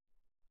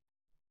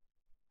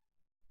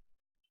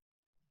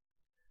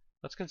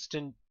 Let's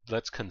continue.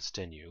 Let's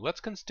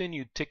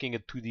continue ticking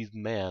it to these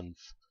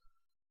mans.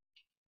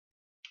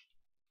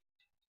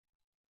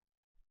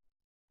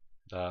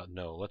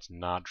 No, let's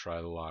not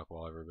try the lock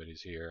while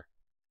everybody's here.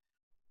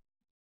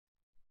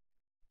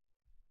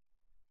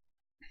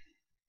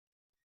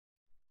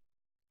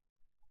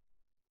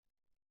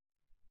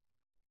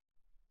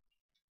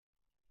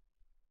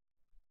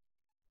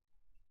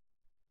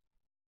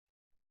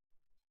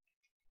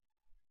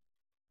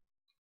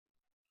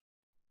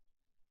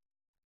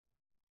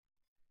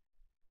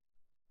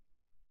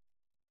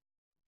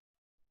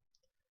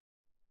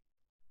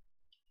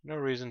 No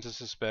reason to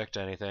suspect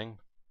anything.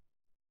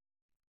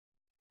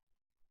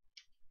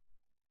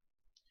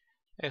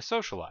 A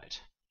socialite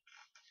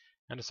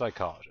and a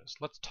psychologist.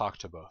 Let's talk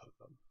to both of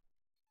them.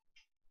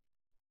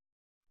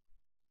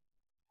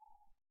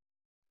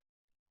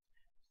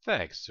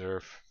 Thanks, sir,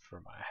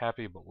 for my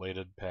happy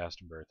belated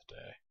past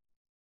birthday.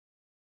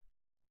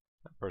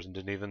 That person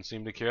didn't even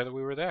seem to care that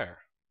we were there.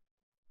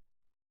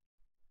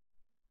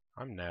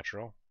 I'm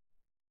natural.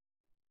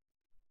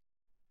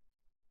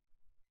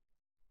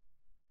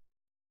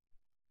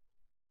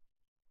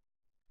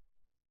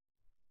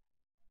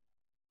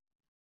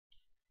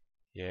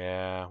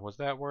 Yeah, was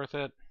that worth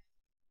it?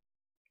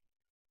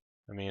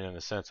 I mean, in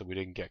the sense that we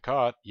didn't get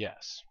caught,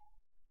 yes.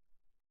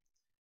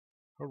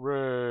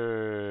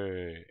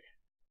 Hooray!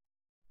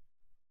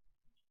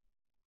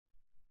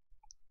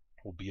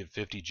 We'll be at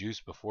 50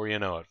 juice before you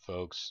know it,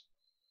 folks.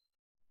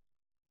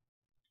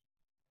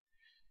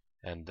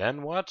 And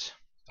then what?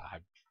 I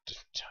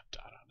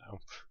don't know.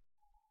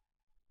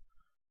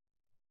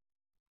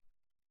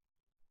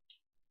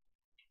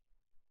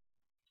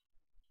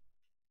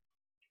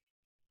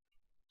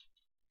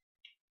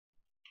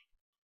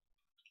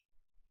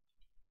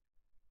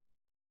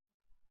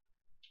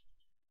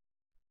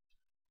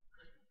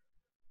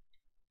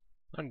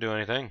 I didn't do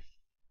anything.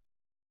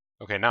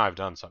 Okay, now I've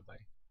done something.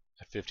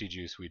 At 50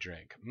 juice we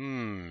drink.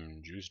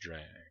 Juice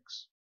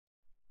drinks.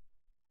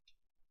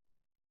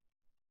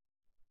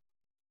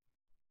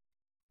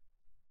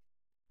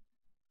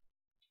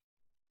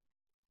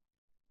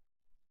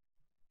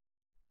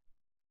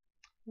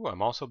 Ooh,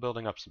 I'm also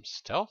building up some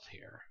stealth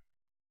here.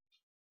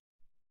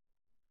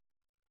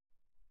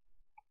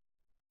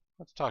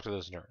 Let's talk to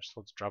this nurse.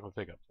 Let's drop a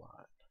pickup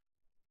line.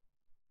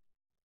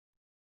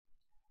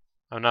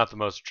 I'm not the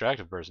most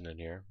attractive person in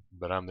here,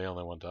 but I'm the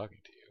only one talking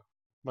to you.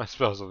 My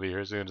spouse will be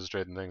here soon to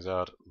straighten things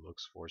out.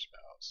 Looks for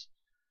spouse.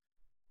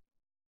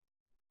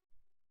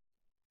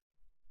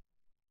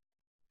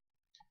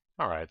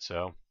 Alright,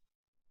 so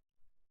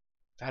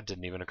that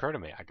didn't even occur to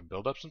me. I could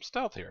build up some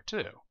stealth here,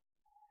 too.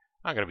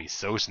 I'm gonna be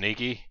so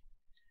sneaky.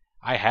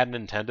 I hadn't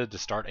intended to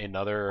start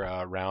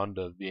another round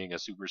of being a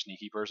super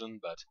sneaky person,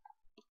 but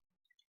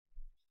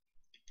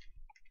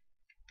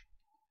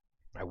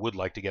I would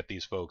like to get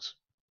these folks.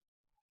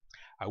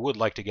 I would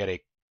like to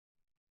get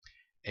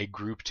a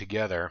group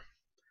together.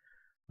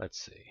 Let's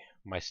see.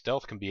 My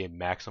stealth can be a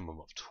maximum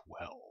of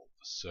 12,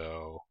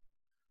 so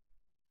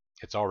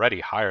it's already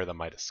higher than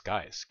my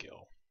disguise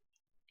skill.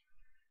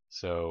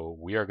 So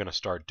we are going to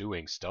start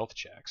doing stealth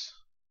checks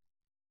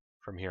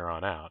from here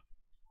on out.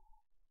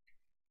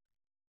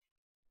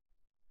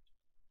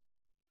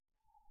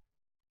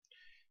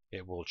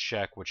 It will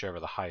check whichever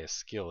the highest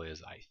skill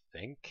is, I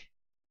think.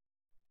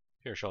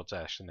 Here, Schultz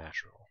Action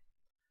Natural.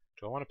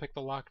 Do I want to pick the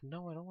lock?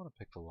 No, I don't want to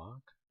pick the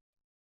lock.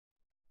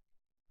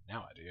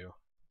 Now I do.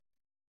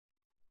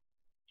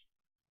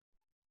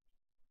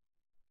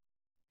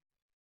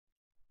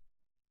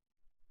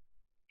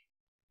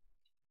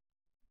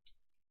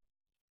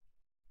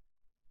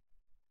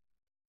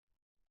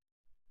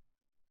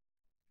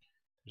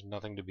 There's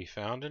nothing to be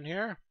found in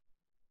here?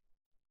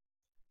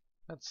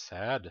 That's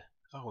sad.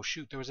 Oh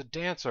shoot, there was a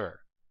dancer!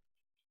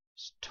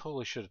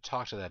 Totally should have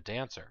talked to that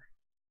dancer.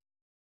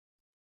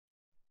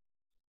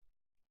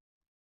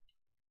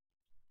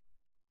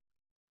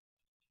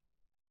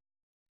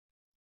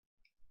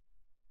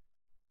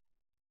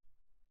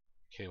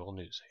 Cable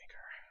news anchor.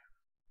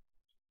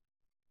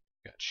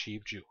 Got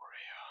cheap jewelry.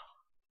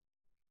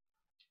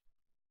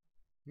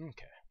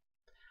 Okay.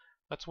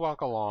 Let's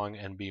walk along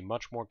and be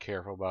much more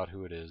careful about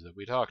who it is that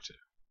we talk to.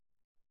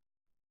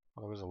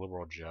 Well, there was a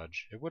liberal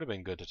judge. It would have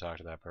been good to talk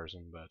to that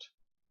person, but...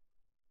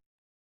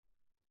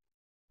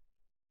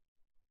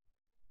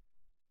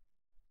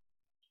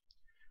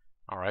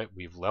 Alright,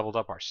 we've leveled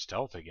up our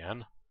stealth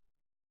again.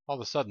 All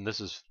of a sudden, this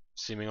is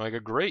seeming like a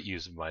great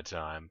use of my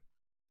time.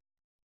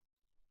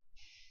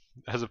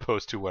 As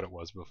opposed to what it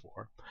was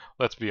before.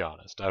 Let's be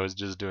honest, I was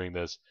just doing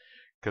this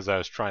because I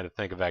was trying to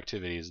think of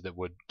activities that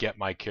would get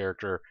my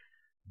character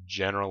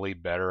generally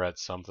better at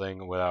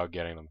something without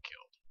getting them killed.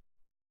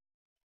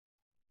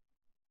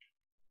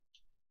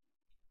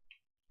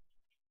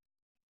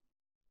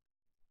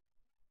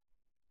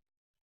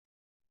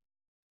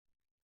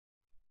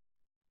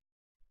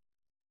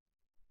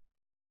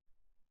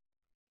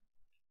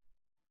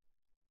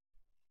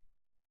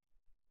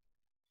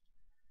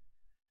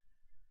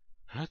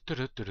 Hey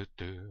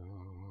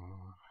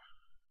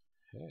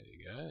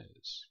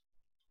guys.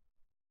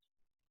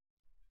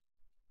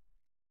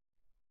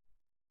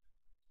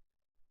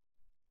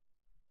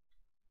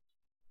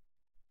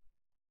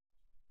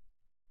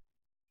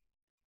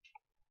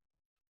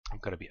 I'm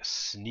gonna be a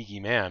sneaky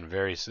man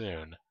very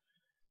soon.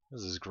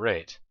 This is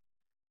great.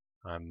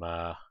 I'm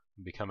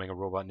becoming a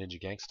robot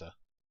ninja gangsta.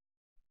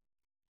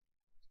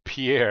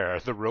 Pierre,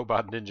 the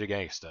robot ninja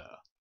gangsta.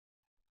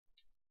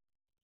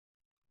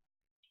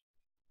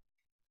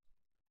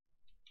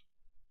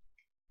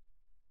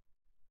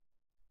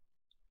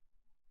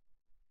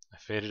 I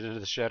faded into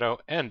the shadow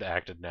and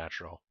acted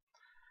natural.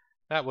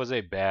 That was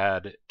a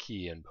bad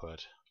key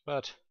input,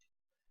 but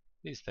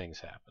these things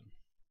happen.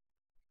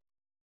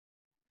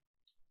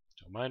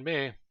 Don't mind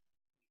me.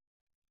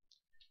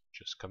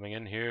 Just coming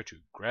in here to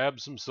grab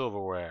some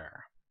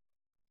silverware.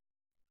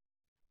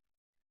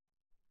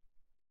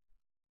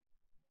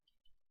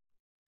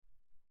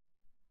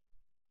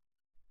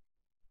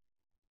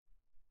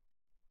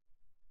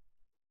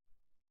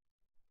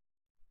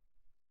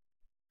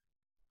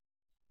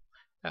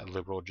 That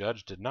liberal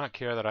judge did not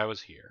care that I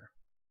was here.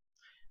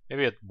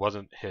 Maybe it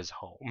wasn't his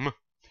home.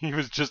 He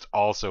was just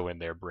also in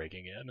there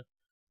breaking in.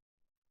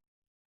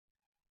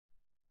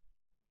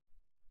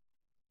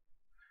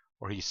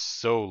 Or he's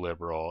so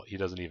liberal, he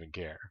doesn't even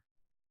care.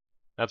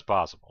 That's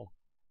possible.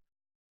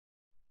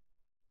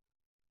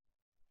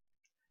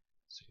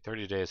 See,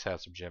 30 days,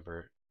 half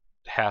September,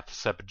 half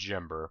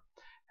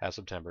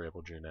September,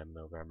 April, June, and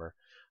November.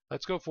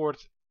 Let's go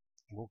forth.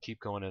 We'll keep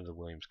going into the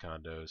Williams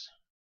condos.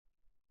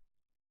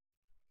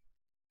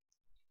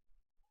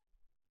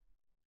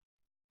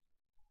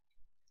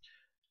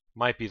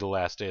 Might be the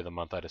last day of the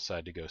month I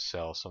decide to go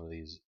sell some of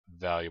these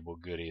valuable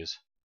goodies.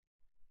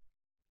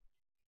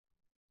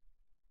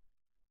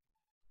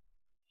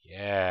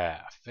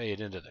 Yeah,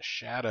 fade into the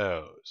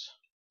shadows.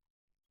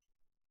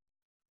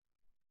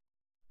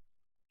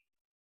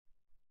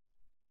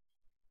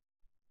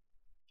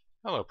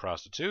 Hello,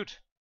 prostitute.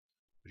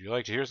 Would you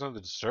like to hear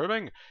something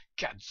disturbing?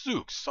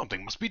 Gadzooks,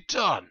 something must be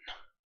done.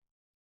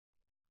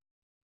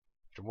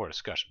 After more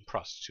discussion,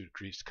 prostitute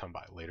agrees to come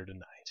by later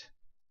tonight.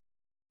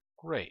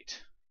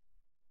 Great.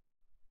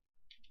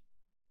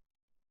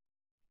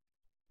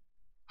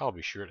 I'll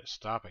be sure to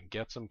stop and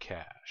get some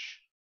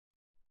cash.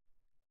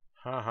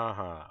 Ha ha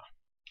ha.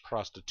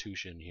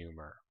 Prostitution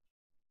humor.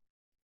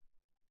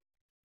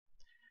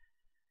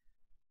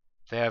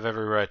 They have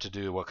every right to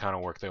do what kind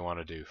of work they want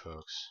to do,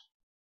 folks.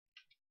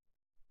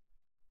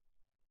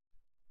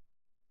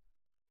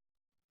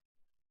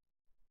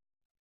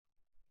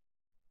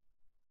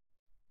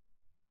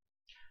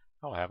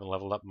 Oh, I haven't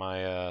leveled up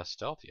my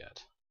stealth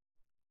yet.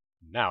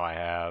 Now I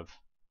have.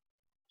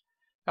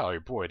 Valerie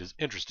Boyd is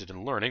interested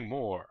in learning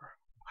more.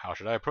 How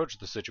should I approach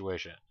the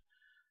situation?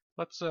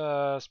 Let's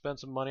spend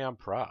some money on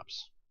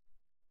props.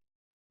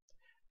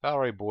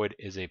 Valerie Boyd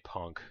is a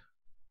punk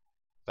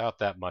without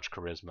that much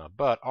charisma,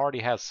 but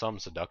already has some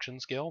seduction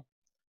skill,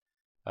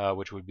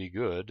 which would be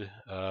good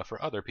for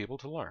other people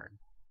to learn.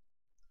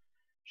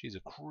 She's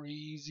a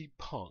crazy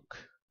punk.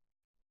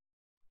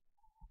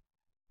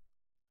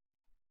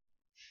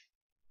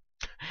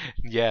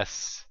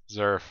 Yes,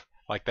 Zerf,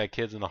 like that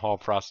Kids in the Hall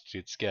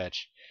prostitute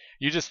sketch.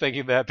 You just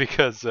thinking that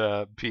because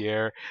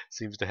Pierre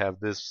seems to have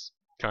this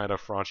kind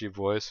of raunchy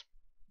voice,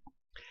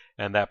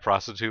 and that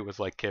prostitute was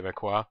like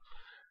Quebecois?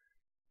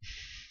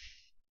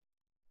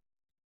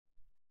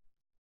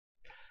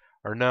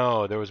 Or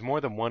no, there was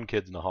more than one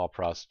Kids in the Hall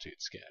prostitute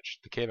sketch.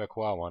 The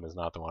Quebecois one is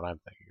not the one I'm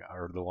thinking of,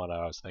 or the one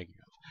I was thinking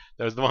of.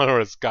 There was the one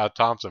where Scott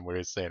Thompson where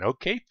he's saying,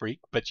 "Okay,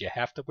 freak, but you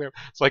have to wear."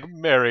 It's like,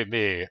 "Marry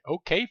me."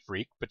 Okay,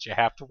 freak, but you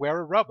have to wear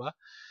a rubber.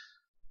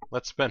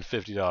 Let's spend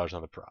 $50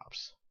 on the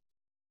props.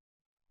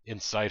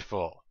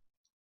 Insightful.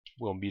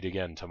 We'll meet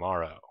again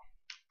tomorrow.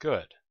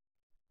 Good.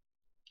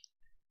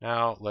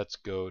 Now let's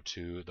go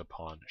to the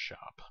pawn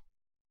shop.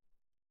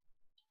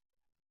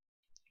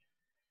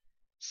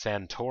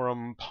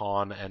 Santorum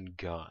Pawn and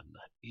Gun.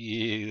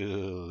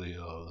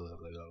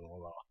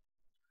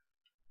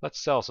 Let's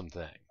sell some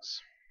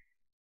things.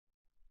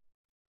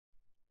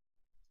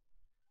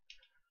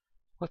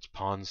 Let's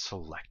pawn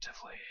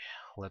selectively.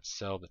 Let's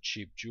sell the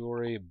cheap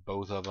jewelry,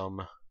 both of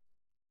them.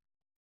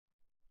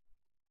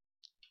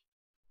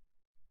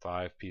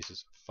 5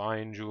 pieces of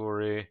fine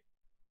jewelry.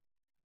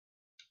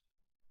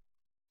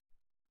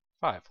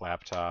 5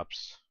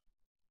 laptops.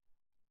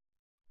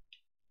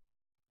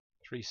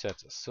 3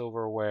 sets of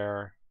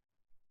silverware.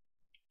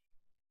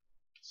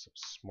 Some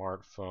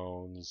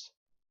smartphones.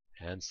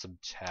 And some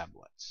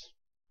tablets.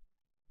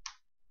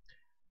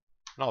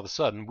 And all of a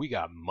sudden, we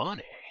got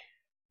money.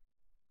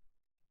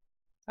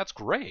 That's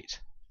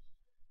great.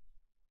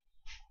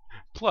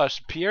 Plus,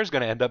 Pierre's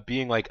going to end up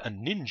being like a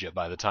ninja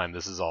by the time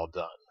this is all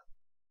done.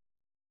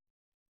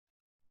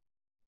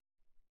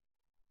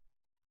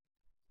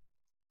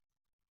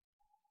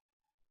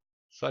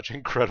 Such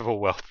incredible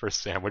wealth for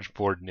Sandwich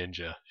Board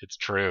Ninja. It's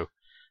true.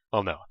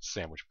 Well, no, it's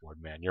Sandwich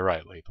Board Man. You're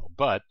right, Lethal.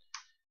 But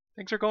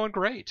things are going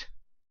great.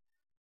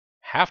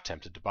 Half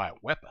tempted to buy a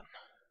weapon.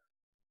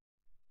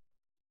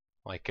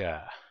 like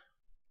a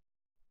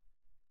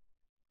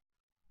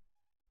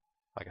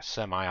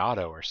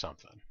semi-auto or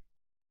something.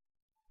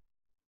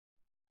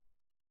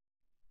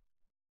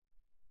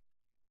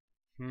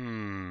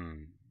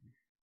 Hmm.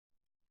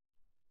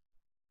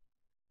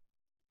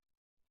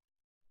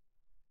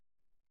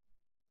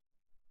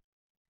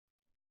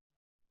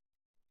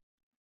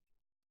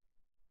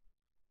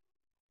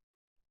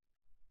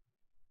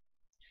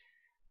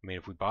 I mean,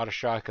 if we bought a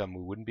shotgun,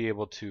 we wouldn't be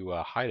able to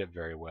hide it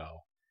very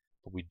well.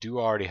 But we do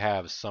already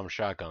have some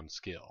shotgun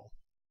skill.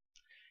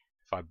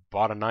 If I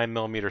bought a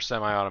 9mm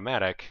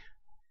semi-automatic,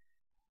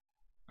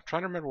 I'm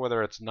trying to remember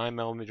whether it's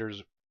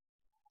 9mm.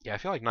 Yeah, I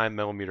feel like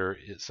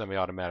 9mm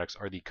semi-automatics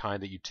are the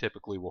kind that you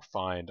typically will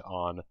find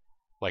on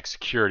like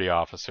security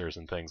officers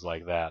and things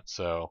like that.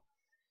 So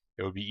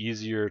it would be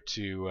easier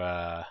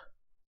to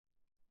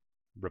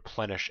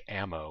replenish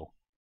ammo.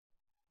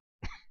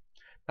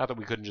 Not that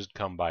we couldn't just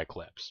come by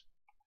clips.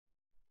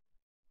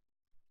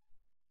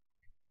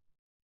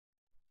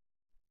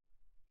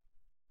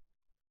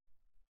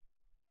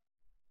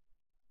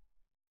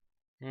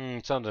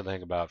 Something to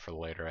think about for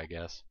later, I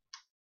guess.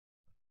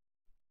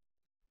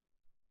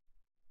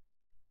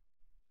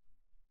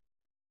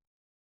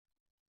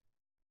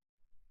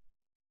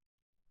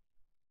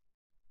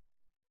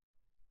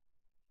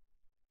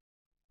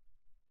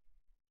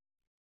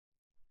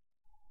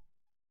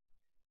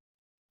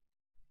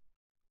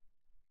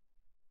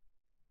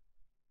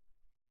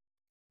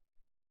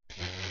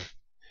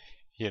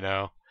 You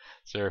know,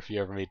 sir, if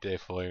you ever meet Dave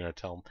Foley, you're gonna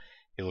tell him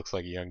he looks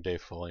like a young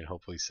Dave Foley, and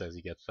hopefully he says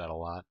he gets that a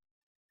lot.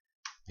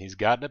 He's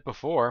gotten it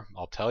before,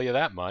 I'll tell you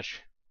that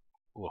much.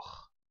 Ugh.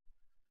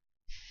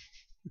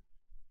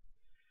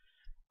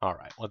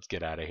 Alright, let's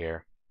get out of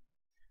here.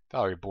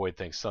 Valerie Boyd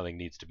thinks something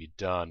needs to be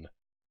done.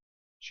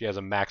 She has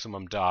a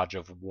maximum dodge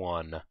of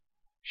 1.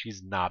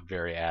 She's not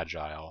very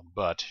agile,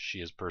 but she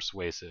is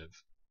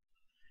persuasive.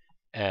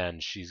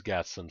 And she's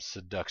got some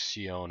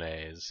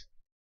seducciones.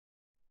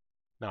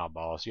 Nah,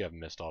 boss, you haven't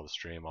missed all the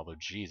stream, although,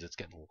 geez, it's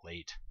getting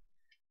late.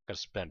 Gotta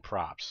spend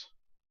props.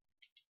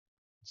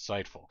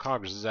 Insightful.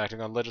 Congress is acting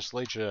on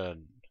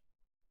legislation.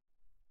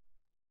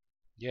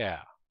 Yeah.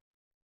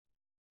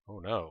 Oh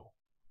no.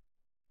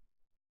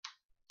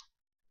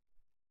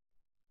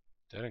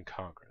 Dead in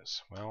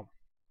Congress. Well,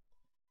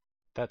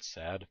 that's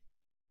sad.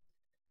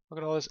 Look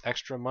at all this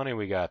extra money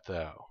we got,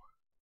 though.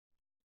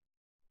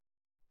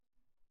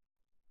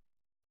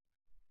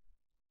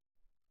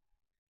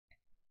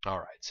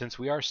 Alright, since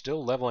we are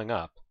still leveling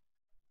up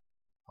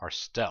our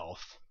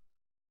stealth,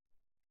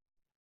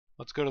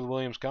 let's go to the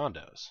Williams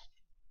condos.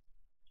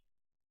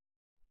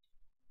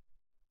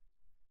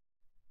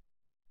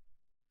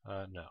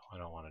 No, I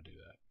don't want to do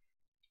that.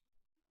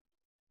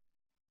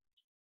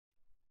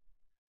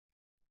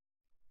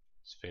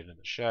 Let's fade in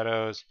the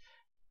shadows,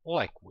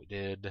 like we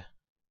did.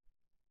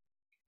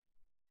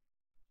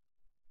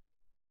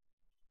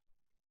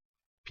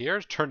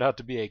 Pierre's turned out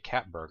to be a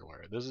cat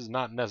burglar. This is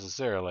not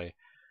necessarily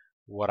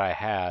what I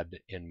had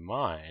in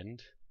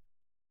mind.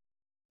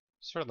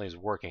 Certainly is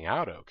working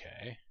out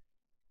okay.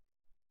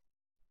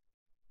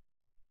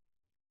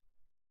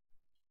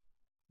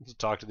 Let's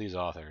talk to these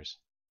authors.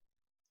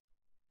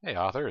 Hey,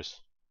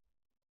 authors.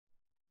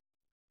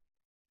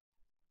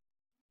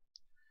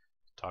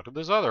 Talk to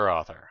this other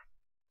author.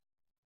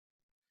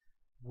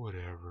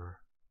 Whatever.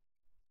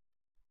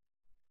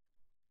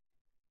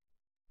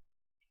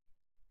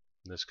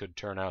 This could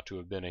turn out to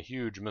have been a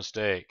huge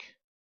mistake.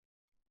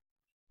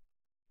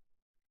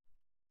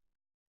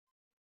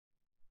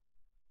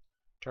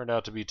 Turned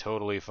out to be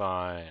totally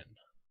fine.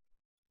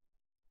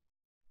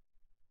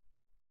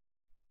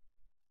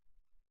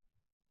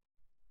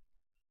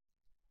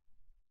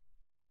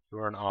 You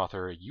are an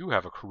author. You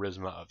have a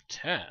charisma of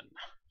 10.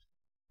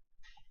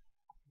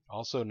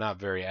 Also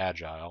not very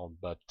agile,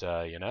 but,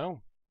 you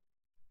know.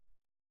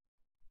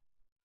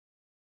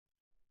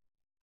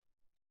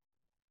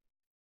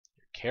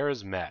 You're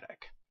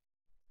charismatic.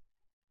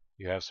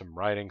 You have some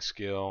writing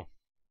skill.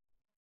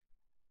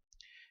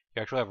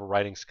 You actually have a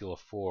writing skill of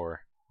 4,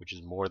 which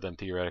is more than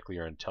theoretically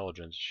your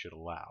intelligence should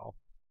allow.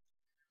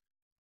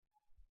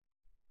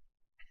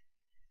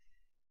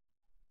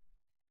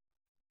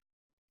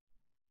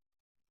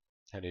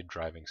 And a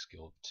driving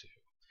skill of 2.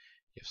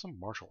 You have some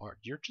martial art.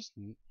 You're just...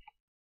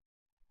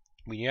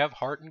 When you have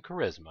heart and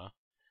charisma,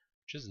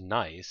 which is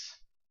nice.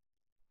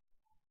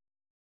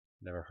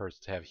 Never hurts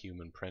to have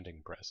human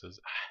printing presses.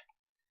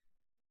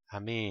 I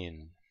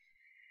mean,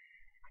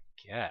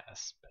 I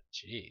guess, but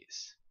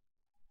jeez.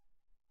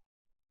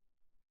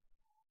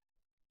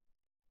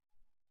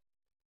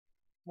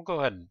 We'll go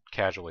ahead and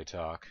casually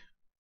talk.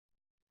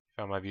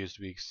 Found my views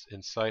to be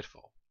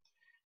insightful.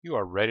 You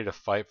are ready to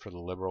fight for the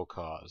liberal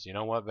cause. You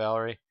know what,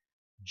 Valerie?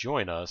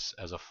 Join us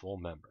as a full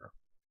member.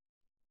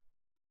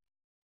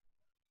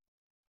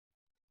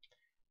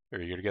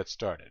 You're eager to get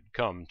started.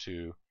 Come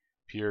to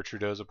Pierre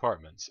Trudeau's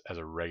apartments as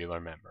a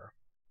regular member.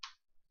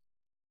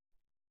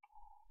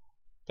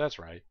 That's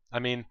right. I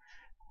mean,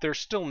 they're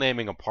still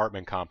naming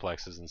apartment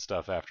complexes and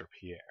stuff after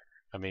Pierre.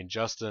 I mean,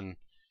 Justin,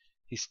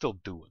 he's still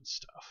doing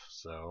stuff.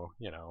 So,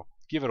 you know,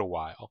 give it a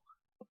while.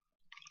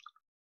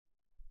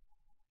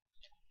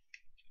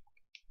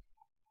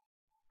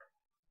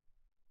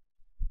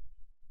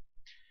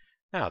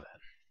 Now then,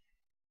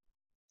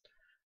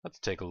 let's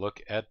take a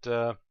look at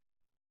wait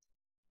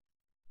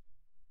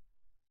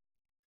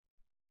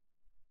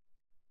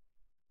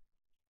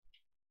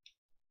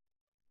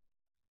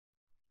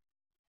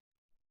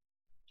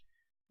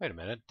a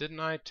minute, didn't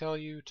I tell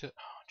you to...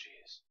 Oh,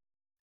 jeez.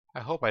 I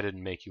hope I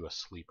didn't make you a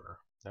sleeper.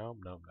 Nope,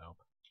 nope, nope.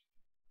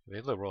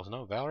 The liberals,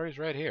 no, Valerie's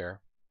right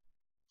here.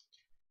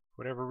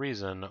 For whatever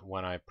reason,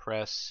 when I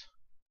press...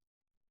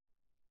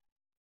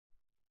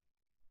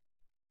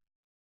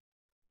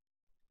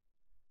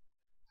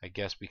 I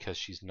guess because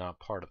she's not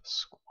part of the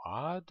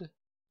squad?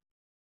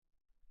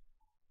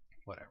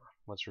 Whatever.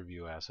 Let's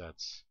review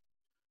assets.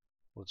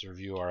 Let's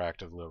review our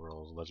active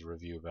liberals. Let's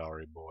review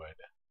Valerie Boyd.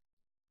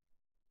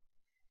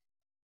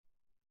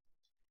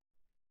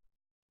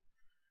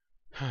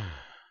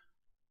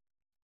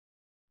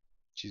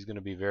 She's going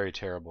to be very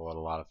terrible at a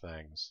lot of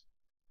things,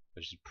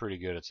 but she's pretty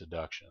good at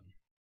seduction.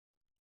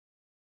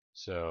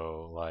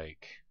 So,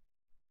 like,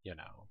 you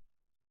know.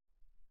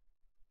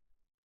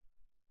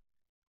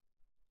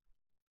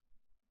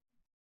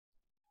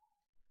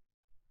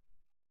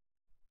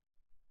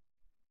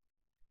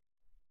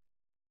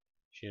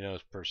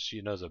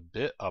 She knows a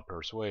bit of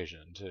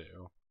persuasion,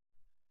 too.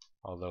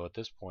 Although at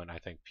this point, I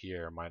think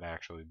Pierre might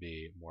actually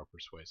be more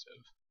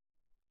persuasive.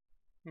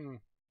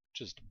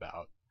 Just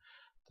about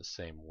the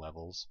same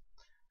levels.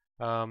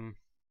 I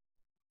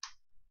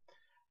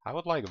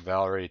would like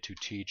Valerie to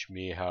teach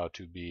me how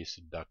to be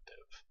seductive.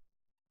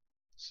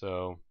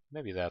 So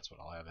maybe that's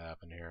what I'll have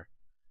happen here.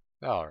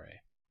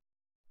 Valerie,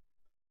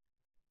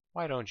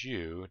 why don't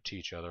you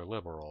teach other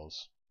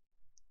liberals?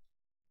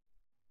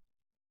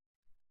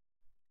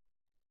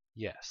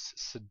 Yes,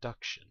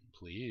 seduction,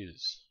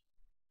 please.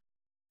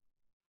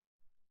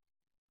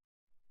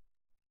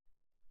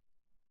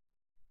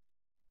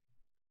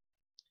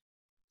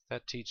 Does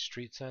that teach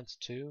street sense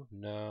too?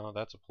 No,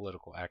 that's a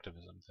political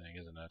activism thing,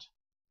 isn't it?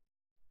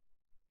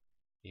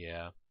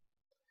 Yeah.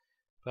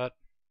 But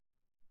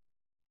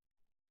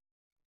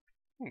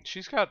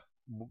she's got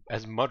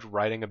as much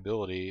writing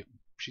ability.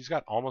 She's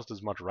got almost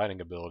as much writing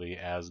ability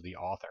as the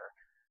author.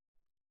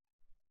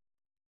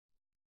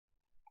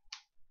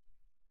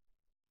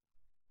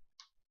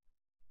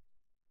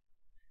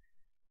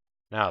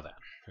 Now then,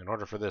 in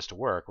order for this to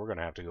work, we're going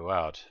to have to go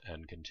out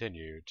and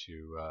continue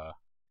to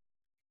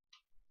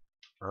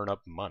earn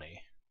up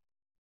money.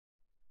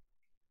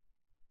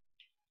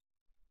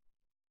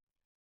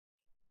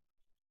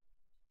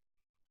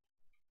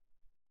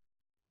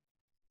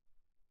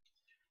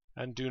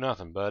 And do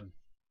nothing, bud.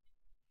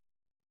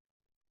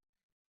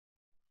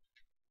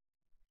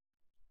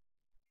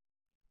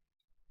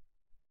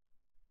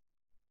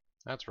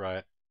 That's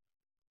right.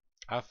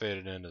 I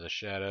faded into the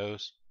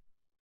shadows.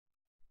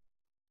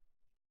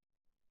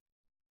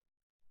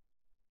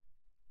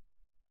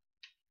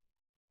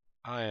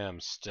 I am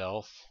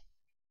stealth.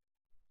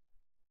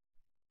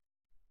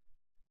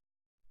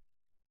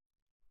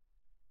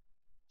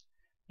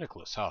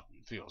 Nicholas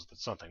Houghton feels that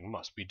something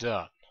must be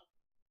done.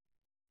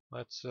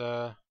 Let's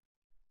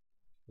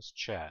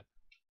chat.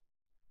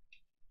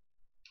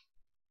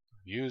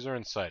 Views are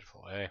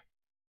insightful, eh?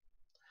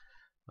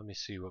 Let me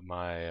see what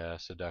my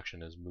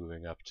seduction is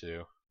moving up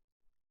to.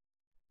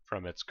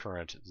 From its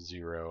current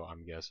 0,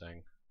 I'm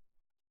guessing.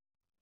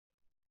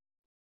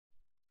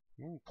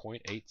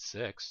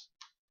 0.86.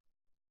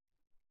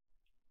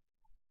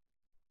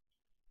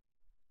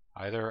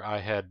 Either I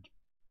had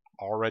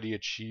already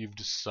achieved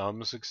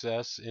some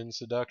success in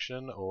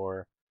seduction,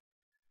 or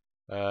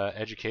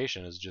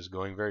education is just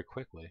going very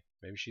quickly.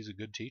 Maybe she's a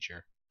good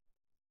teacher.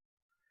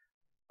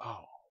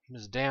 Oh,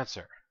 Miss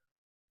Dancer.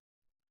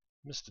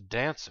 Mr.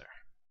 Dancer.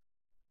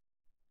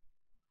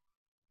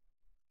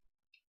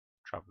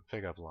 Drop a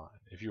pickup line.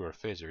 If you were a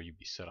phaser, you'd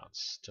be set on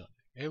stunning.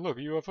 Hey, look,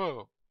 a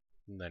UFO!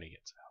 And then he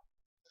gets out.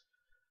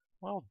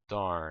 Well,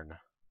 darn.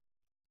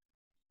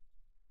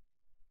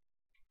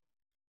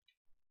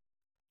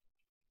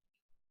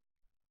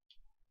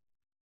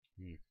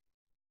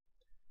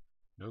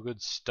 No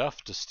good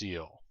stuff to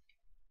steal.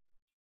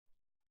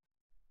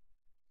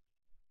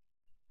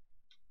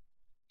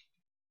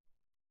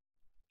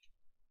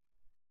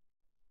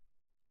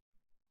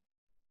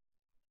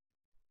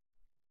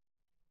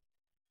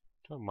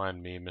 Don't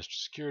mind me, Mr.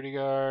 Security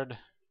Guard.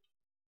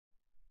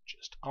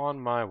 Just on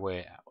my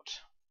way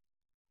out.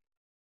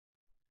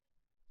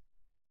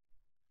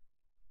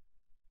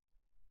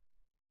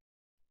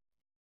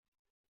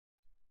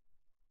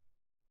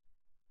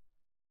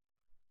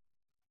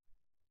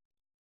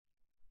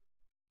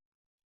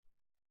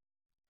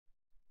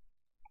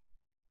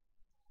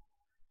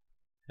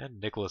 And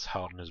Nicholas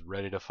Houghton is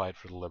ready to fight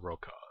for the liberal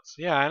cause.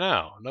 Yeah, I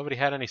know. Nobody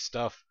had any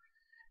stuff.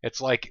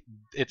 It's like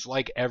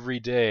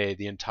every day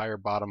the entire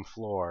bottom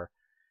floor,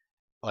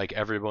 like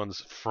everyone's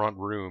front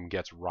room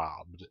gets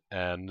robbed,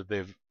 and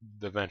they've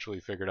eventually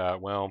figured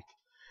out, well,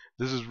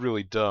 this is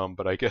really dumb,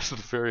 but I guess at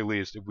the very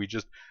least, if we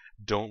just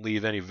don't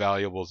leave any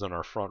valuables in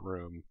our front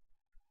room,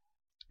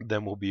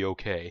 then we'll be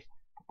okay.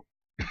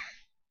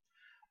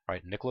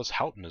 Right, Nicholas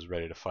Houghton is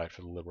ready to fight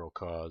for the liberal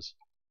cause.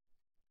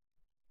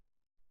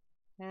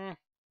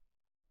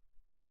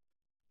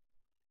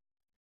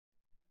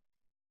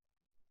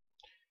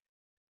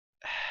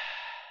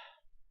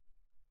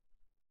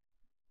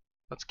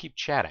 Let's keep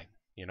chatting.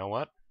 You know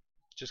what?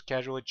 Just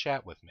casually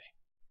chat with me.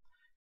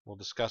 We'll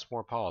discuss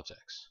more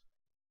politics.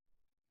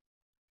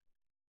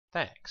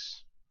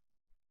 Thanks.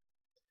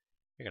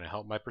 You're going to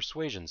help my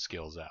persuasion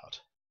skills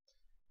out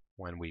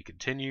when we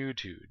continue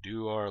to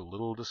do our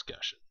little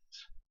discussions.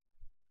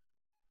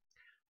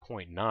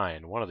 Point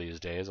 9. One of these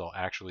days I'll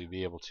actually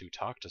be able to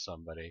talk to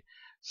somebody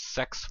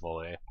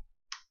sexfully.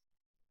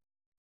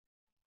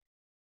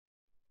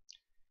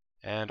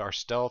 And our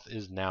stealth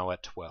is now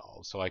at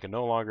 12, so I can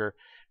no longer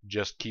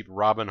just keep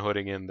Robin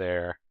Hooding in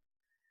there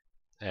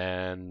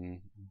and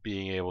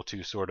being able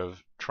to sort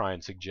of try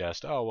and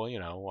suggest, oh, well, you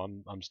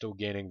know, I'm still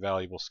gaining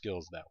valuable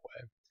skills that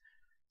way.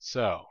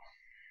 So,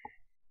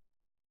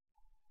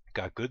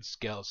 got good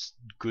stealth,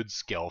 good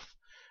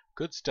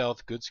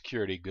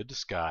security, good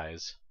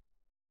disguise.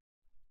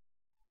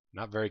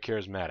 Not very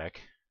charismatic.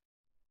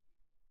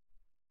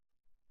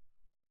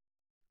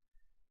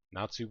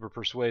 Not super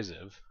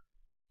persuasive.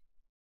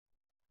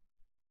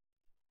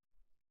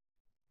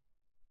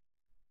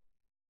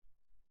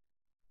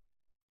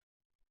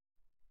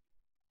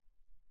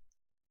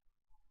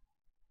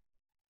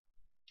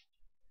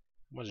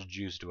 How much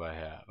juice do I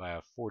have? I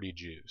have 40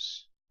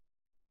 juice.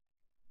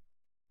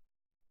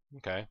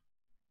 Okay.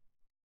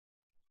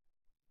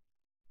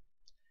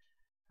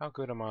 How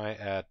good am I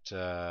at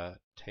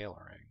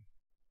tailoring?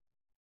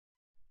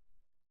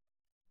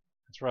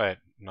 That's right,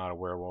 not a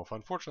werewolf.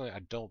 Unfortunately,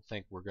 I don't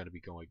think we're going to be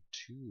going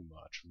too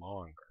much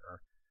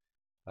longer.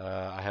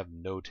 I have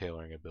no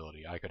tailoring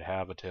ability. I could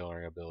have a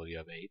tailoring ability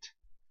of 8,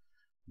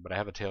 but I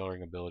have a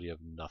tailoring ability of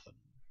nothing.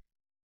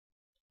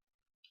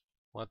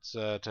 Let's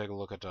take a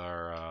look at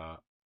our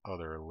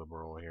other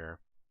liberal here.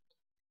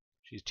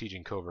 She's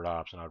teaching covert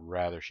ops, and I'd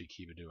rather she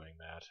keep doing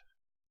that.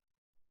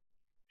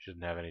 She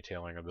doesn't have any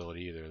tailoring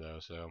ability either, though,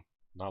 so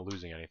not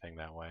losing anything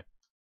that way.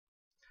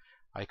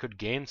 I could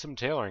gain some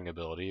tailoring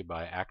ability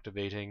by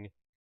activating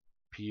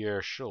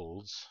Pierre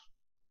Schulz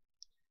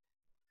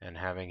and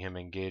having him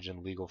engage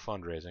in legal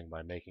fundraising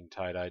by making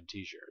tie-dyed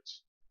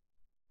t-shirts.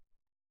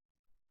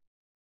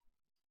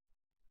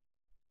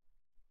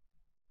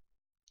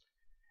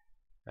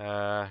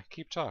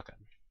 Keep talking.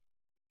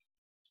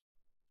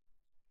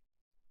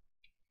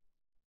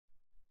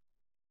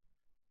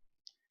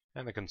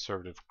 And the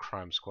conservative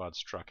crime squad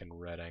struck in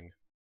Reading.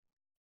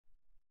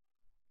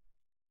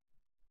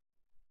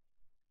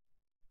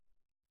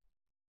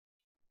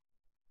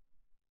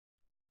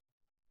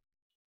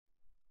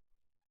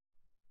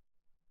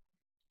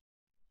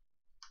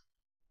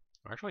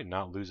 We're actually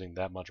not losing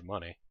that much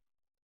money,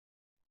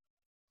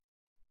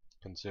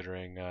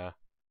 considering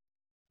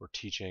we're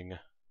teaching.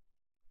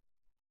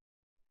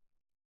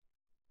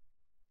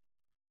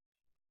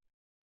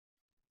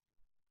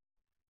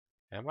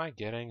 Am I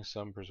getting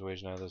some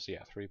persuasion out of this?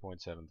 Yeah,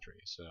 3.73.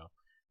 So,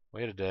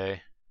 wait a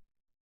day.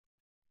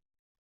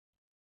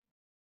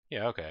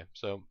 Yeah, okay.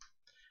 So,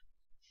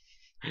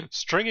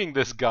 stringing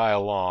this guy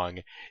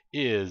along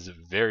is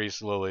very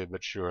slowly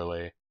but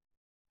surely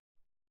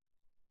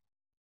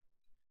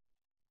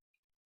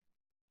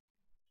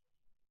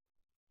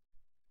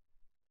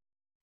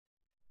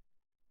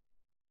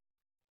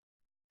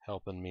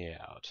helping me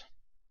out.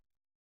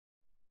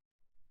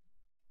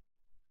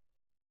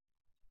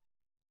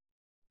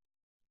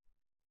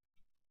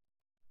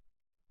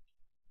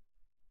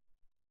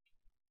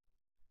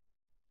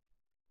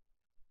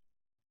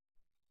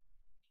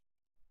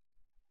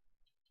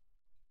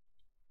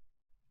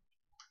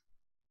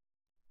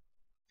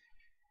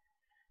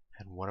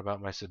 And what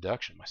about my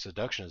seduction? My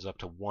seduction is up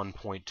to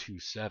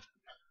 1.27.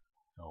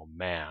 Oh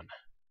man.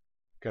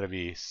 Gotta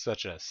be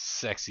such a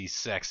sexy,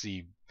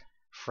 sexy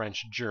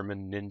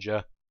French-German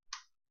ninja.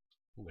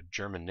 Ooh, a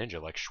German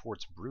ninja like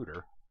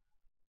Schwarzbruder.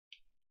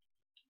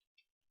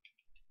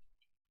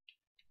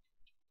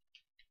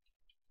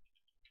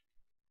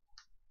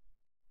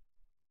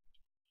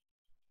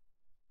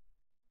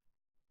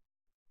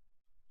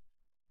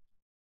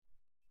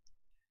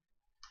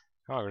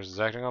 Congress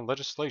is acting on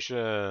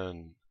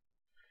legislation.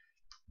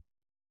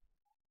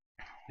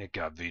 It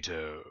got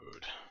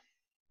vetoed.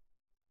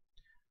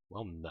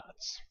 Well,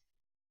 nuts.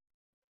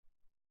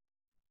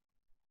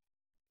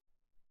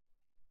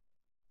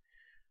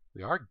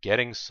 We are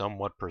getting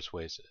somewhat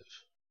persuasive.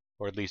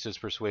 Or at least as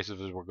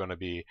persuasive as we're going to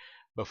be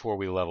before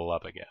we level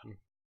up again. We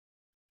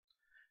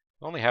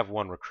only have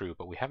one recruit,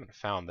 but we haven't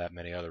found that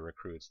many other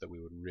recruits that we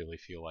would really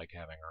feel like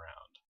having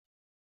around.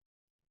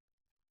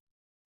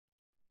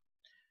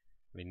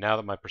 I mean, now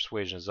that my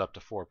persuasion is up to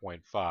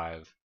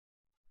 4.5,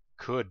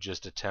 could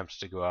just attempt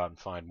to go out and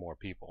find more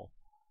people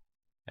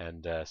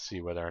and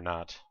see whether or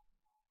not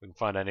we can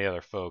find any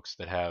other folks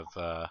that have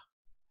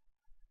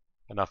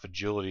enough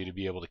agility to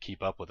be able to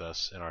keep up with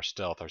us in our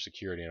stealth, our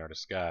security, and our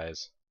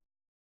disguise.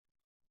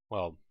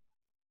 Well,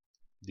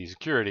 the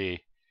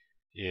security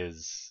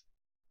is...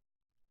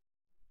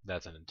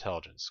 that's an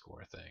intelligence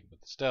score thing, but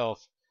the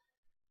stealth,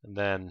 and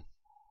then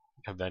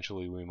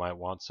eventually we might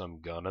want some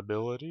gun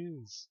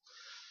abilities.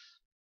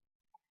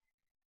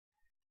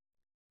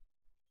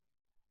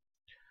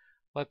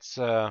 Let's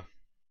go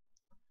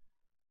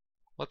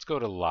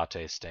to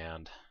latte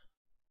stand.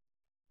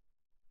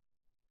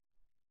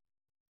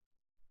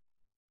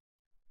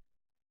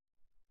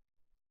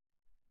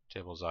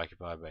 Table is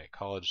occupied by a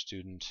college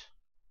student.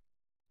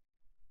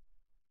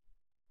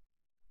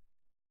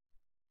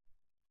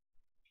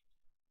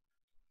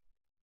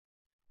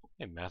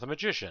 A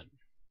mathematician. Do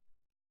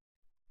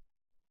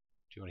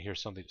you want to hear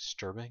something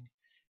disturbing?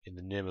 In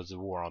the name of the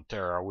war on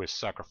terror, we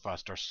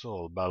sacrificed our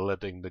soul by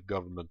letting the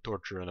government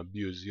torture and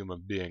abuse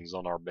human beings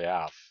on our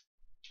behalf.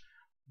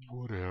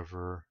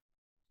 Whatever.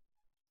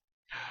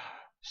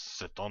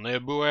 C'est ton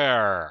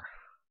éboueur.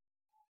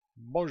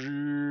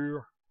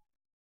 Bonjour.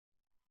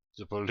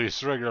 The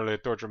police regularly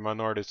torture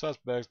minority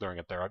suspects during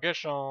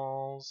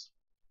interrogations.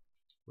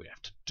 We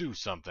have to do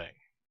something.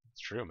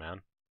 It's true,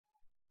 man.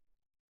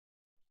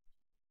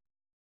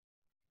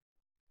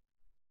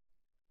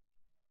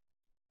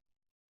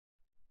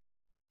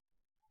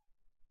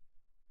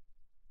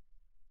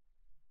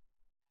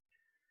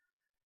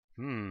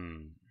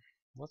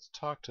 Let's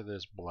talk to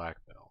this black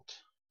belt.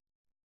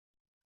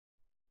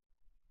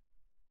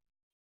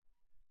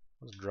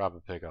 Let's drop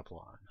a pickup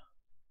line.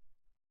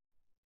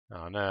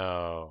 Oh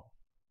no.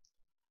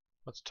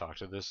 Let's talk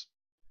to this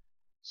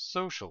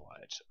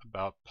socialite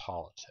about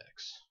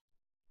politics.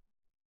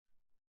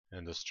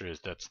 Industries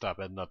that stop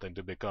at nothing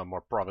to become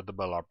more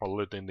profitable are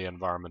polluting the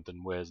environment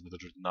in ways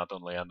that hurt not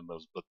only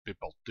animals but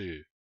people too.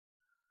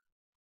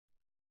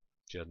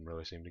 She doesn't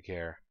really seem to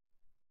care.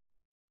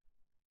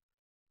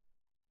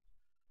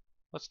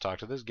 Let's talk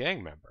to this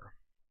gang member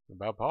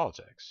about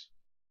politics.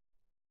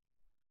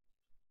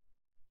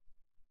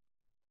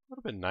 Would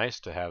have been nice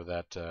to have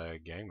that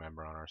gang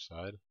member on our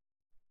side.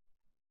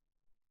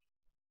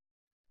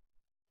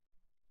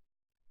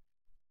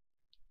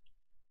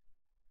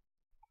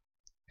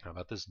 How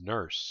about this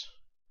nurse?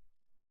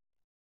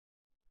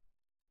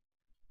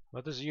 How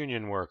about this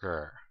union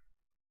worker?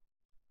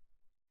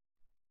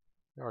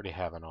 We already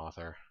have an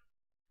author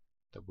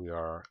that we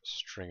are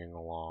stringing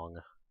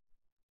along.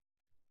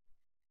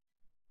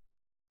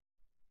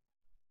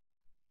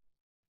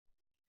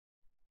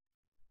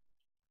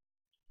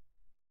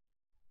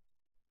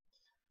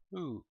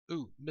 Ooh,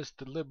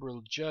 Mr.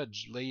 Liberal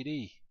Judge,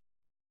 lady.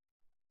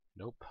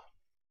 Nope.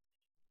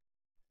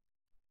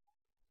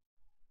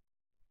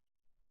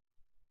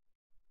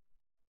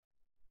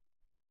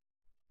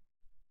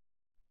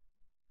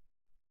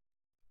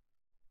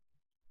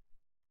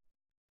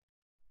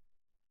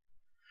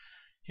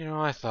 You know,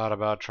 I thought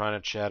about trying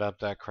to chat up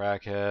that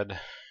crackhead,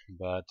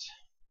 but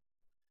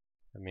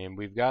I mean,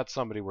 we've got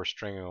somebody we're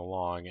stringing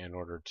along in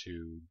order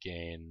to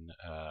gain.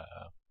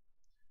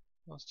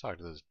 Let's talk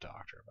to this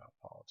doctor about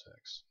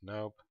politics.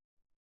 Nope.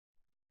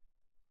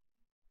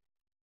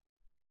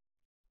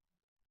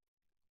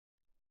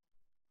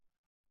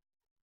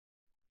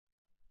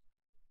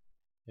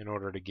 In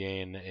order to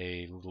gain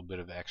a little bit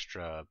of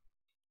extra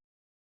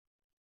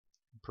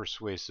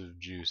persuasive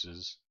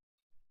juices.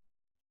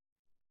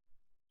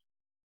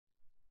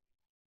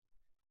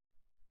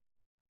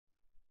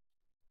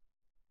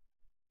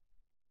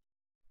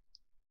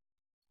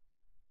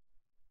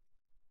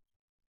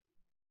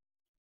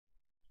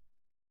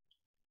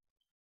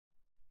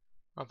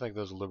 I don't think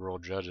those liberal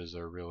judges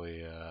are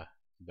really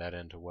that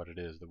into what it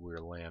is that we're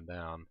laying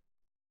down,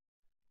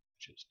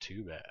 which is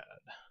too bad.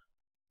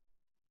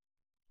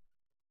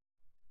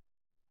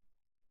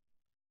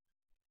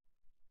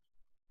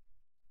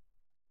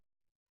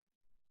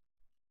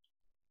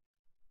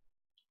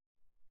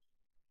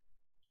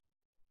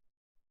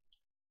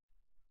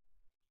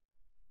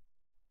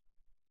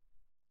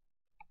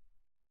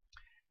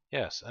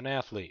 Yes, an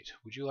athlete.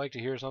 Would you like to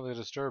hear something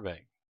disturbing?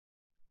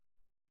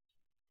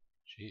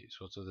 Jeez,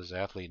 what's with this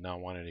athlete not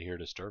wanting to hear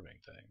disturbing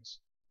things?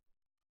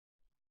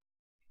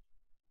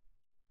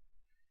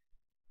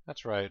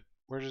 That's right.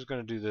 We're just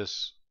going to do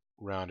this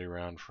roundy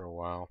round for a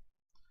while.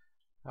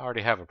 I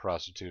already have a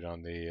prostitute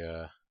on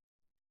the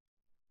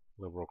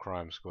Liberal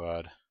Crime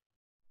Squad.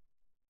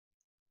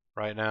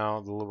 Right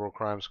now, the Liberal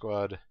Crime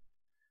Squad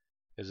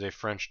is a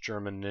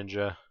French-German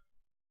ninja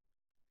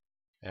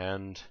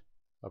and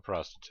a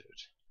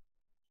prostitute.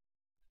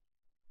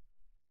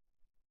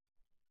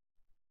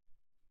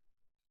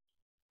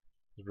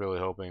 I was really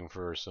hoping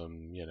for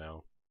some, you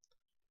know,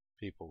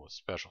 people with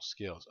special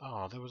skills.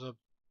 Oh, there was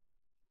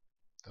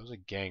a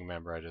gang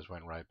member I just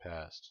went right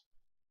past.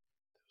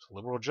 There was a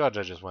liberal judge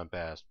I just went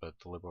past, but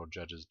the liberal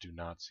judges do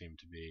not seem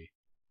to be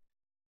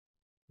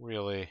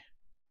really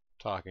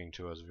talking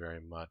to us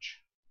very much.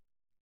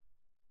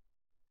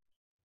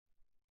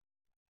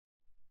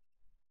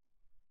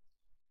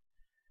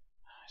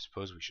 I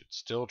suppose we should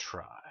still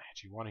try.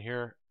 Do you want to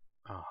hear?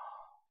 Oh.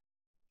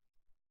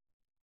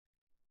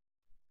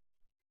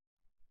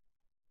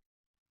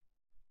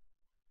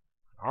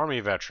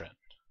 Army veteran.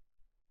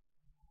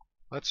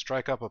 Let's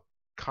strike up a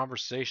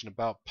conversation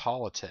about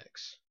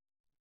politics.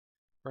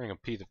 Wearing a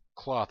piece of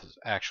cloth is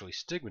actually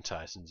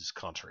stigmatized in this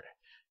country.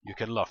 You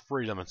can love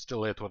freedom and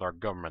still hate what our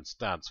government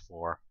stands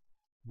for.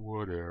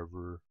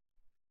 Whatever.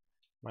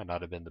 Might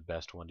not have been the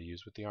best one to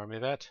use with the army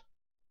vet.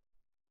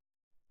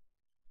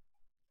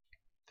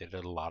 They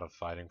did a lot of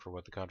fighting for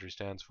what the country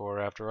stands for,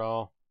 after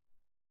all.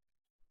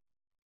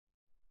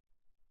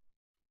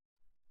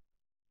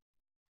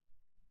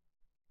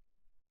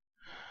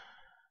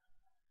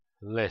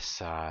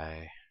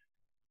 Lesai.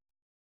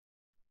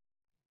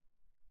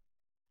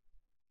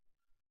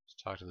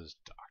 Let's talk to this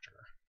doctor.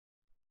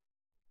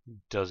 He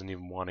doesn't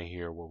even want to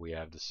hear what we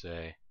have to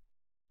say.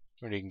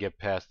 When he can get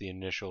past the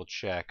initial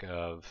check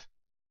of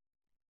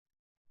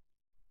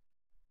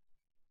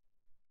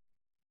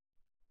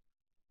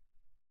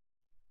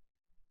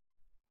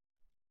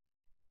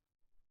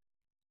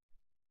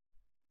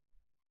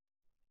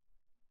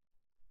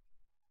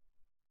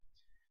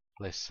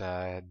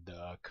Lesai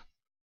duck.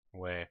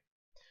 Wait.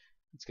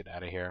 Let's get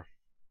out of here.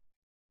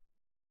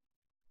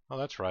 Oh,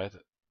 that's right.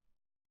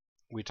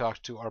 We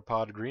talked to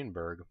Arpad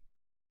Greenberg.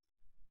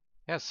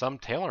 He has some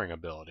tailoring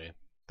ability.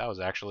 That was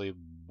actually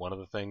one of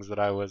the things that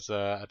I was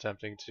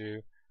attempting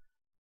to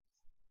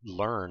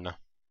learn.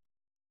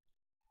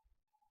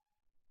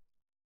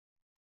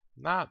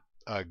 Not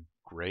a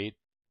great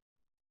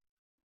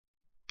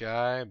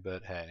guy,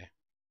 but hey,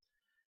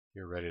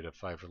 you're ready to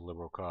fight for the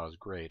liberal cause.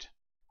 Great.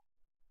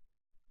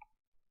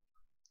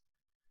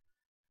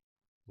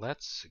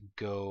 Let's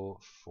go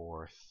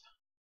forth.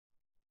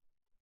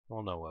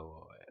 Well, no,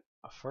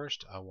 wait.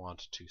 First, I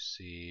want to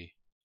see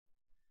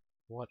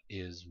what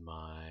is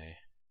my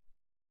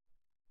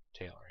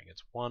tailoring.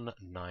 It's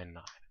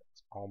 199.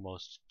 It's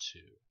almost 2.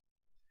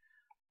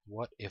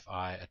 What if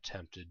I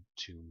attempted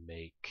to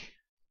make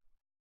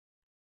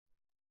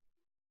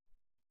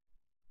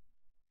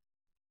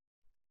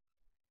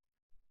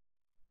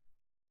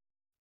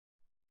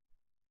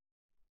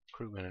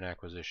recruitment and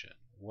acquisition?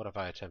 What if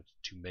I attempted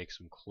to make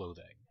some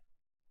clothing?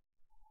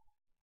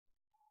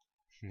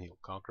 You'll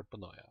conquer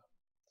Panoia.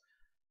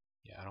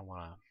 Yeah, I don't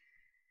want to.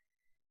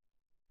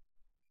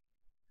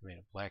 I mean,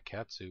 a black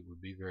catsuit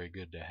would be very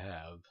good to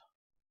have.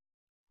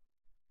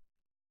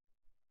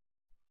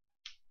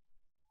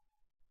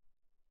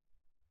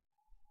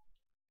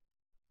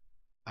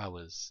 I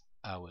was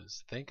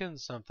thinking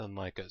something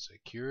like a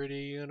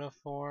security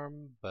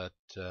uniform, but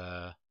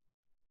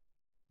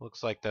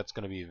looks like that's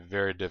going to be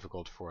very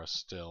difficult for us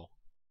still.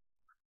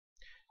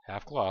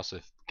 Half cost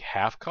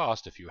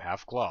if you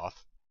have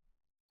cloth.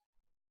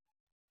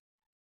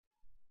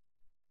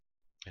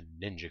 A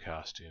ninja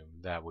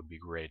costume, that would be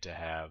great to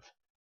have.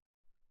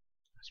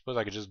 I suppose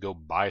I could just go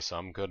buy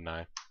some, couldn't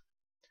I?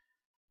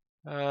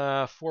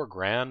 $4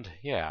 grand?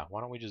 Yeah, why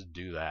don't we just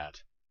do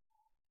that?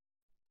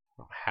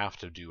 I don't have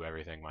to do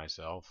everything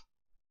myself.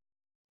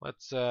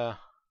 Let's get out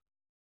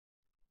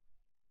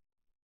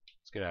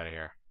of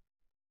here.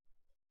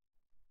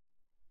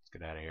 Let's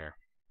get out of here.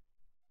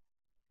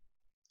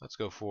 Let's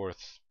go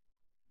forth.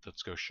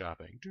 Let's go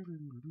shopping.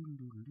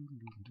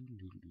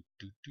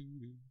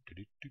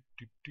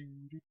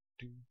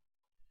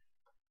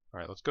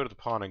 Alright, let's go to the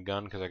pawn and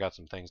gun because I got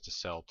some things to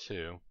sell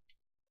too.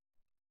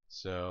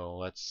 So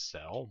let's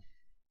sell.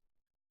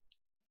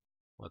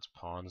 Let's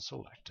pawn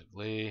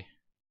selectively.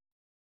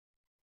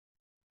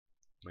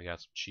 We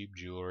got some cheap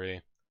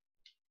jewelry,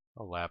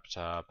 a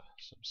laptop,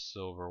 some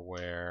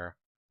silverware,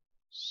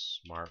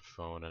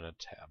 smartphone, and a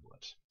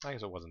tablet. I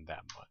guess it wasn't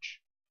that much.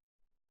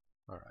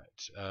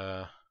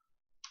 Alright,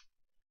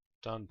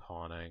 done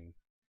pawning.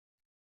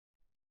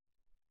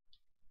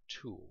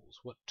 Tools.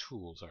 What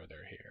tools are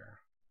there here?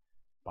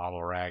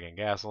 Bottle rag and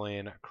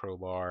gasoline, a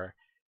crowbar,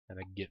 and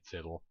a git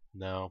fiddle.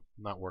 No,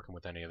 I'm not working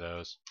with any of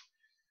those.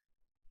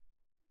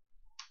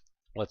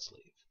 Let's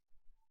leave.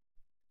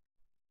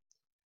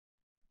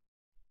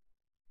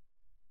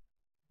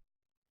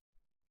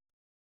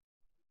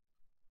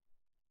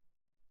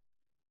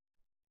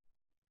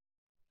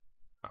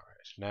 Alright,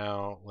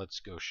 now let's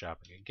go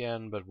shopping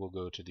again, but we'll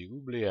go to the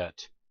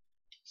oubliette.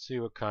 See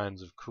what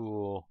kinds of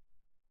cool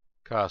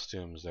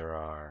costumes there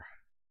are.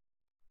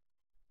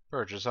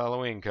 Purchase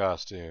Halloween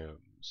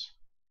costumes.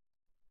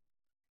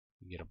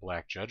 You get a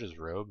black judge's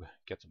robe,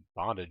 get some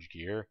bondage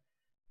gear,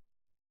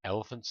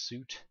 elephant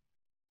suit,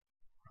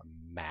 a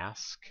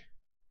mask.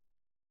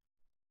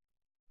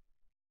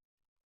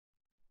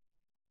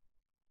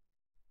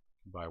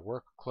 Buy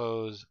work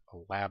clothes, a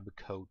lab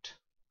coat.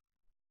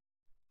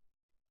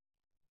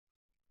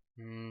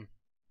 If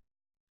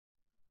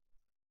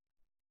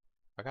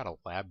I got a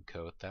lab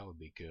coat, that would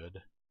be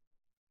good.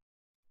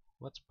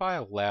 Let's buy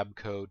a lab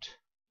coat.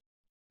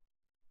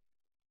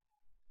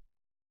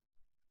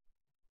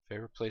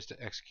 Favorite place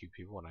to execute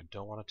people when I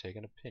don't want to take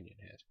an opinion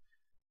hit.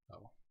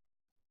 Oh.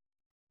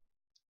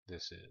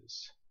 This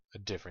is a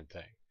different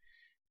thing.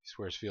 He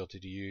swears fealty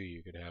to you,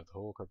 you could have the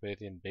whole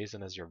Carpathian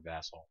Basin as your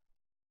vassal.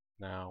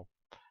 Now,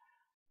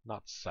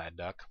 not side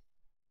duck.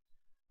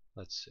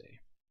 Let's see.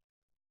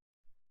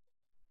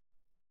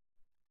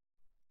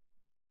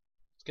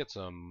 Let's get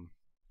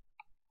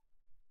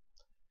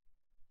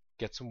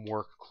some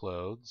work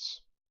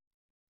clothes.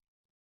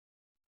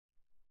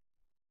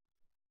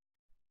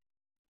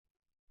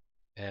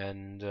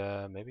 And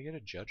maybe get a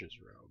judge's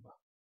robe.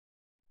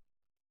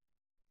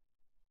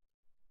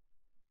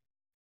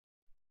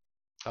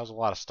 That was a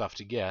lot of stuff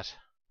to get.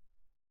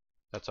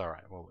 That's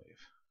alright, we'll leave.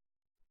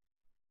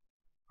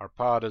 Our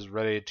pod is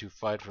ready to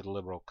fight for the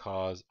liberal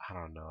cause. I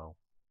don't know.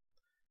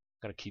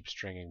 I'm gonna keep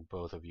stringing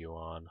both of you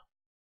on.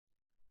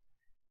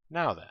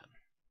 Now then.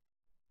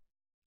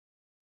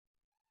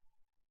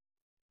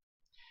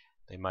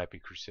 They might be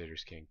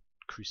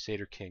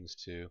Crusader Kings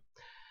too.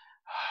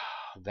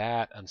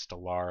 That and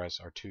Stellaris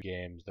are two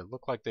games that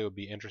look like they would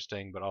be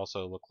interesting, but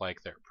also look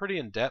like they're pretty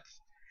in depth,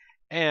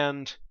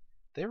 and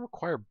they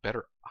require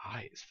better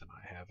eyes than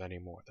I have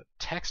anymore. The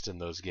text in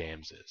those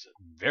games is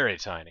very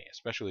tiny,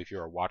 especially if you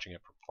are watching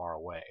it from far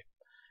away,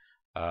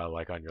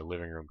 like on your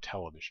living room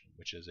television,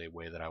 which is a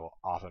way that I will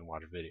often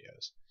watch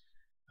videos.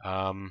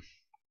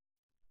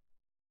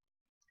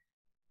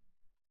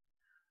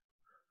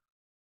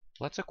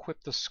 Let's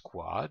equip the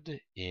squad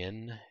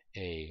in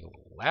a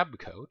lab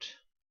coat.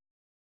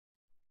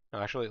 No,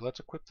 actually, let's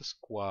equip the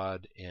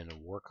squad in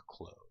work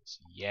clothes.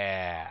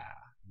 Yeah.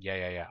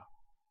 Yeah.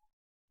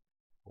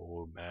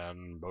 Old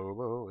man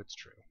Bobo, it's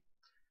true.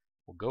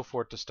 We'll go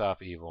for it to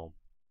stop evil.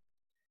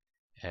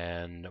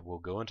 And we'll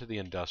go into the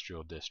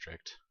industrial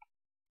district.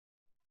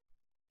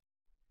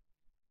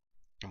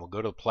 And we'll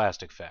go to the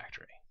plastic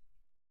factory.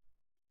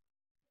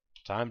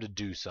 Time to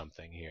do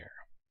something here.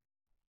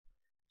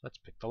 Let's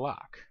pick the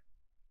lock.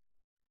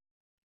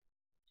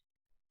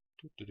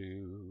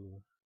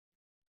 Doo-doo-doo.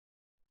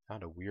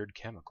 Found a weird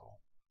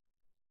chemical.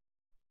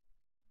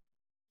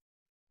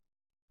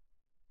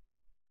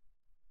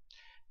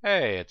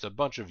 Hey, it's a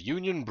bunch of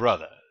Union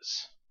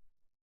brothers.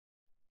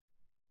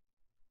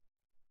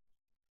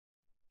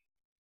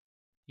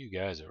 You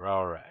guys are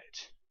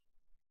alright.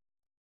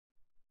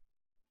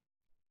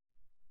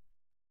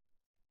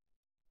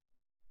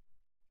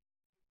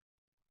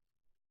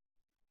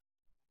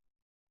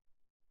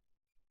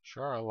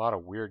 Sure are a lot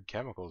of weird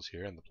chemicals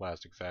here in the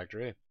plastic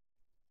factory.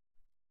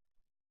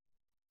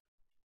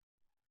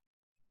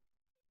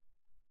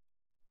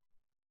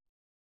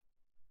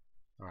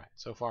 Alright,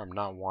 so far I'm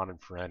not wanted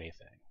for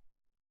anything.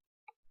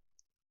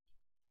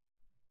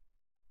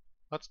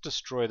 Let's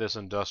destroy this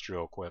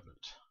industrial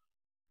equipment.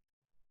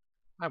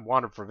 I'm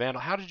wanted for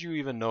vandal. How did you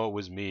even know it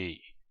was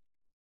me?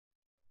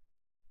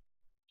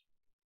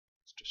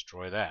 Let's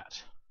destroy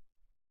that.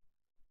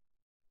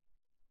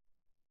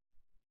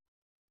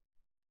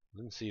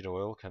 Linseed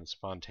oil can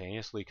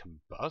spontaneously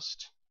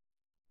combust?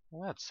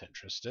 Well, that's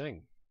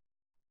interesting.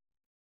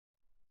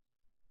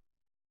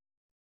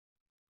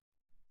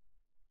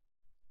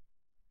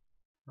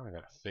 Oh, I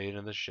gotta fade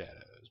in the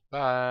shadows.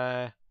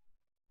 Bye.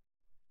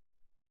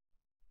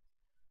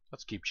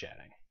 Let's keep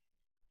chatting.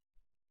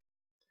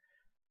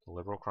 The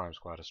Liberal Crime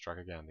Squad has struck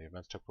again. The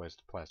events took place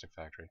at the plastic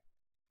factory.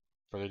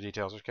 Further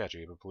details are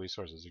sketchy, but police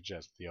sources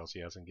suggest that the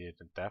LCS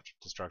engaged in theft,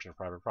 destruction of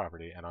private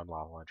property, and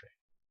unlawful entry.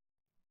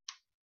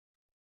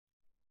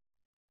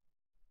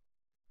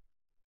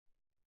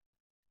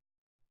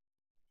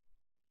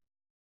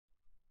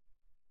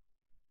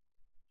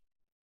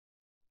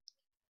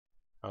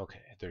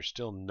 Okay, there's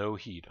still no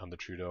heat on the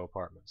Trudeau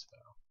apartments,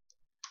 though.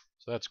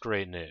 So that's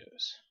great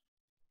news.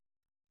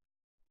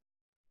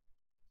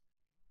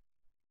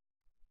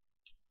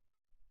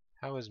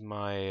 How is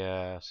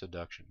my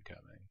seduction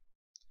coming?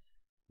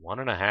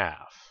 1.5.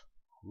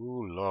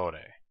 Ooh, lordy.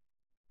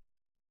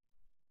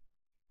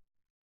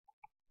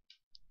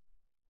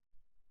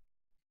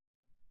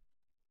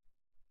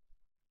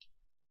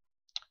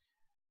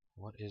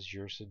 What is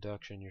your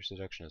seduction? Your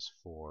seduction is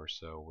 4,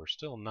 so we're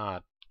still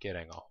not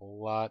getting a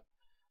whole lot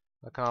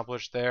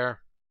accomplished there,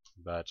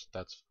 but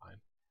that's fine.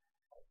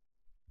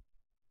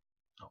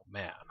 Oh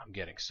man, I'm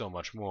getting so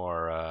much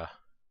more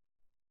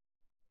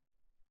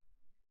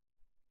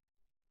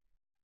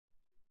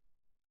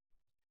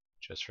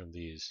just from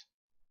these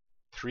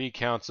 3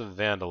 counts of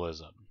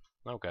vandalism.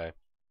 Okay.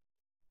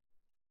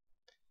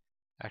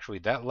 Actually,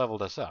 that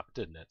leveled us up,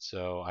 didn't it?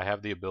 So I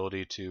have the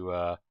ability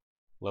to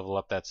level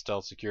up that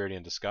stealth, security,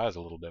 and disguise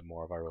a little bit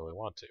more if I really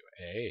want to.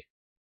 Hey.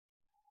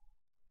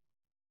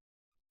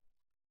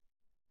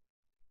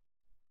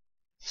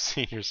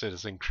 Senior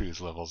citizen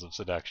cruise levels of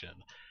seduction.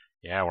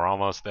 Yeah, we're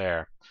almost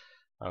there.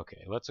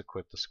 Okay, let's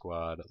equip the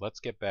squad. Let's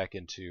get back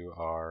into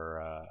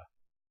our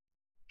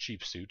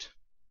cheap suit.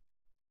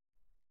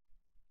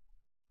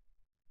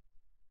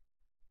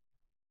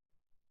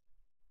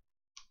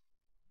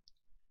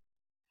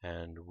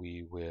 And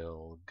we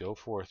will go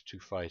forth to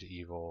fight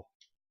evil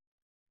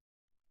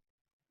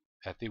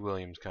at the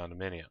Williams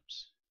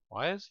condominiums.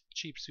 Why is the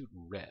cheap suit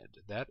red?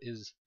 That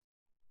is...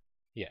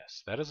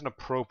 Yes, that is an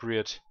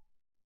appropriate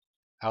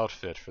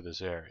outfit for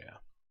this area.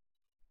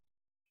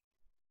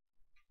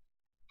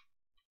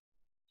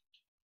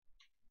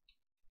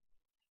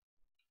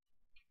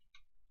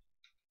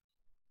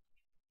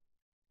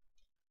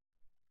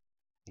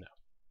 No.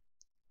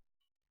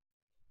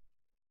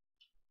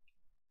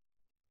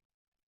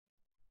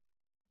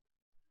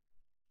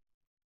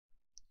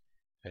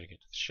 Gotta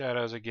get to the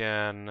shadows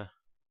again.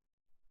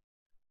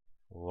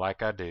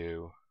 Like I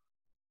do.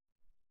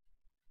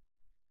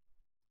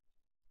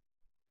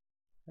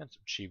 And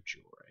some cheap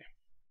jewelry.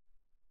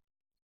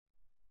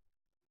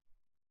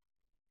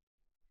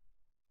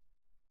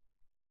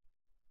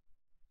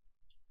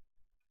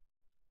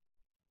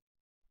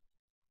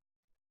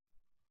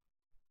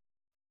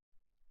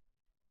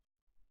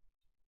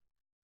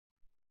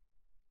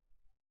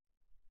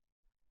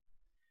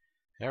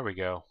 There we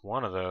go.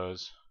 One of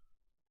those.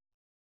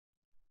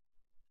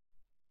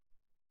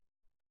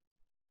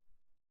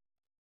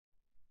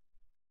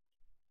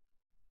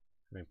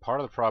 I mean, part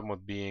of the problem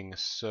with being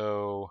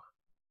so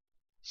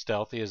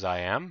stealthy as I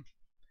am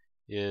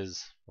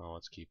is, well,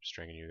 let's keep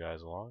stringing you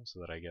guys along so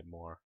that I get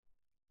more,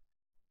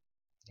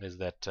 is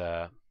that it's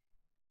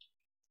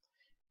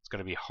going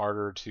to be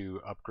harder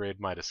to upgrade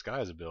my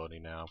disguise ability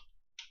now.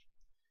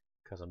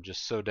 Because I'm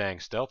just so dang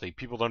stealthy,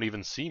 people don't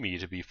even see me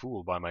to be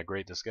fooled by my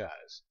great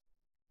disguise.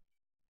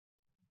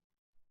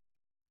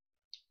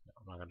 No,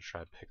 I'm not going to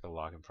try to pick the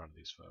lock in front of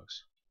these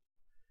folks.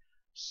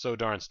 So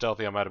darn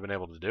stealthy I might have been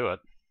able to do it.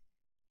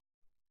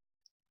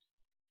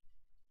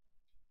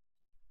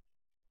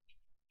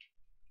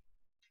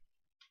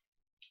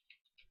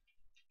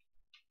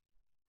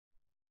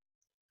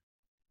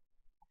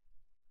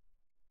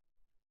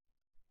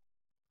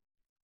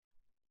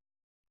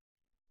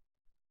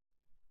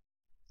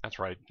 That's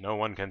right, no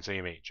one can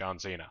see me, John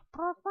Cena.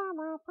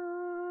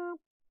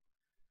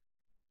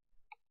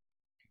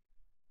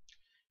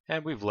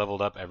 And we've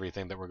leveled up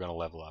everything that we're going to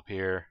level up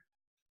here.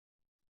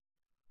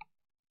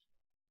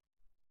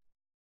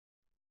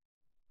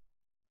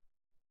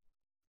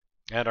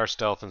 And our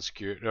stealth,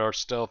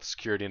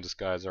 security, and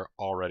disguise are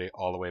already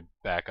all the way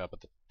back up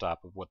at the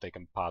top of what they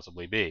can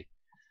possibly be.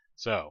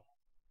 So,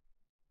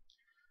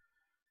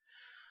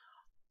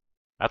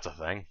 that's a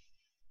thing.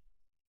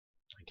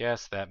 I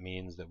guess that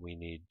means that we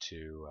need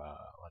to,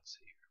 let's see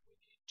here, we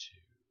need to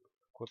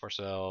equip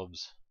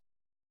ourselves.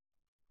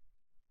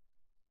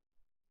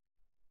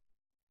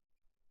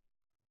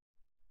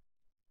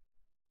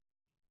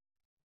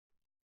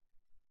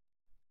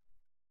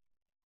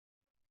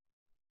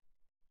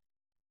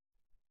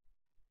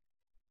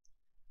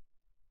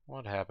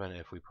 What would happen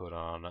if we put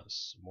on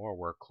some more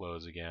work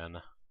clothes again,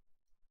 and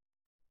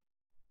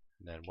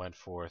then went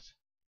forth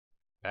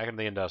back into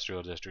the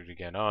industrial district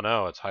again? Oh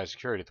no, it's high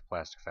security at the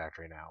plastic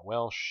factory now.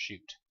 Well,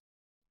 shoot.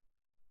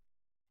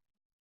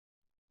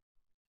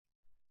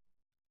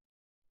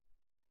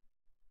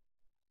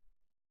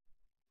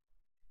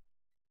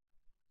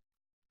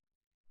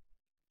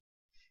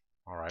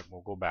 Alright,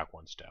 we'll go back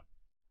one step.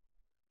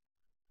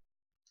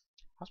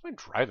 How's my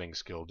driving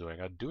skill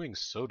doing? I'm doing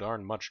so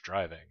darn much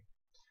driving.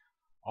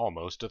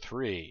 Almost a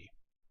 3.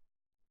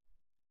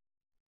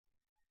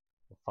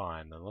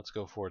 Fine, then let's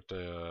go for it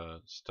to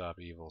stop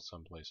evil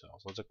someplace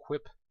else. Let's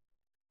equip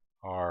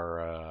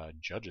our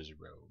judge's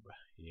robe.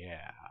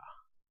 Yeah.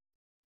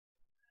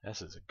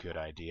 This is a good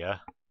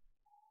idea.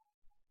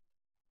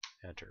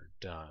 Enter.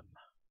 Done.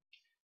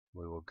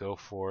 We will go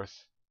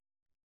forth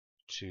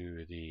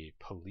to the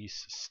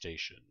police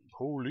station.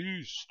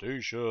 Police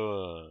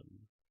station!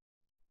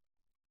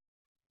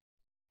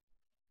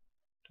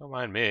 Don't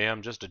mind me,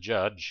 I'm just a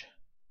judge.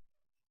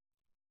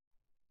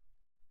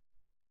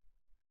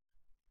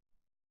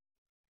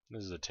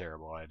 This is a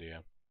terrible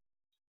idea.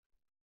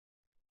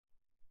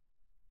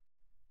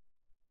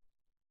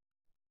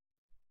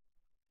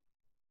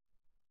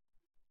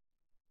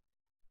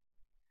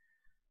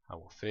 I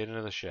will fade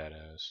into the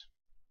shadows.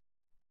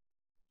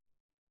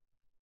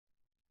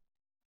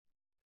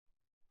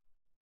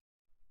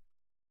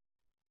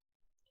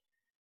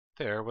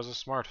 There was a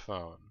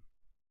smartphone.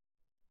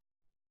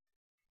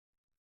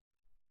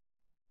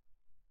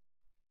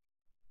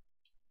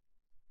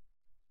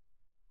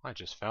 I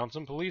just found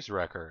some police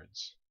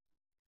records.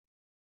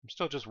 I'm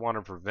still just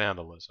wanted for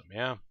vandalism,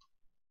 yeah?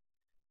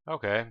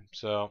 Okay,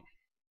 so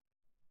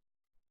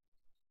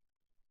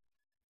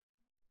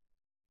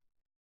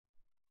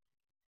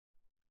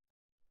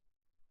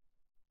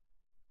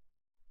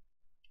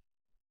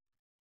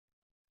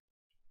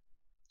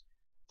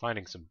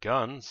finding some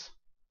guns.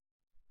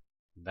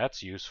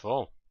 That's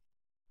useful.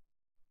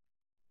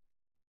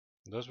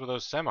 Those were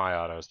those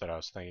semi-autos that I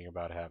was thinking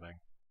about having.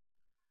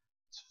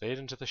 Let's fade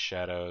into the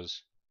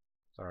shadows.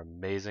 It's our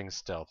amazing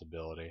stealth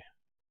ability.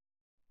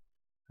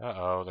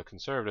 Uh-oh, the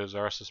conservatives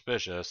are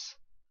suspicious.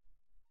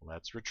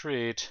 Let's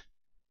retreat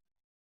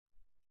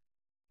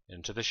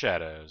into the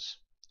shadows.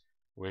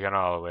 We can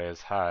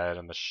always hide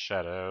in the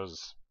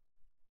shadows.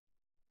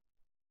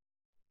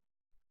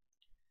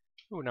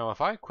 Ooh, now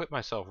if I equip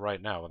myself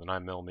right now with a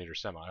 9mm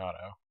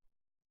semi-auto,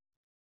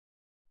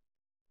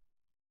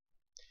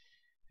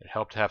 it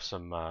helped have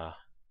some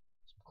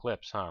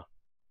clips, huh?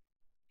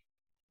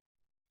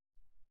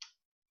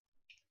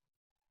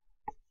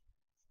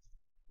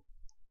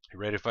 You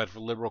ready to fight for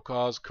the liberal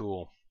cause?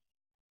 Cool.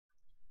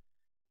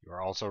 You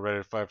are also ready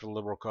to fight for the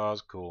liberal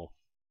cause? Cool.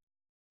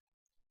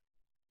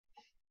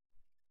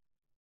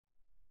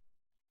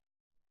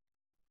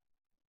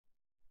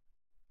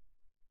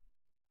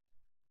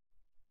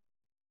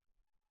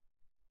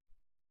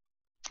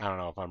 I don't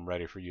know if I'm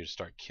ready for you to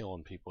start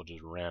killing people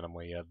just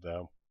randomly yet,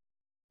 though.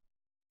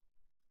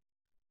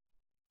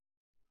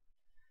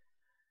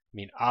 I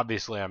mean,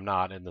 obviously I'm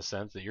not, in the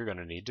sense that you're going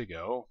to need to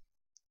go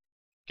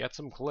get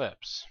some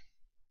clips.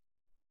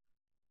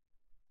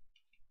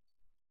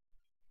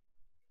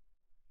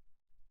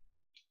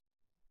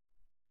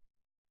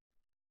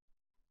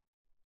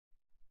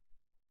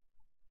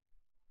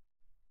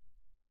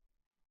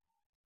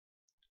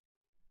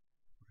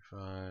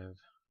 Five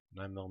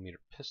 9mm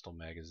pistol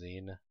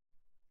magazine.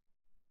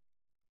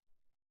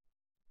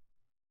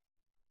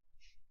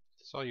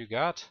 That's all you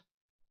got?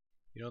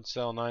 You don't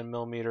sell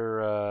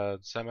 9mm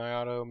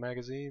semi-auto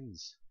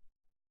magazines?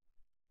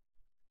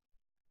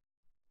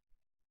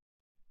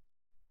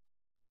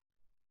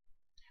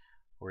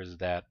 Or is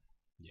that?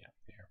 Yeah,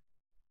 here.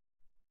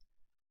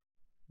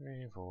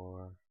 3,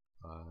 4,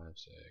 5,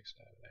 6, 7,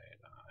 8,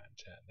 9,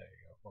 10. There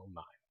you go. Well,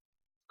 9.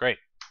 Great.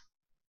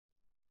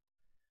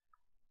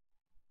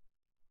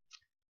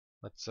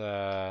 Let's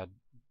I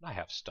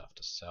have stuff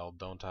to sell,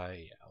 don't I?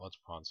 Yeah, let's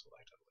pawn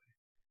selectively.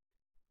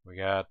 We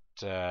got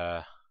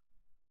some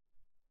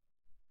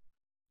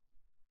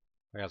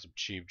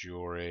cheap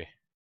jewelry,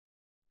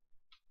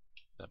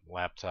 some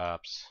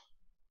laptops.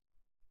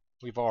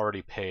 We've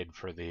already paid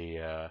for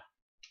the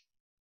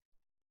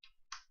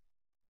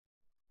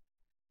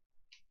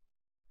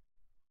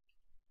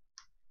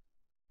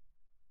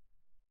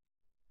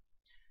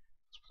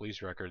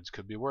police records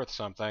could be worth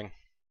something.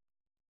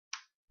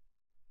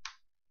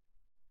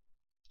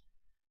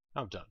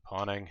 I'm done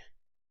pawning.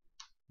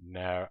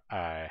 Now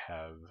I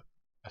have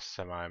a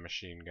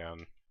semi-machine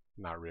gun.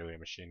 Not really a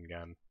machine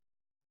gun.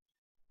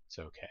 It's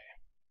okay.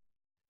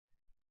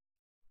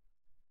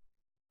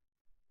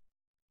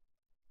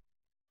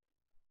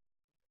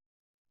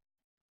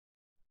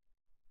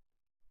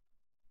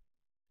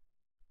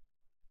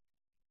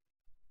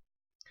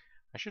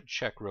 I should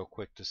check real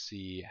quick to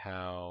see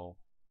how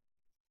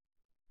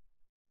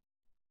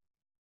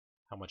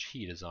much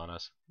heat is on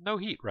us. No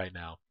heat right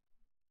now.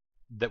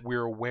 That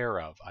we're aware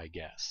of, I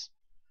guess.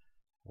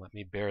 Let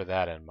me bear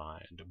that in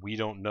mind. We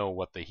don't know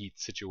what the heat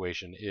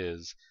situation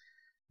is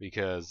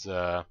because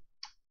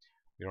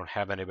we don't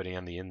have anybody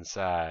on the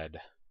inside.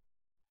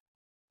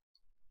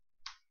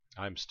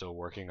 I'm still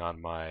working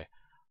on my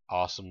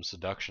awesome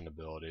seduction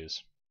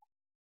abilities.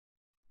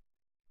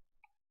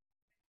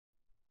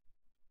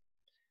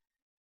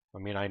 I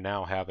mean, I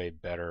now have a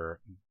better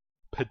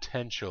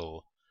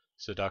potential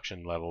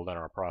seduction level than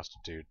our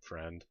prostitute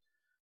friend,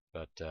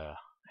 but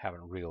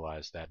haven't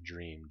realized that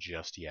dream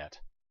just yet.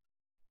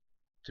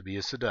 To be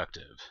as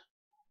seductive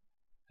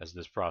as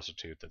this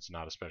prostitute that's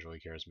not especially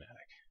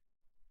charismatic.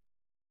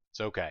 It's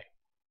okay.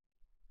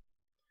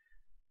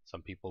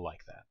 Some people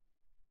like that.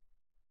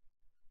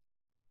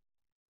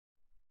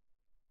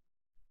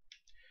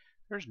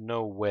 There's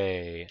no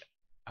way,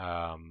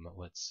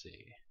 let's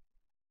see.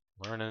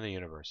 Learn in the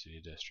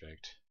university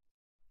district.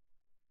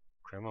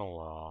 Criminal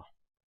law.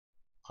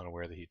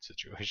 Unaware of the heat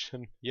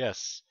situation.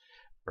 Yes,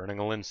 burning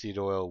a linseed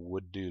oil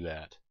would do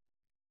that.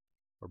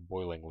 Or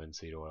boiling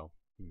linseed oil.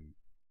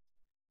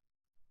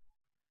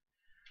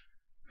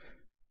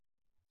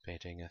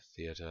 Painting,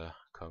 theater,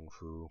 kung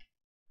fu,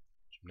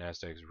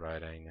 gymnastics,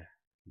 writing,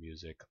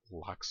 music,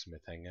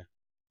 locksmithing,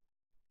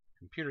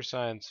 computer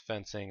science,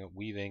 fencing,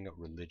 weaving,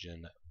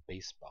 religion,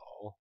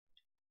 baseball,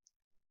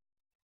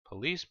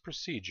 police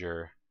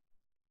procedure,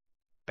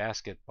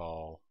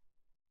 basketball,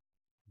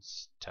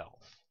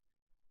 stealth.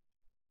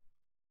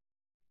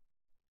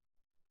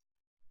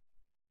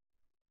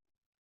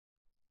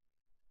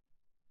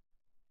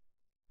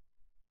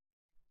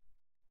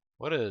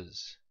 What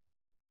is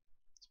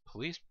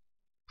police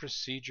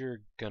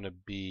procedure gonna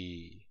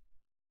be?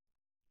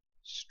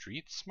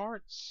 Street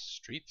smarts?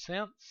 Street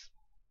sense?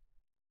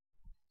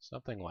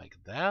 Something like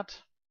that?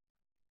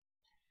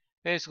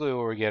 Basically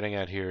what we're getting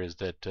at here is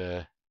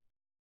that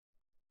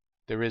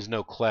there is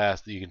no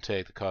class that you can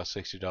take that costs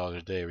 $60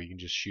 a day where you can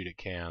just shoot at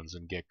cans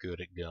and get good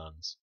at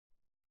guns.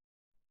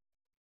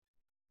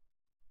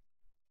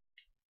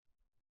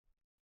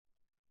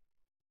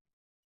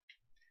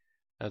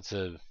 It's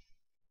a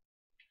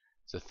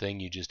thing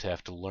you just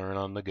have to learn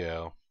on the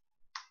go.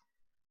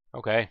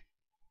 Okay.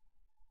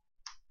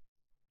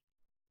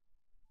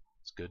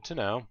 It's good to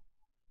know.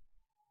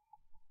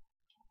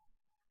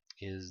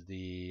 Is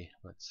the,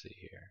 let's see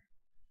here.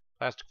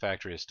 Plastic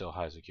factory is still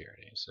high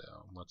security, so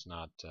let's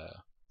not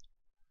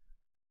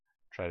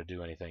try to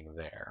do anything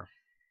there.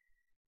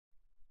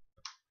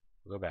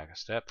 We'll go back a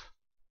step.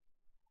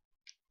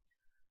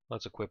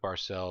 Let's equip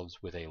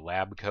ourselves with a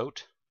lab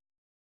coat.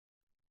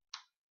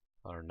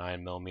 Our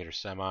 9mm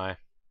semi.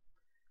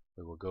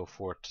 We will go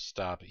forth to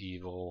stop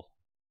evil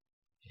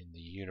in the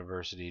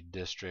university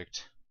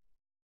district.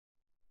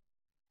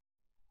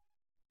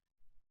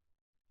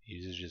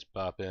 Easy to just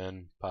pop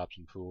in, pop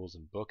some fools,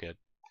 and book it.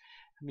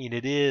 I mean,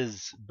 it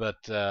is,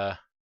 but I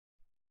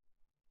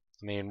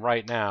mean,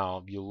 right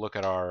now, you look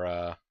at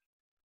our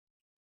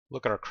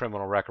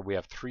criminal record. We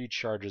have 3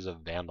 charges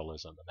of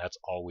vandalism, and that's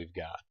all we've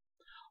got.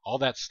 All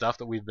that stuff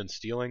that we've been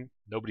stealing,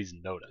 nobody's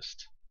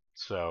noticed,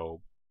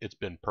 so it's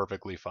been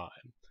perfectly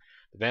fine.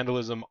 The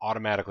vandalism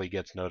automatically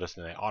gets noticed,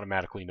 and they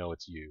automatically know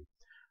it's you,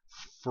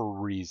 for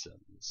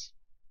reasons.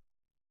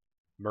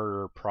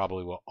 Murder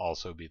probably will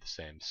also be the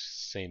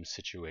same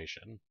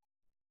situation.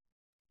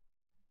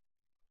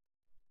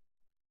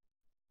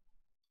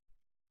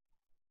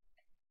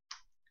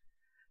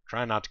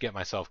 Trying not to get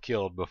myself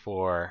killed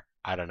before,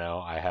 I don't know,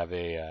 I have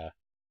a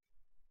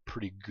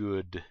pretty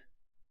good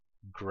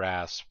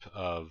grasp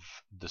of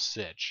the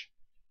sitch.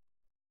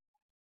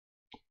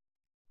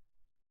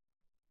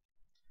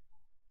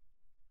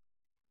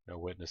 No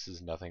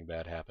witnesses, nothing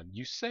bad happened.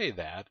 You say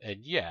that,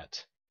 and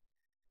yet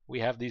we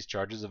have these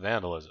charges of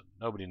vandalism.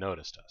 Nobody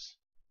noticed us.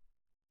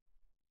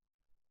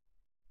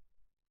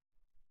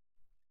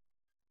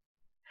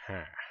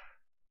 Huh.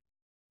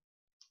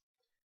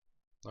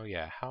 Oh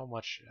yeah, how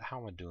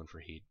am I doing for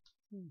heat?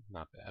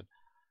 Not bad.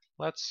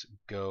 Let's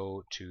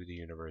go to the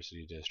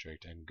University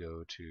District and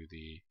go to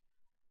the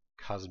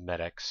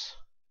cosmetics.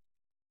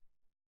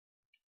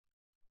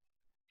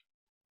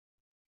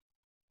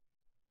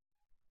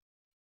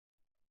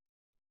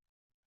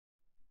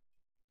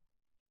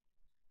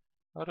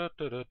 Look at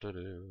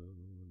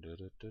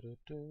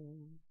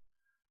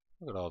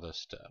all this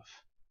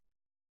stuff.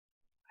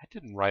 I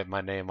didn't write my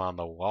name on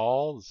the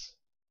walls.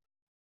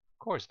 Of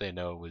course they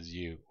know it was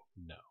you.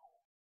 No.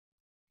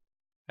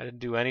 I didn't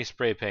do any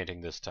spray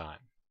painting this time.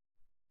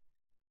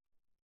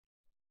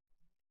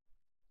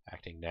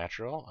 Acting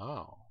natural?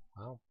 Oh,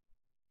 well.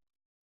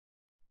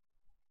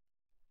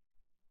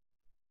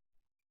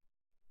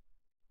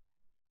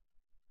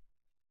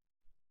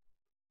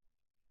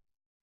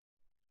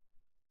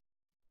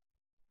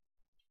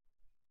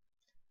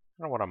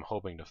 I don't know what I'm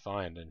hoping to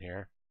find in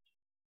here.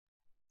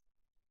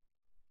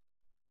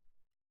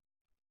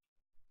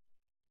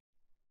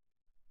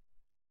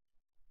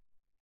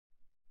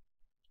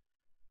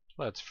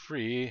 Let's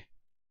free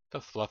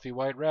the fluffy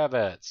white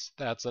rabbits.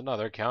 That's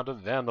another count of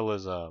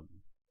vandalism.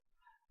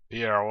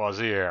 Pierre was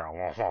here.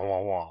 Wah, wah,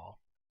 wah, wah.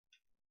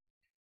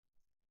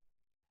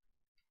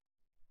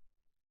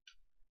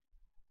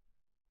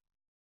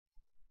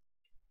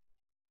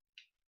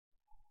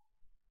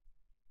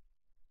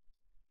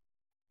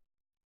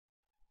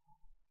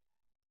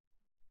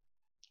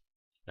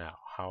 Now,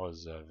 how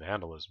is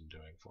vandalism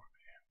doing for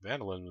me?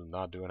 Vandalism is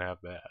not doing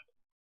half bad.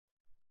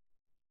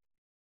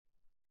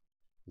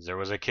 There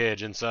was a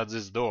cage inside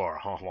this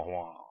door. Wah, wah,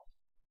 wah.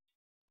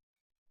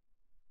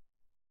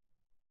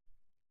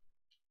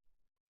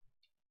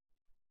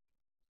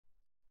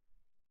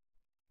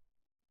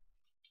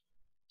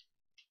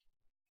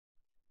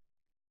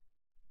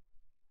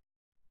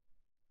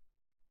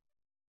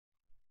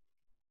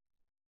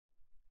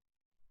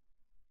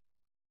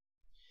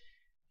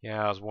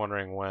 Yeah, I was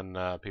wondering when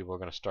people are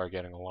going to start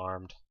getting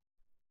alarmed.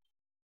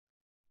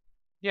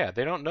 Yeah,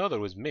 they don't know that it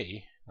was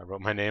me. I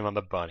wrote my name on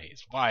the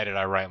bunnies. Why did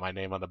I write my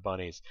name on the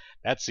bunnies?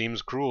 That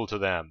seems cruel to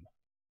them.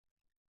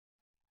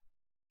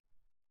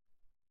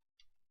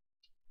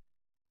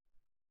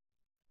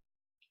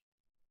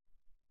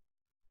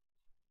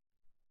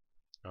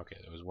 Okay,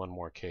 there was one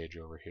more cage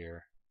over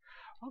here.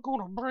 I'm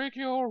gonna break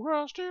your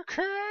rusty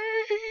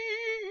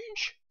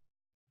cage.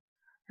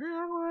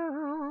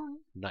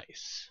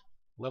 Nice.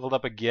 Leveled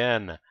up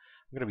again.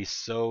 I'm gonna be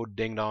so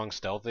ding-dong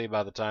stealthy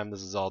by the time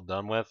this is all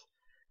done with.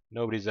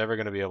 Nobody's ever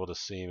gonna be able to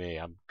see me.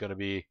 I'm gonna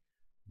be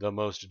the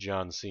most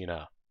John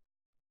Cena.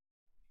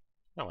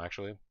 No,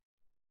 actually,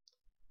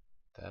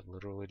 that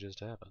literally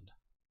just happened.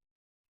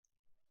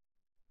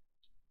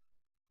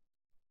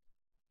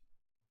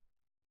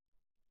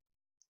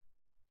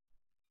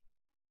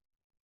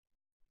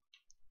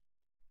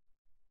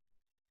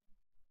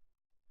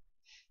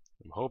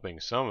 I'm hoping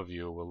some of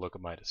you will look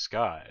at my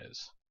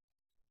disguise.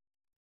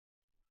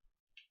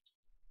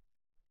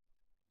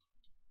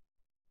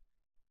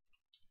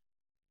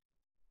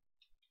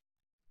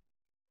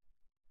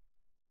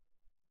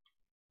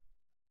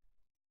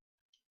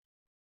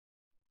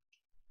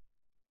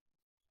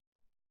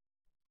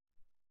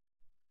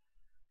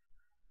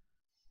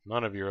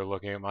 None of you are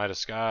looking at my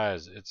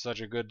disguise. It's such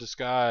a good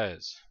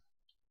disguise.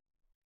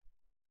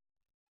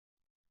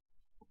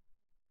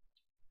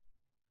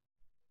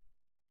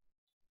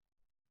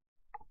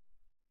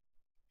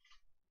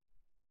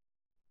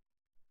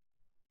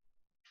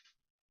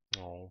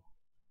 Oh.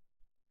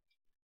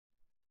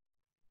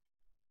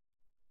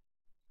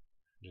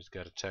 Just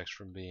got a text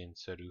from Bean.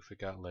 Said oof, it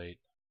got late.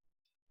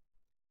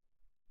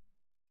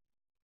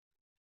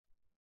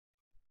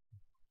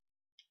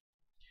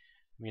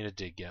 I mean, it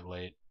did get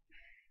late.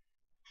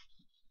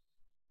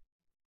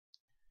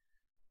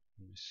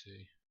 Let me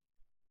see.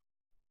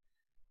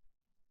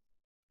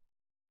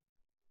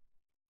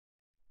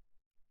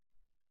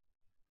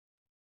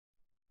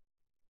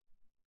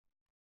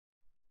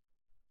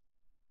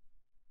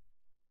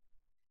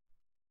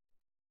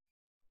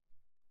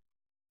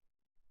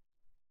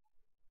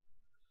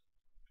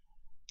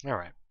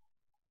 Alright.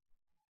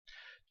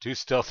 Too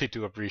stealthy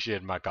to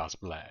appreciate my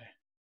cosplay.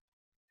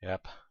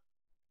 Yep.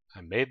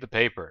 I made the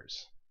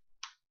papers.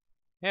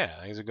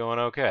 Yeah, things are going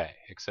okay.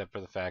 Except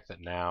for the fact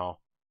that now,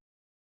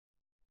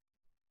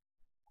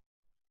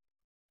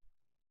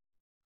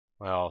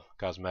 well,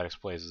 cosmetics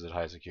places at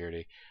high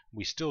security.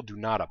 We still do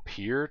not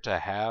appear to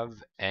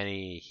have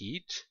any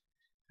heat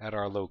at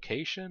our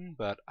location,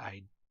 but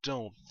I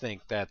don't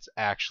think that's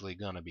actually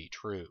going to be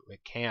true.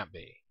 It can't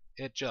be.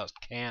 It just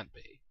can't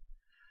be.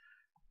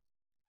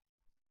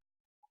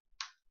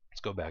 Let's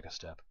go back a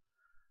step.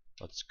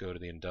 Let's go to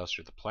the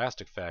industrial. The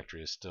plastic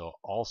factory is still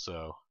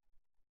also.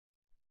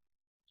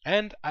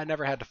 And I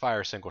never had to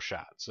fire a single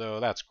shot, so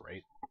that's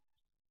great.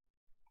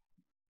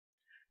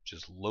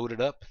 Just load it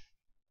up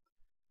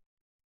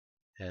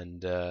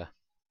and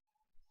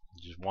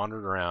just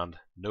wandered around.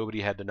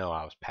 Nobody had to know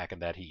I was packing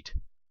that heat.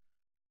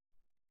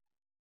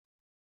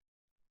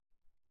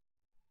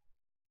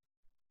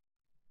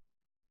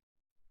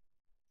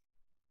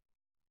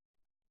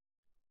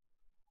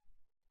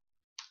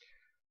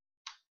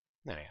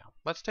 Anyhow,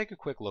 let's take a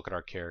quick look at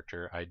our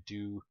character. I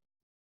do,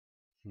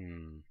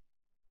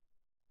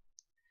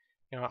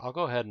 I'll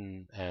go ahead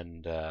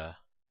and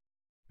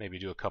maybe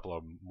do a couple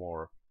of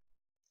more.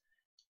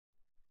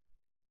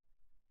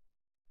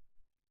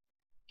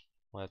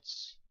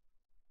 Let's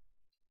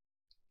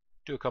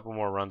do a couple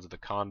more runs of the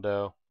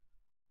condo.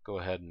 Go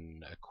ahead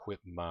and equip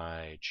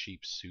my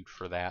cheap suit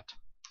for that.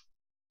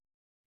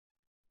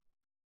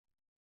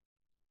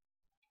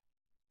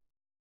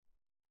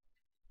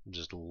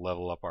 Just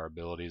level up our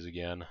abilities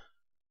again.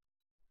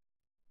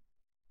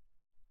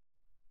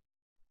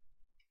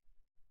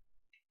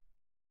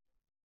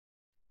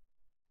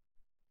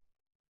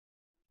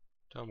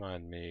 Don't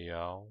mind me,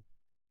 y'all.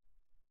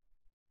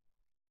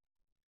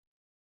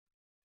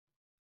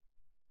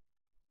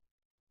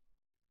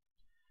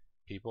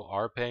 People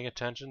are paying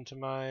attention to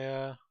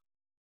my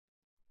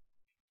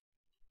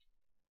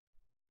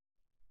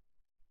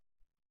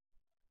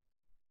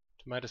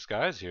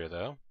disguise here,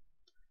 though.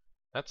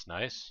 That's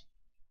nice.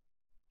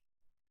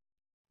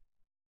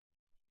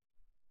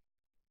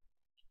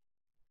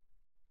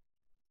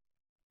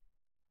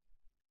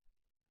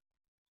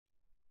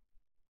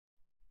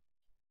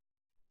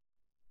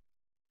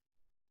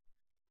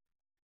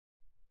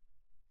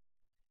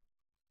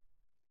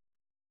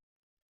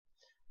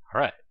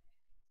 Alright.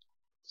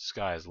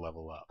 Disguise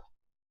level up.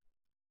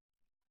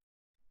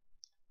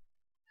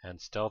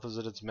 And stealth is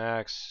at its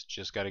max.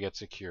 Just gotta get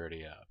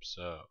security up.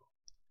 So,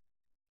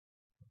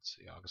 let's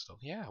see, August.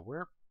 Yeah,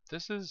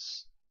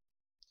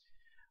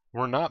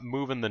 we're not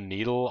moving the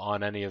needle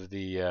on any of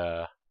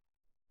the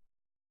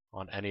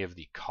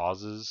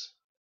causes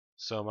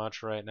so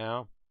much right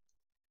now.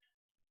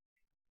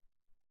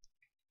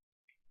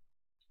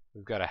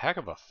 We've got a heck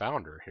of a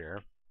founder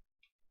here.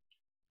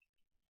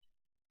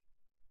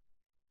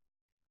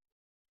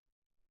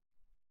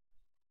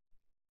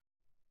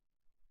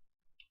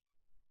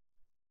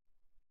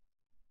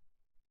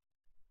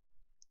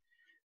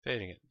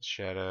 Fading into the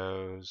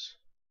shadows.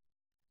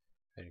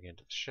 Fading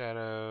into the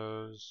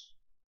shadows.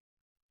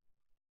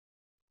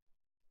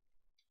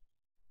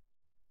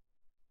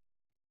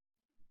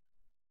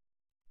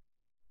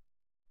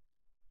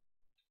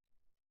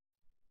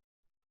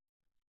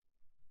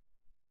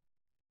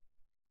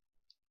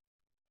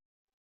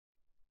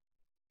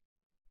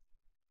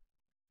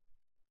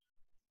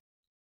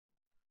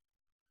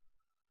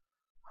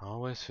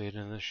 Always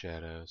fading in the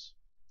shadows.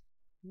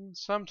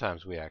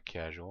 Sometimes we act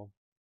casual.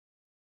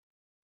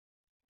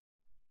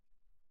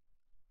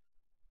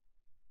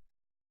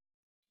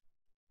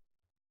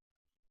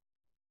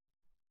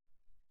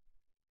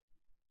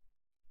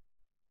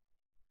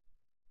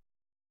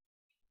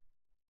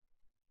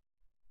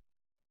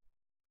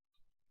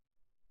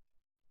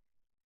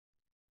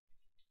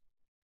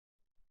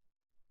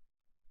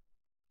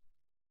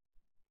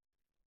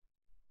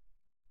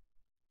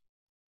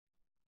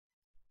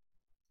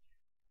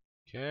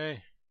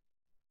 Okay.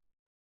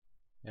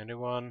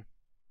 Anyone?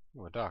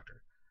 Ooh, a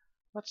doctor.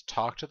 Let's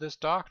talk to this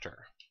doctor.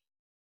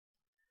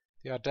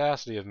 The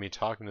audacity of me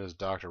talking to this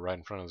doctor right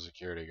in front of the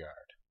security guard.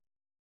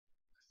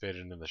 I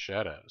faded into the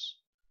shadows.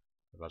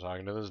 What about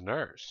talking to this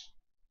nurse?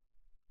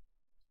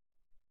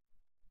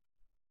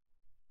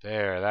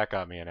 There, that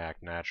got me an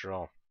act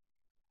natural.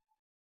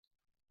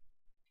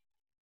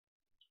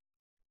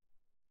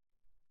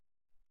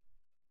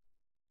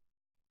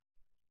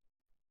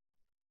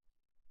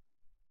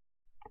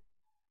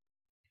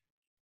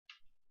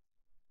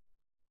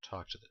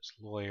 Talk to this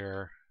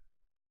lawyer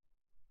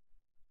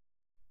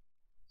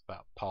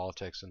about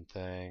politics and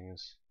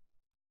things.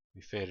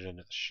 We faded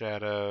into the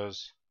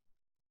shadows.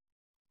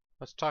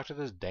 Let's talk to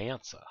this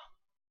dancer.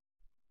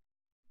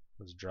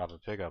 Let's drop a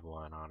pickup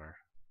line on her.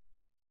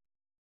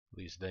 At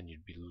least then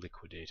you'd be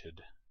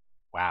liquidated.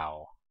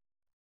 Wow.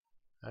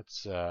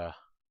 That's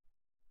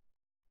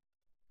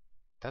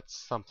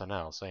something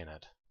else, ain't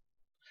it?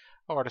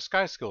 Oh, our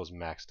disguise skill is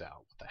maxed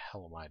out. What the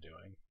hell am I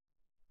doing?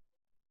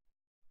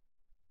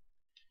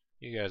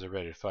 You guys are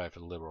ready to fight for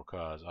the liberal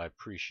cause. I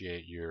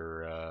appreciate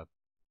your,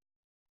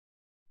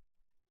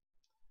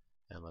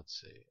 and let's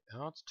see.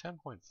 Oh, it's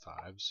 10.5,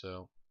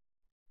 so...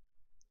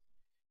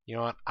 You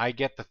know what? I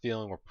get the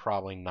feeling we're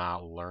probably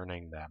not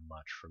learning that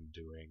much from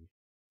doing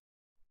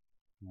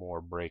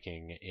more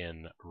breaking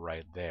in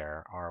right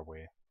there, are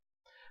we?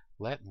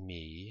 Let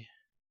me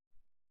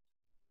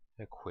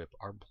equip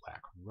our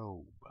black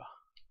robe.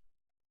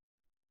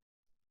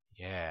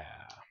 Yeah.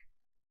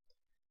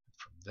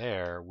 From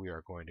there, we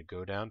are going to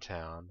go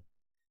downtown.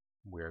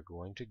 We are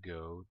going to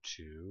go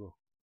to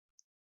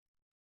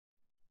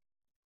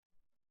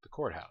the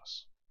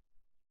courthouse.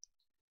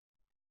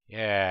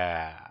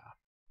 Yeah.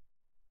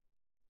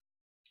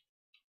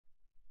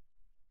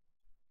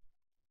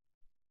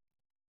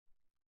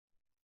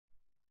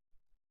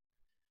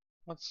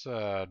 Let's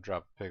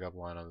drop a pickup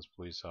line on this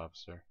police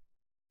officer.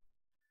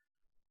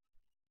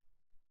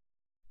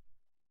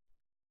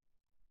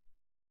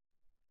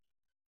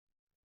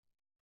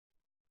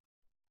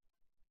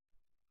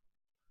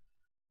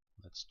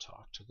 Let's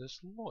talk to this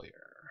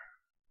lawyer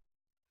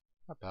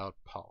about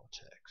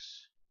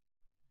politics.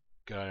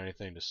 Got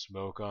anything to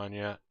smoke on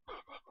yet?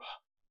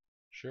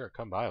 Sure,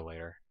 come by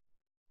later.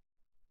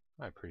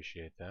 I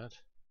appreciate that.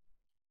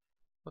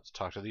 Let's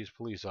talk to these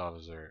police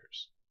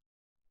officers.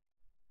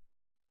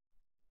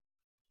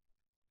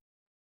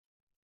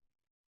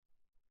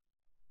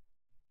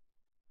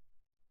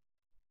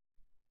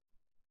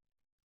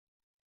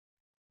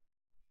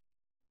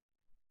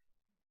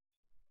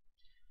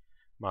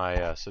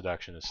 My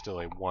seduction is still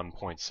a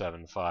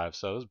 1.75,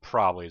 so this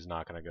probably is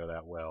not going to go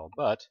that well,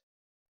 but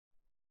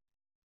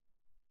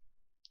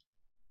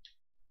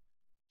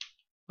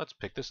let's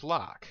pick this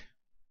lock.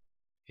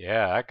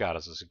 Yeah, that got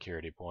us a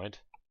security point.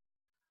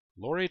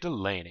 Lori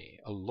Delaney,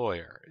 a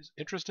lawyer, is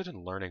interested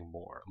in learning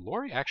more.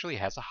 Lori actually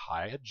has a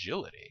high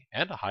agility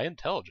and a high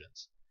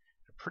intelligence.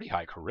 A pretty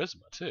high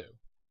charisma, too.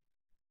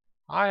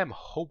 I am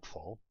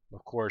hopeful.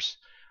 Of course,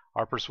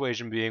 our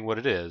persuasion being what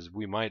it is,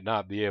 we might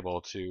not be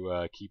able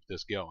to keep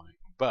this going.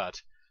 But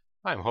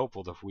I'm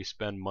hopeful that if we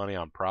spend money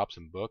on props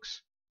and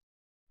books,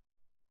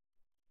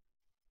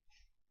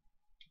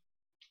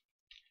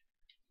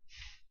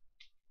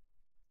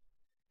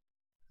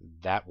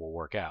 that will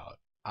work out.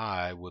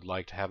 I would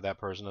like to have that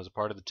person as a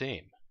part of the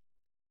team.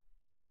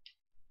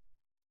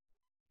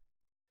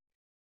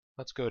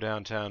 Let's go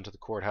downtown to the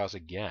courthouse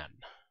again.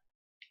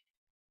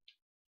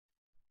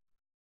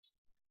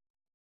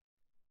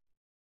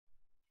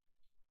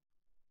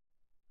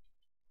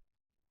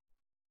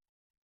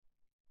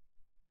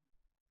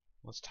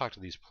 Let's talk to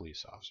these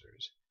police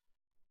officers.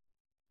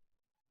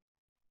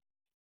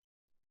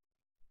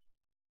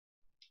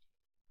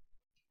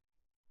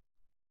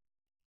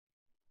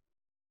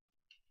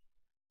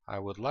 I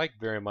would like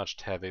very much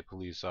to have a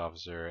police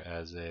officer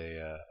as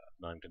a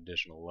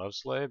non-conditional love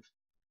slave,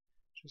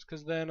 just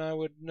because then I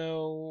would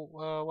know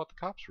what the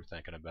cops were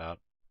thinking about.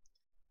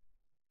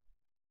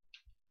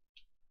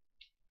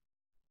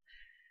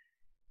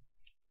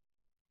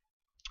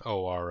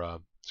 Oh, our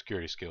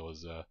security skill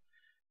is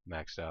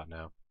maxed out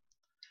now.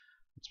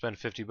 Let's spend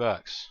 50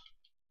 bucks.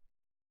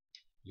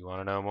 You want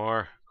to know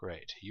more?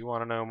 Great. You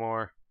want to know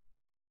more?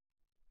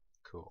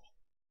 Cool.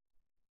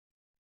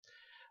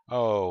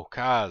 Oh,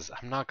 Kaz,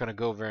 I'm not going to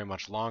go very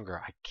much longer.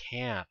 I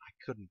can't. I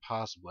couldn't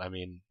possibly. I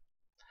mean,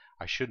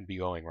 I shouldn't be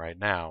going right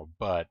now,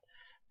 but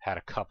had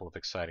a couple of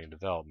exciting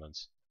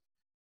developments.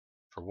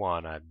 For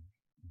one, I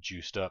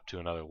juiced up to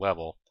another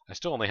level. I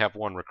still only have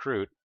one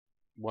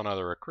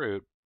other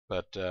recruit,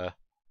 but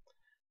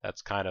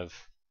that's kind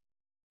of,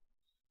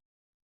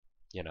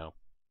 you know,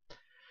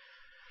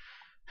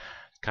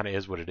 kind of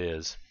is what it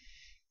is.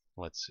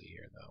 Let's see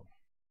here, though.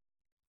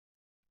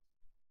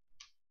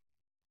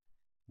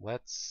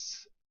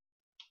 Let's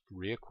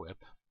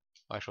re-equip.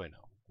 Actually,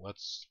 no.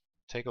 Let's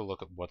take a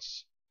look at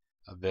what's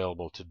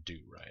available to do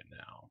right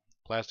now.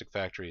 Plastic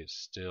Factory is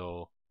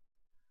still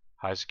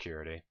high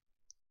security.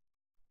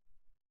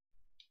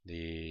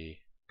 The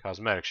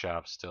cosmetic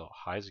shop is still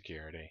high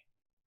security.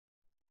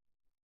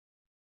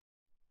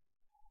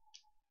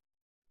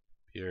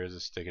 Here is a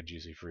stick of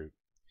juicy fruit.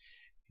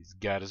 He's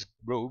got his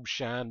robe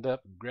shined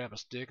up and grab a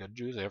stick of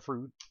juicy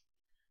fruit.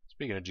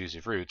 Speaking of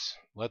juicy fruits,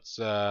 let's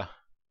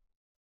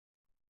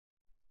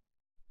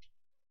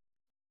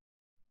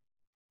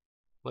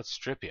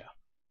strip you.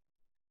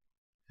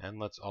 And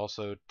let's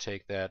also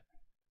take that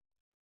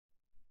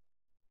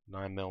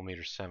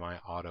 9mm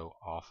semi-auto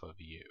off of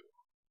you.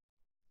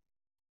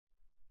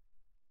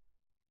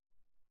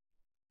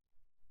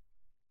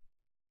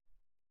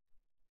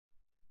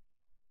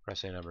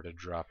 Press A number to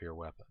drop your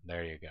weapon.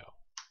 There you go.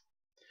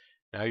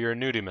 Now you're a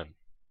nudiman.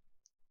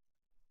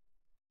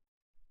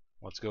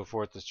 Let's go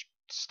forth to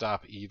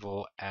stop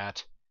evil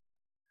at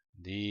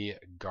the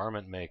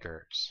garment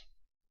makers.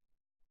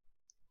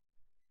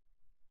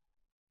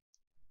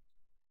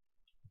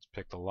 Let's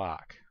pick the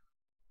lock.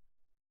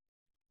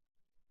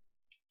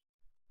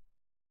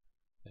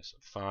 There's some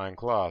fine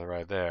cloth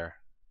right there.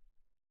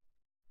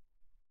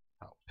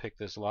 I'll pick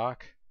this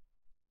lock.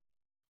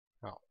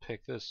 I'll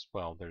pick this.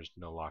 Well, there's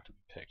no lock to be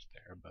picked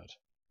there, but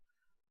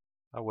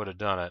I would have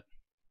done it.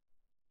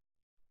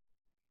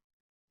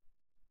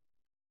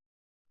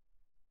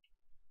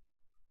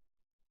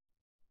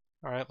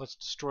 Alright, let's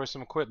destroy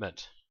some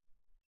equipment.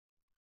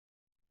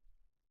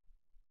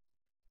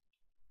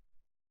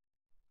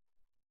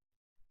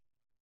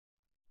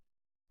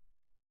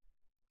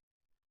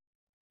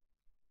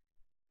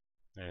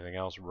 Anything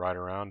else right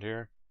around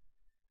here?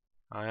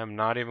 I am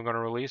not even going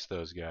to release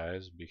those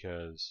guys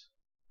because...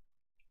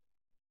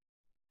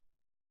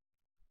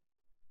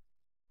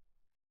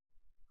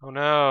 Oh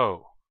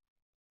no!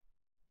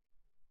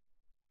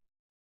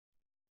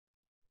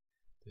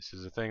 This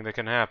is a thing that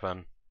can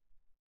happen.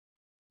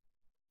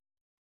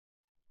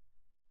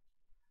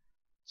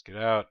 Let's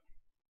get out.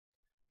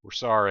 We're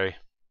sorry.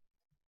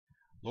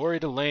 Lori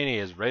Delaney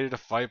is ready to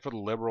fight for the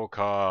liberal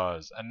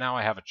cause, and now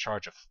I have a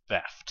charge of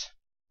theft.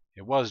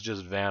 It was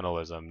just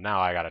vandalism,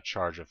 now I got a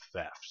charge of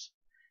theft.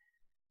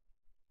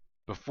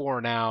 Before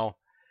now,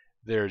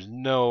 There's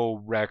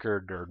no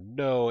record or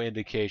no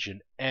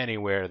indication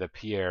anywhere that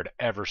Pierre had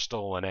ever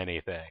stolen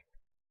anything.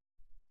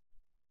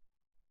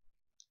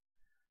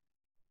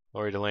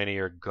 Lori Delaney,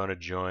 you're gonna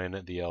join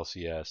the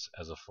LCS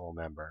as a full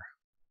member.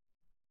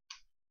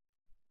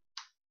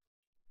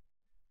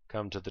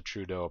 Come to the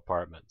Trudeau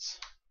apartments.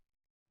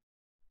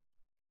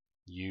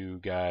 You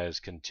guys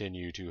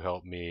continue to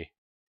help me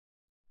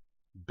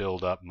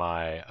build up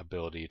my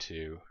ability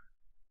to.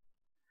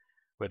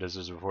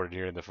 Witnesses reported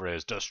hearing the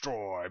phrase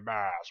 "destroy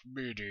mass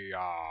media."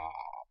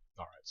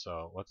 Alright,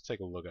 so let's take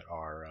a look at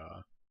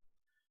our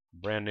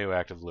brand new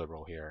active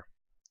liberal here.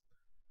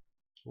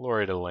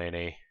 Lori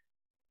Delaney.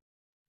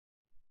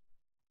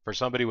 For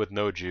somebody with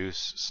no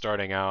juice,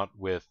 starting out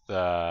with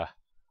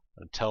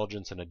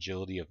intelligence and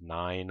agility of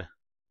 9,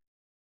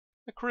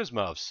 a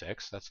charisma of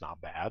 6, that's not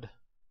bad.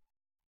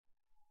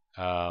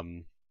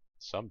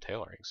 Some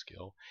tailoring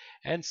skill,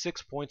 and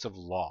 6 points of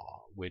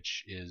law,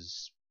 which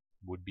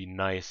would be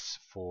nice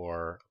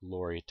for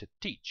Lori to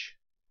teach.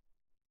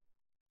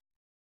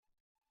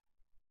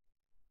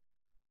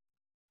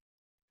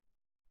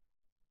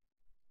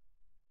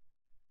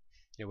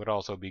 It would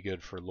also be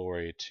good for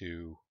Lori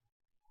to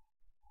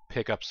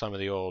pick up some of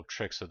the old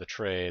tricks of the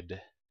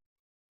trade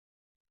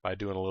by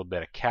doing a little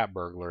bit of cat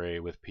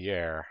burglary with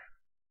Pierre.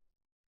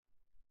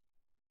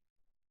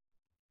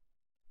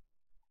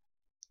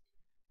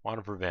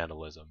 Wanted for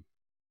vandalism.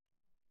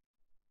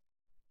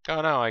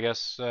 Oh no, I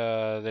guess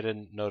they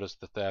didn't notice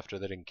the theft, or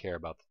they didn't care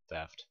about the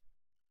theft.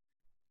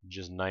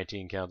 Just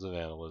 19 counts of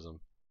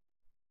vandalism.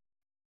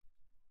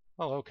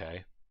 Oh,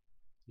 okay.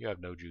 You have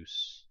no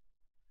juice.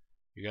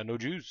 You got no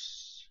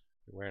juice.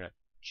 You're wearing a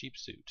cheap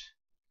suit.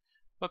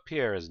 But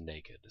Pierre is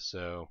naked,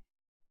 so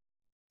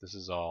this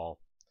is all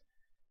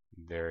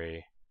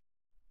very,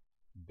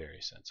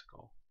 very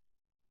sensical.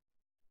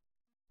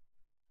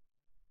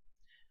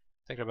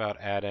 Thinking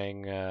about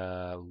adding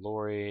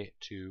Lori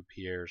to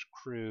Pierre's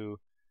crew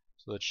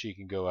so that she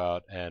can go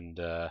out and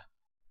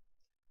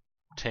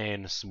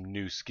obtain some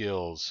new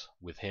skills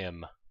with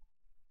him.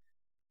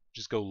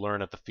 Just go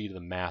learn at the feet of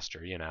the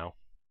master, you know.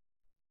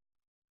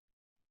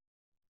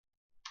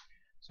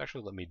 So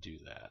actually let me do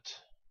that.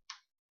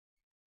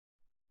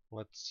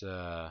 Let's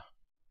yeah.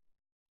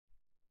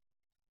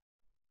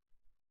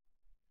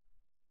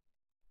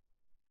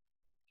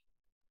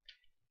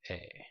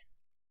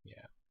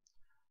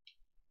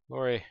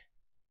 Lori,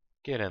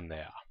 get in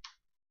there.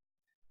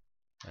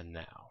 And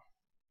now,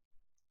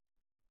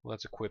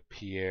 let's equip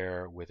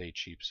Pierre with a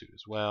cheap suit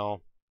as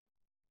well.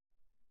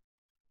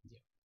 Yeah.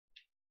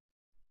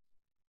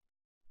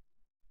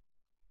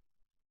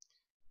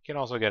 You can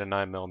also get a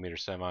 9mm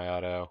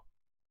semi-auto.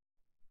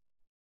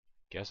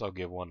 Guess I'll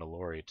give one to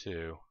Lori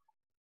too.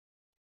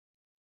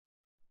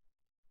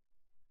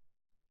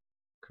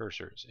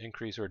 Cursors,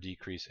 increase or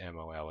decrease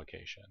ammo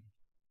allocation.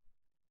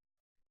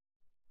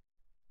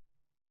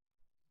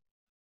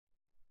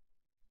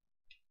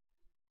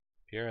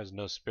 Pierre has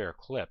no spare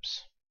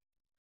clips.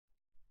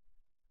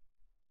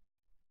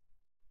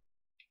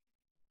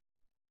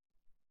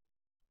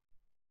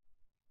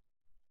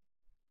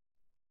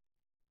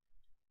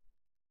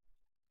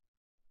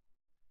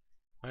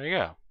 There you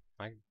go.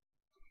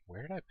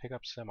 Where did I pick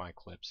up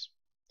semi-clips?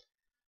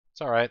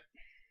 It's alright.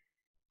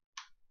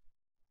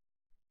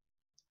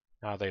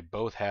 Now they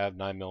both have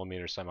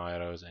 9mm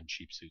semi-autos and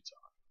cheap suits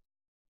on.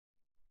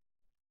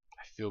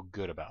 I feel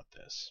good about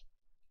this.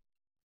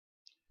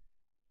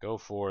 Go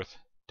forth,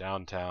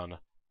 downtown,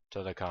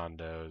 to the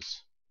condos.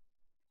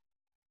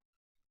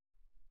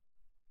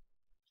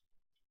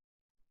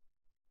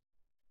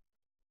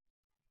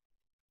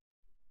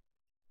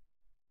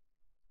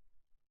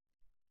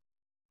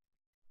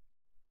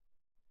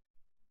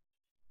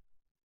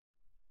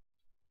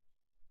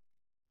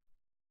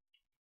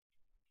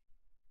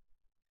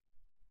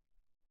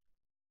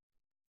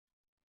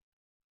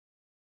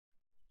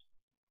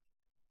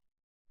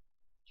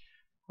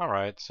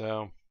 Alright,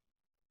 so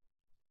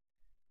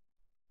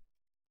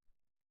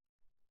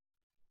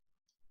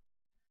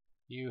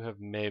you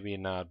have maybe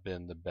not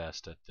been the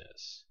best at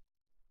this.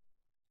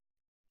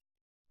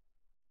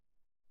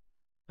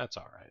 That's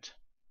alright.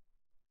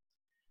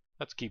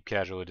 Let's keep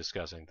casually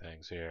discussing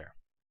things here.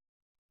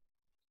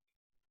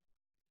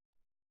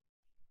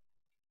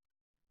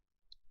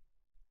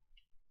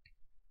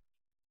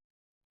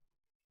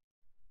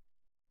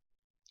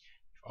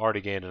 You've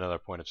already gained another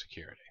point of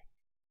security.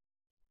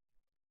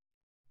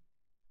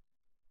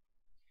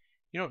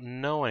 You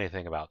don't know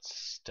anything about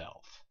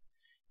stealth.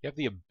 You have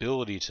the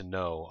ability to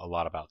know a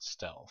lot about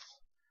stealth,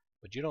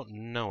 but you don't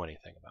know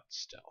anything about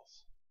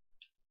stealth.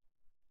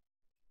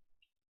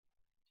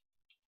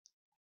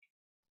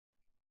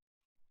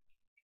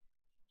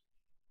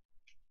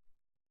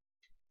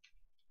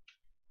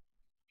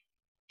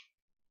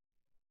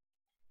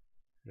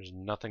 There's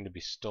nothing to be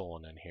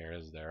stolen in here,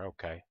 is there?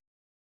 Okay.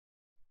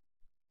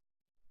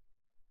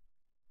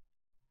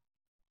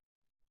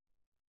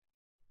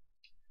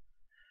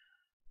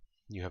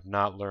 You have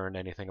not learned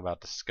anything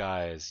about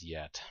disguise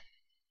yet.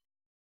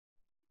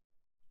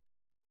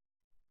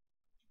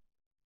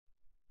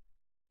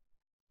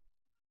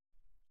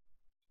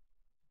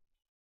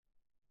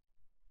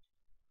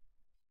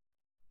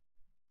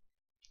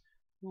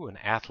 Ooh, an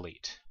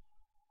athlete.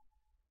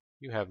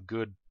 You have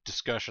good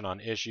discussion on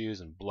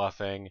issues and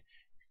bluffing. You're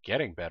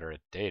getting better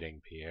at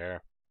dating,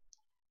 Pierre.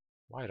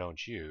 Why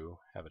don't you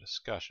have a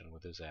discussion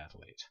with this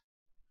athlete?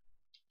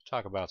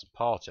 Talk about some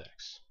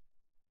politics.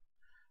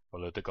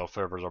 Political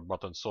favors are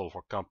bought and sold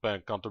for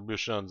campaign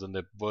contributions, and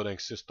the voting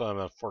system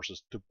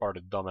enforces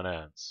two-party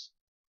dominance.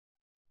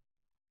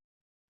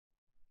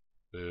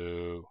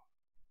 Boo.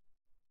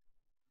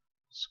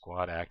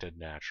 Squad acted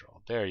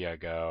natural. There you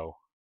go.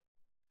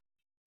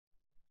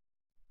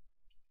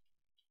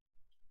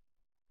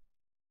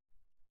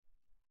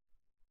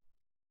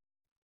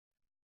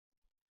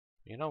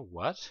 You know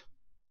what?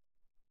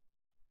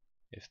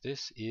 If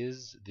this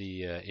is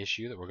the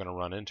issue that we're going to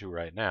run into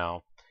right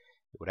now,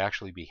 it would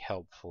actually be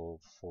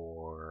helpful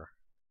for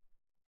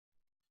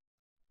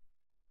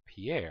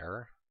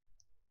Pierre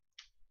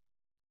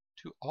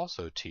to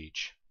also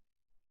teach.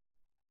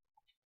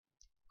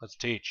 Let's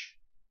teach.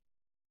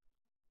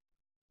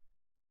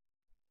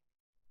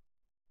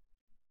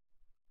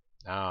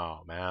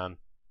 Oh, man.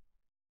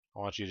 I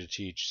want you to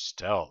teach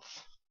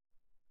stealth.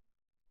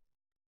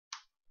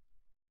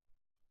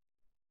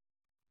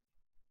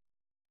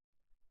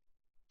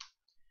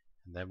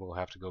 And then we'll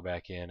have to go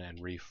back in and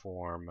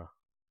reform.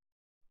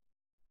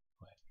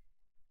 Wait.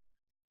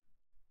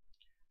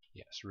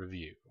 Yes,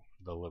 review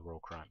the Liberal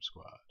Crime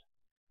Squad.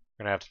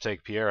 We're going to have to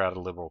take Pierre out of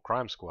the Liberal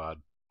Crime Squad.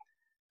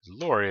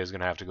 Lori is going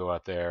to have to go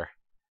out there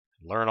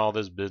and learn all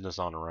this business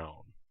on her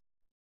own.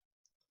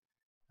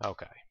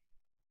 Okay.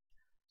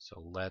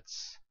 So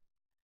let's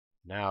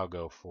now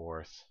go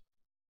forth.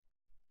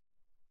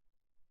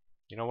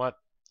 You know what?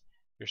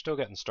 You're still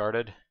getting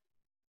started.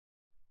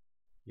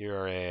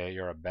 You're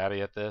a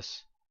baddie at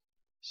this.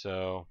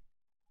 So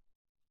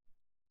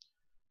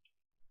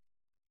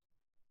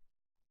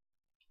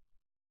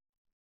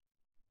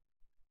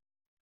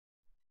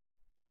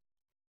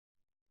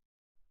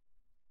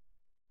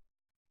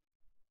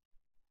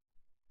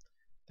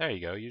there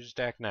you go. You just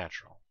act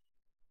natural.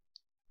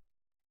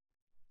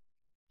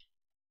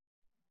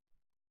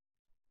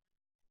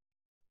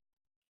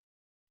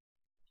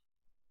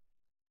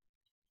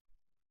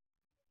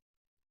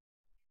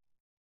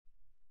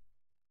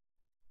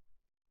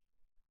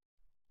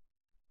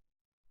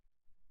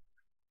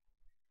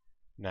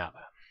 Now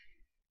then.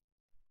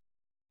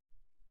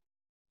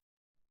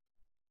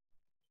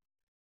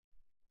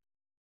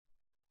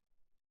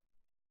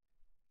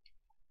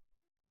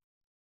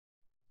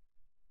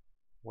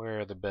 Where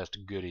are the best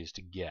goodies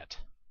to get?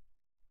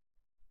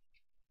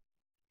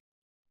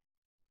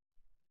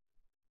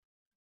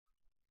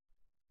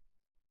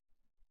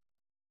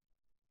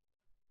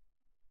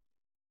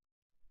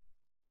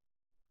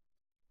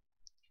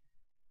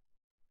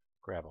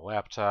 Grab a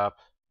laptop.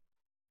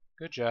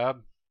 Good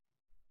job.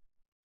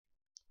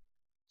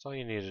 That's all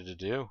you needed to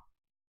do.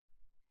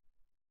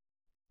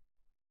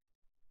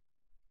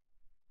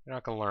 You're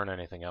not going to learn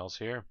anything else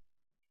here.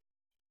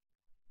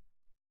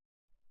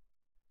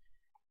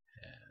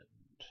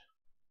 And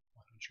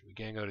why don't you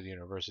again go to the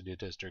University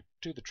District,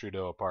 to the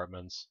Trudeau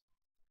Apartments.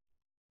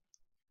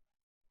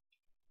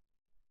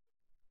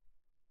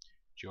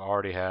 But you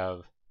already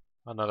have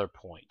another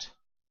point.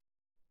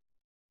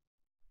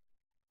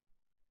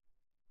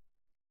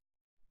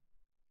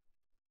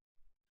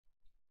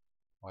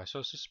 Why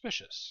so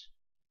suspicious?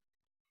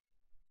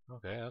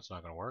 Okay, that's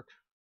not going to work.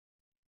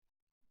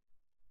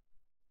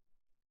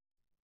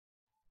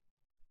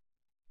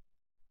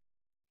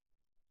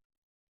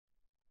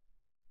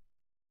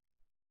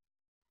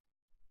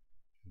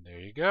 There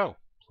you go.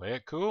 Play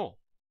it cool.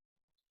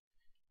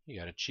 You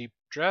got a cheap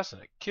dress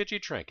and a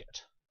kitschy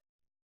trinket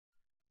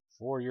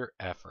for your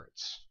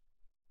efforts.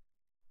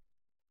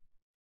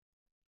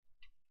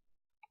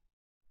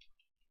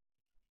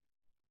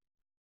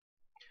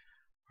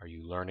 Are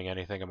you learning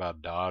anything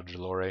about dodge,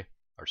 Lori?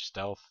 Or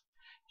stealth?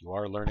 You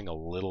are learning a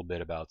little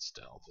bit about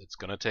stealth. It's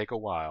going to take a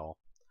while,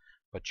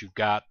 but you've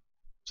got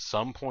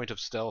some point of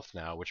stealth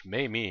now, which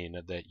may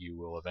mean that you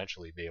will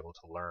eventually be able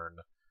to learn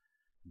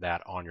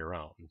that on your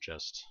own.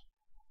 Just,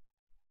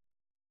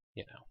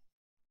 you know.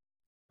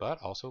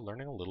 But also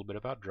learning a little bit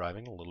about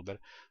driving, a little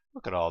bit.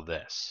 Look at all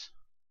this.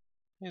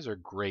 These are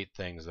great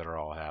things that are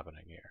all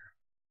happening here.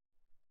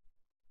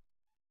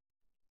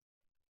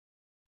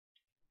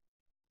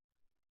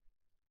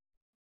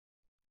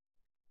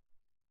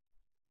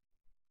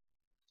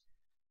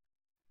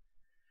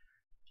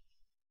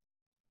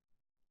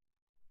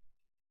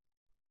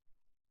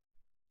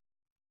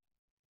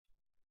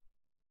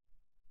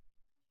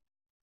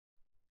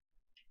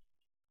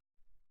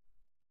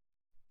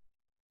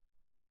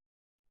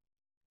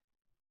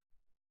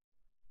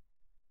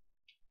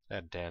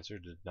 That dancer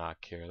did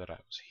not care that I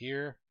was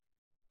here.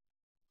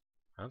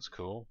 That's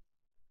cool.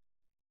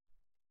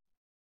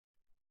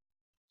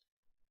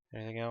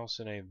 Anything else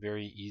in a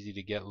very easy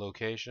to get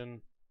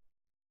location?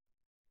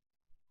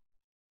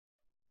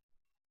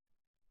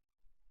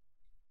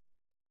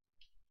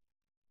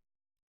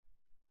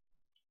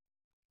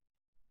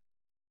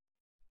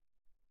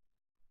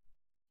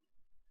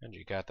 And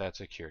you got that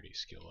security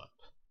skill up.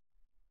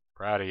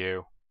 Proud of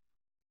you.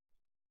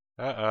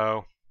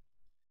 Uh-oh.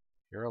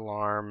 You're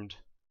alarmed.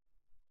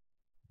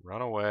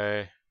 Run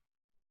away.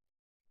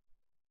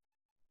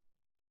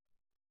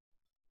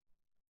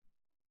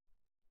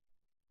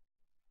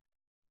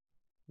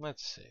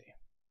 Let's see.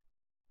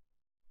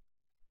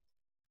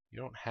 You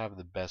don't have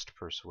the best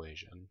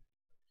persuasion.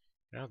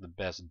 You don't have the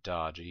best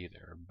dodge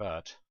either,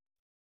 but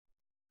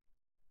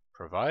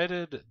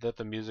provided that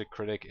the music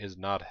critic is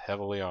not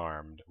heavily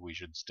armed, we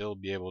should still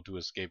be able to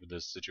escape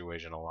this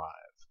situation alive.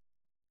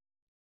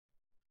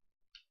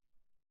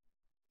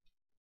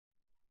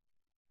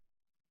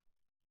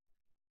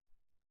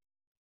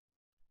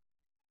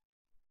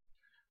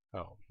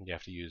 Oh, you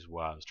have to use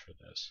WASD for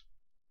this.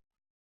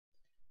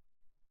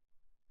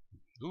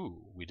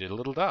 Ooh, we did a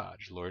little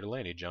dodge. Lori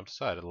Delaney jumped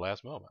aside at the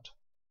last moment.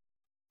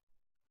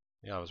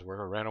 The office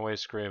worker ran away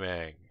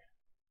screaming.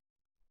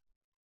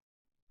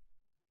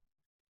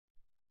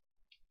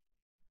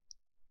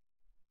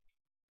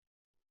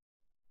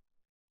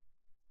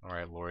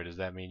 Alright, Lori, does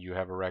that mean you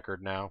have a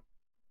record now?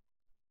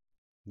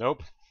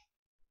 Nope.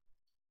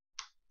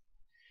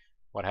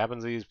 What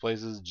happens in these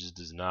places just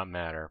does not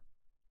matter.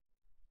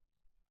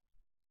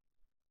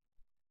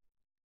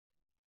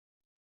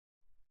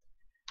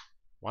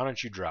 Why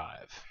don't you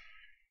drive?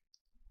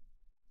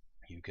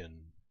 You can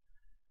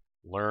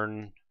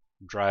learn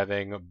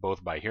driving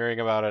both by hearing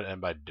about it and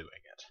by doing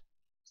it.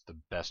 It's the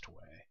best way.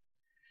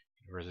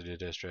 University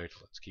District,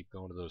 let's keep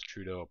going to those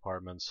Trudeau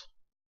apartments.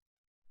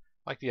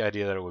 I like the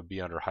idea that it would be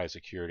under high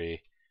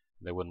security.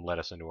 They wouldn't let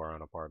us into our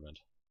own apartment.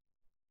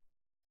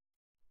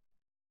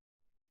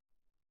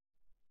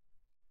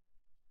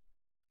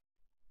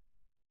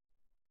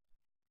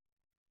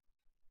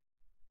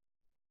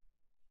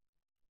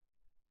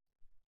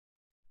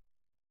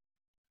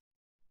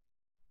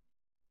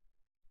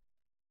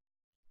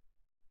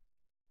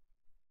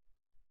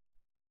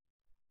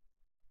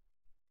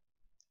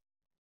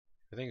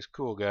 Everything's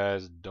cool,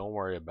 guys. Don't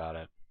worry about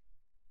it.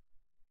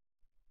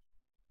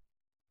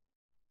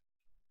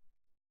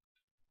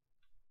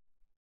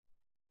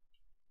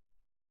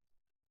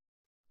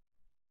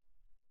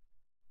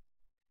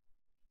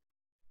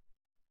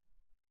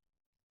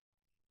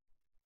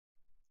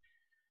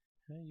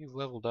 You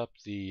leveled up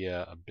the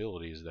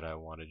abilities that I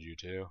wanted you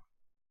to.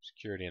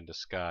 Security and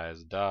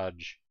disguise.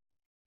 Dodge.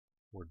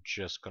 We're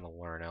just going to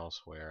learn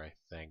elsewhere, I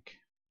think.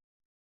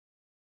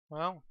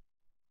 Well,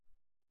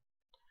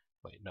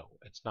 wait, no,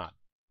 it's not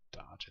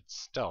dodge. It's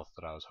stealth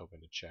that I was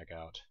hoping to check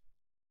out.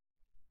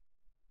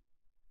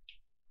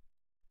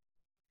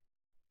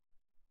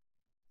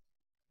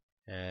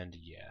 And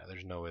yeah,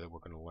 there's no way that we're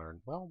going to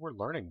learn. Well, we're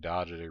learning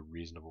dodge at a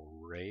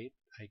reasonable rate,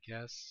 I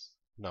guess.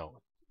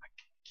 No, I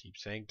keep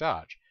saying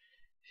dodge.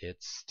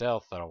 It's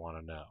stealth that I want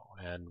to know,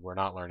 and we're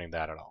not learning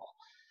that at all.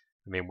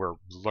 I mean, we're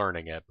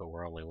learning it, but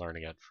we're only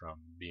learning it from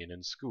being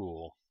in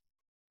school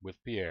with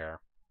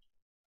Pierre.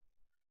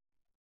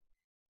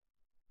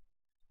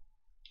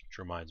 Which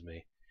reminds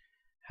me,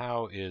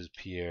 how is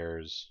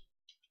Pierre's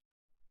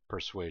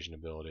persuasion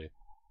ability?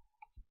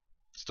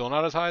 Still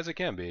not as high as it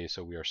can be,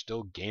 so we are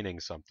still gaining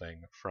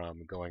something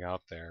from going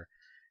out there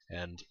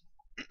and,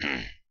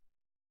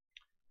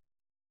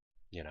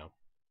 you know,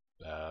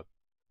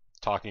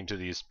 talking to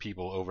these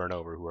people over and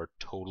over who are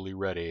totally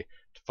ready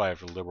to fight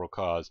for the liberal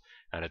cause,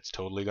 and it's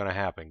totally going to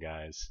happen,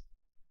 guys.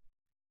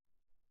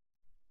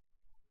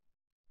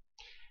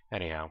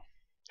 Anyhow,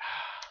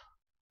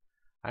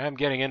 I am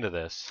getting into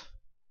this.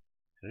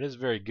 It is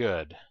very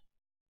good.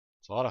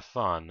 It's a lot of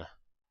fun.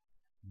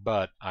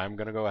 But I'm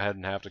going to go ahead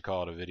and have to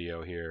call it a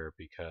video here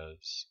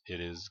because it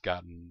has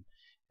gotten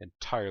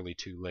entirely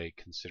too late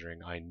considering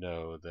I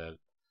know that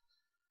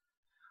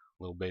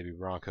little baby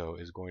Bronco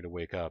is going to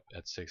wake up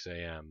at 6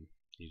 a.m.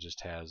 He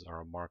just has a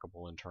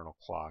remarkable internal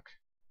clock.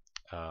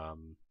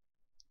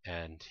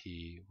 And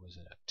he was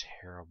in a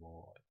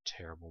terrible,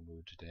 terrible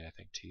mood today. I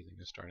think teething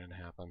is starting to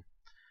happen.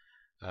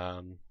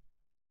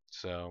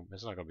 So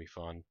it's not going to be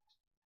fun.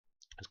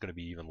 It's going to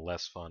be even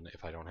less fun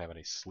if I don't have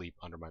any sleep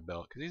under my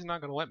belt, because he's not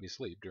going to let me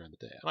sleep during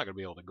the day. I'm not going to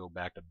be able to go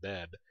back to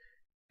bed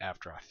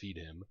after I feed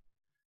him at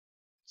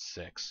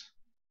 6.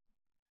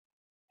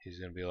 He's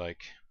going to be like,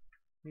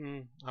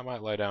 I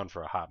might lie down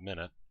for a hot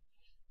minute.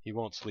 He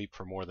won't sleep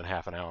for more than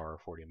half an hour or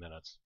 40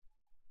 minutes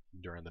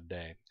during the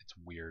day. It's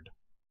weird.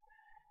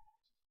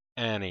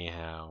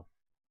 Anyhow,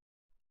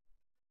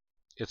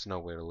 it's no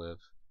way to live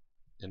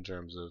in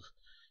terms of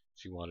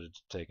if you wanted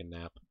to take a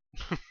nap.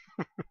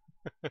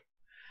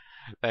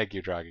 Thank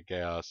you, Dragon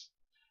Chaos,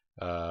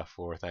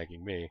 for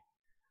thanking me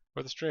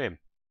for the stream.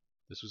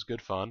 This was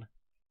good fun.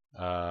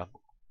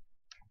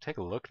 Take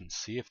a look and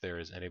see if there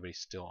is anybody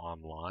still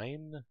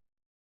online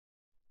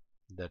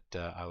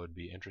that I would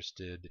be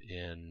interested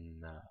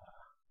in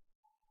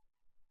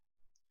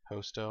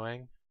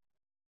hostoing.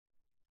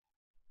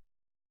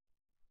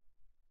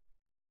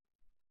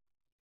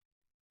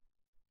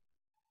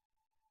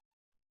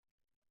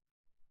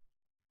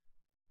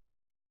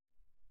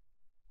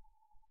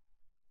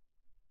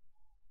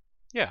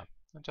 Yeah,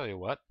 I'll tell you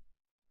what.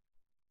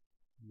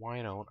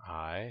 Why don't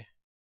I?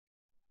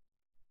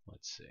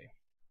 Let's see.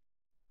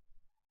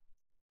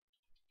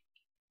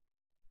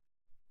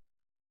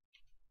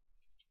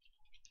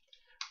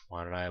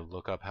 Why don't I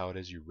look up how it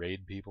is you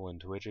raid people in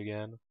Twitch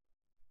again?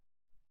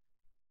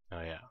 Oh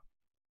yeah.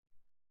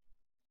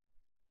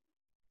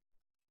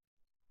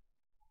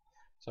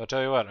 So I'll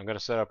tell you what, I'm going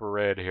to set up a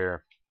raid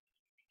here.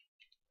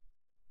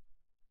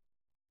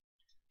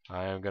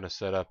 I am going to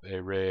set up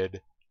a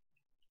raid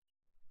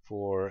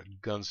for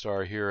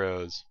Gunstar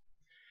Heroes.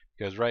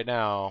 Because right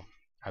now,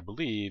 I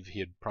believe he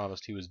had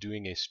promised he was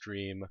doing a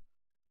stream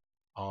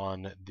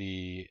on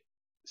the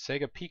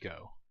Sega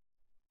Pico.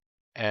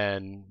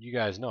 And you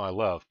guys know I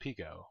love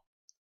Pico.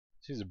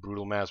 He's a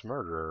brutal mass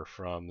murderer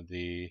from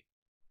the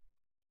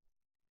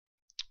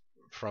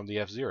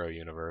F-Zero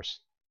universe.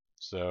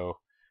 So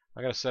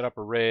I gotta set up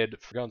a raid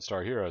for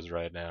Gunstar Heroes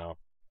right now,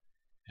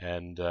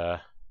 and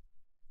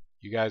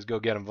you guys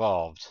go get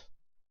involved.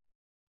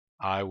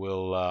 I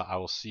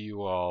will see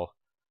you all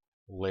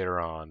later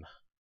on.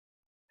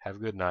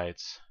 Have good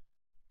nights.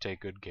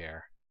 Take good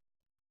care.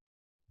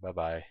 Bye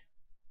bye.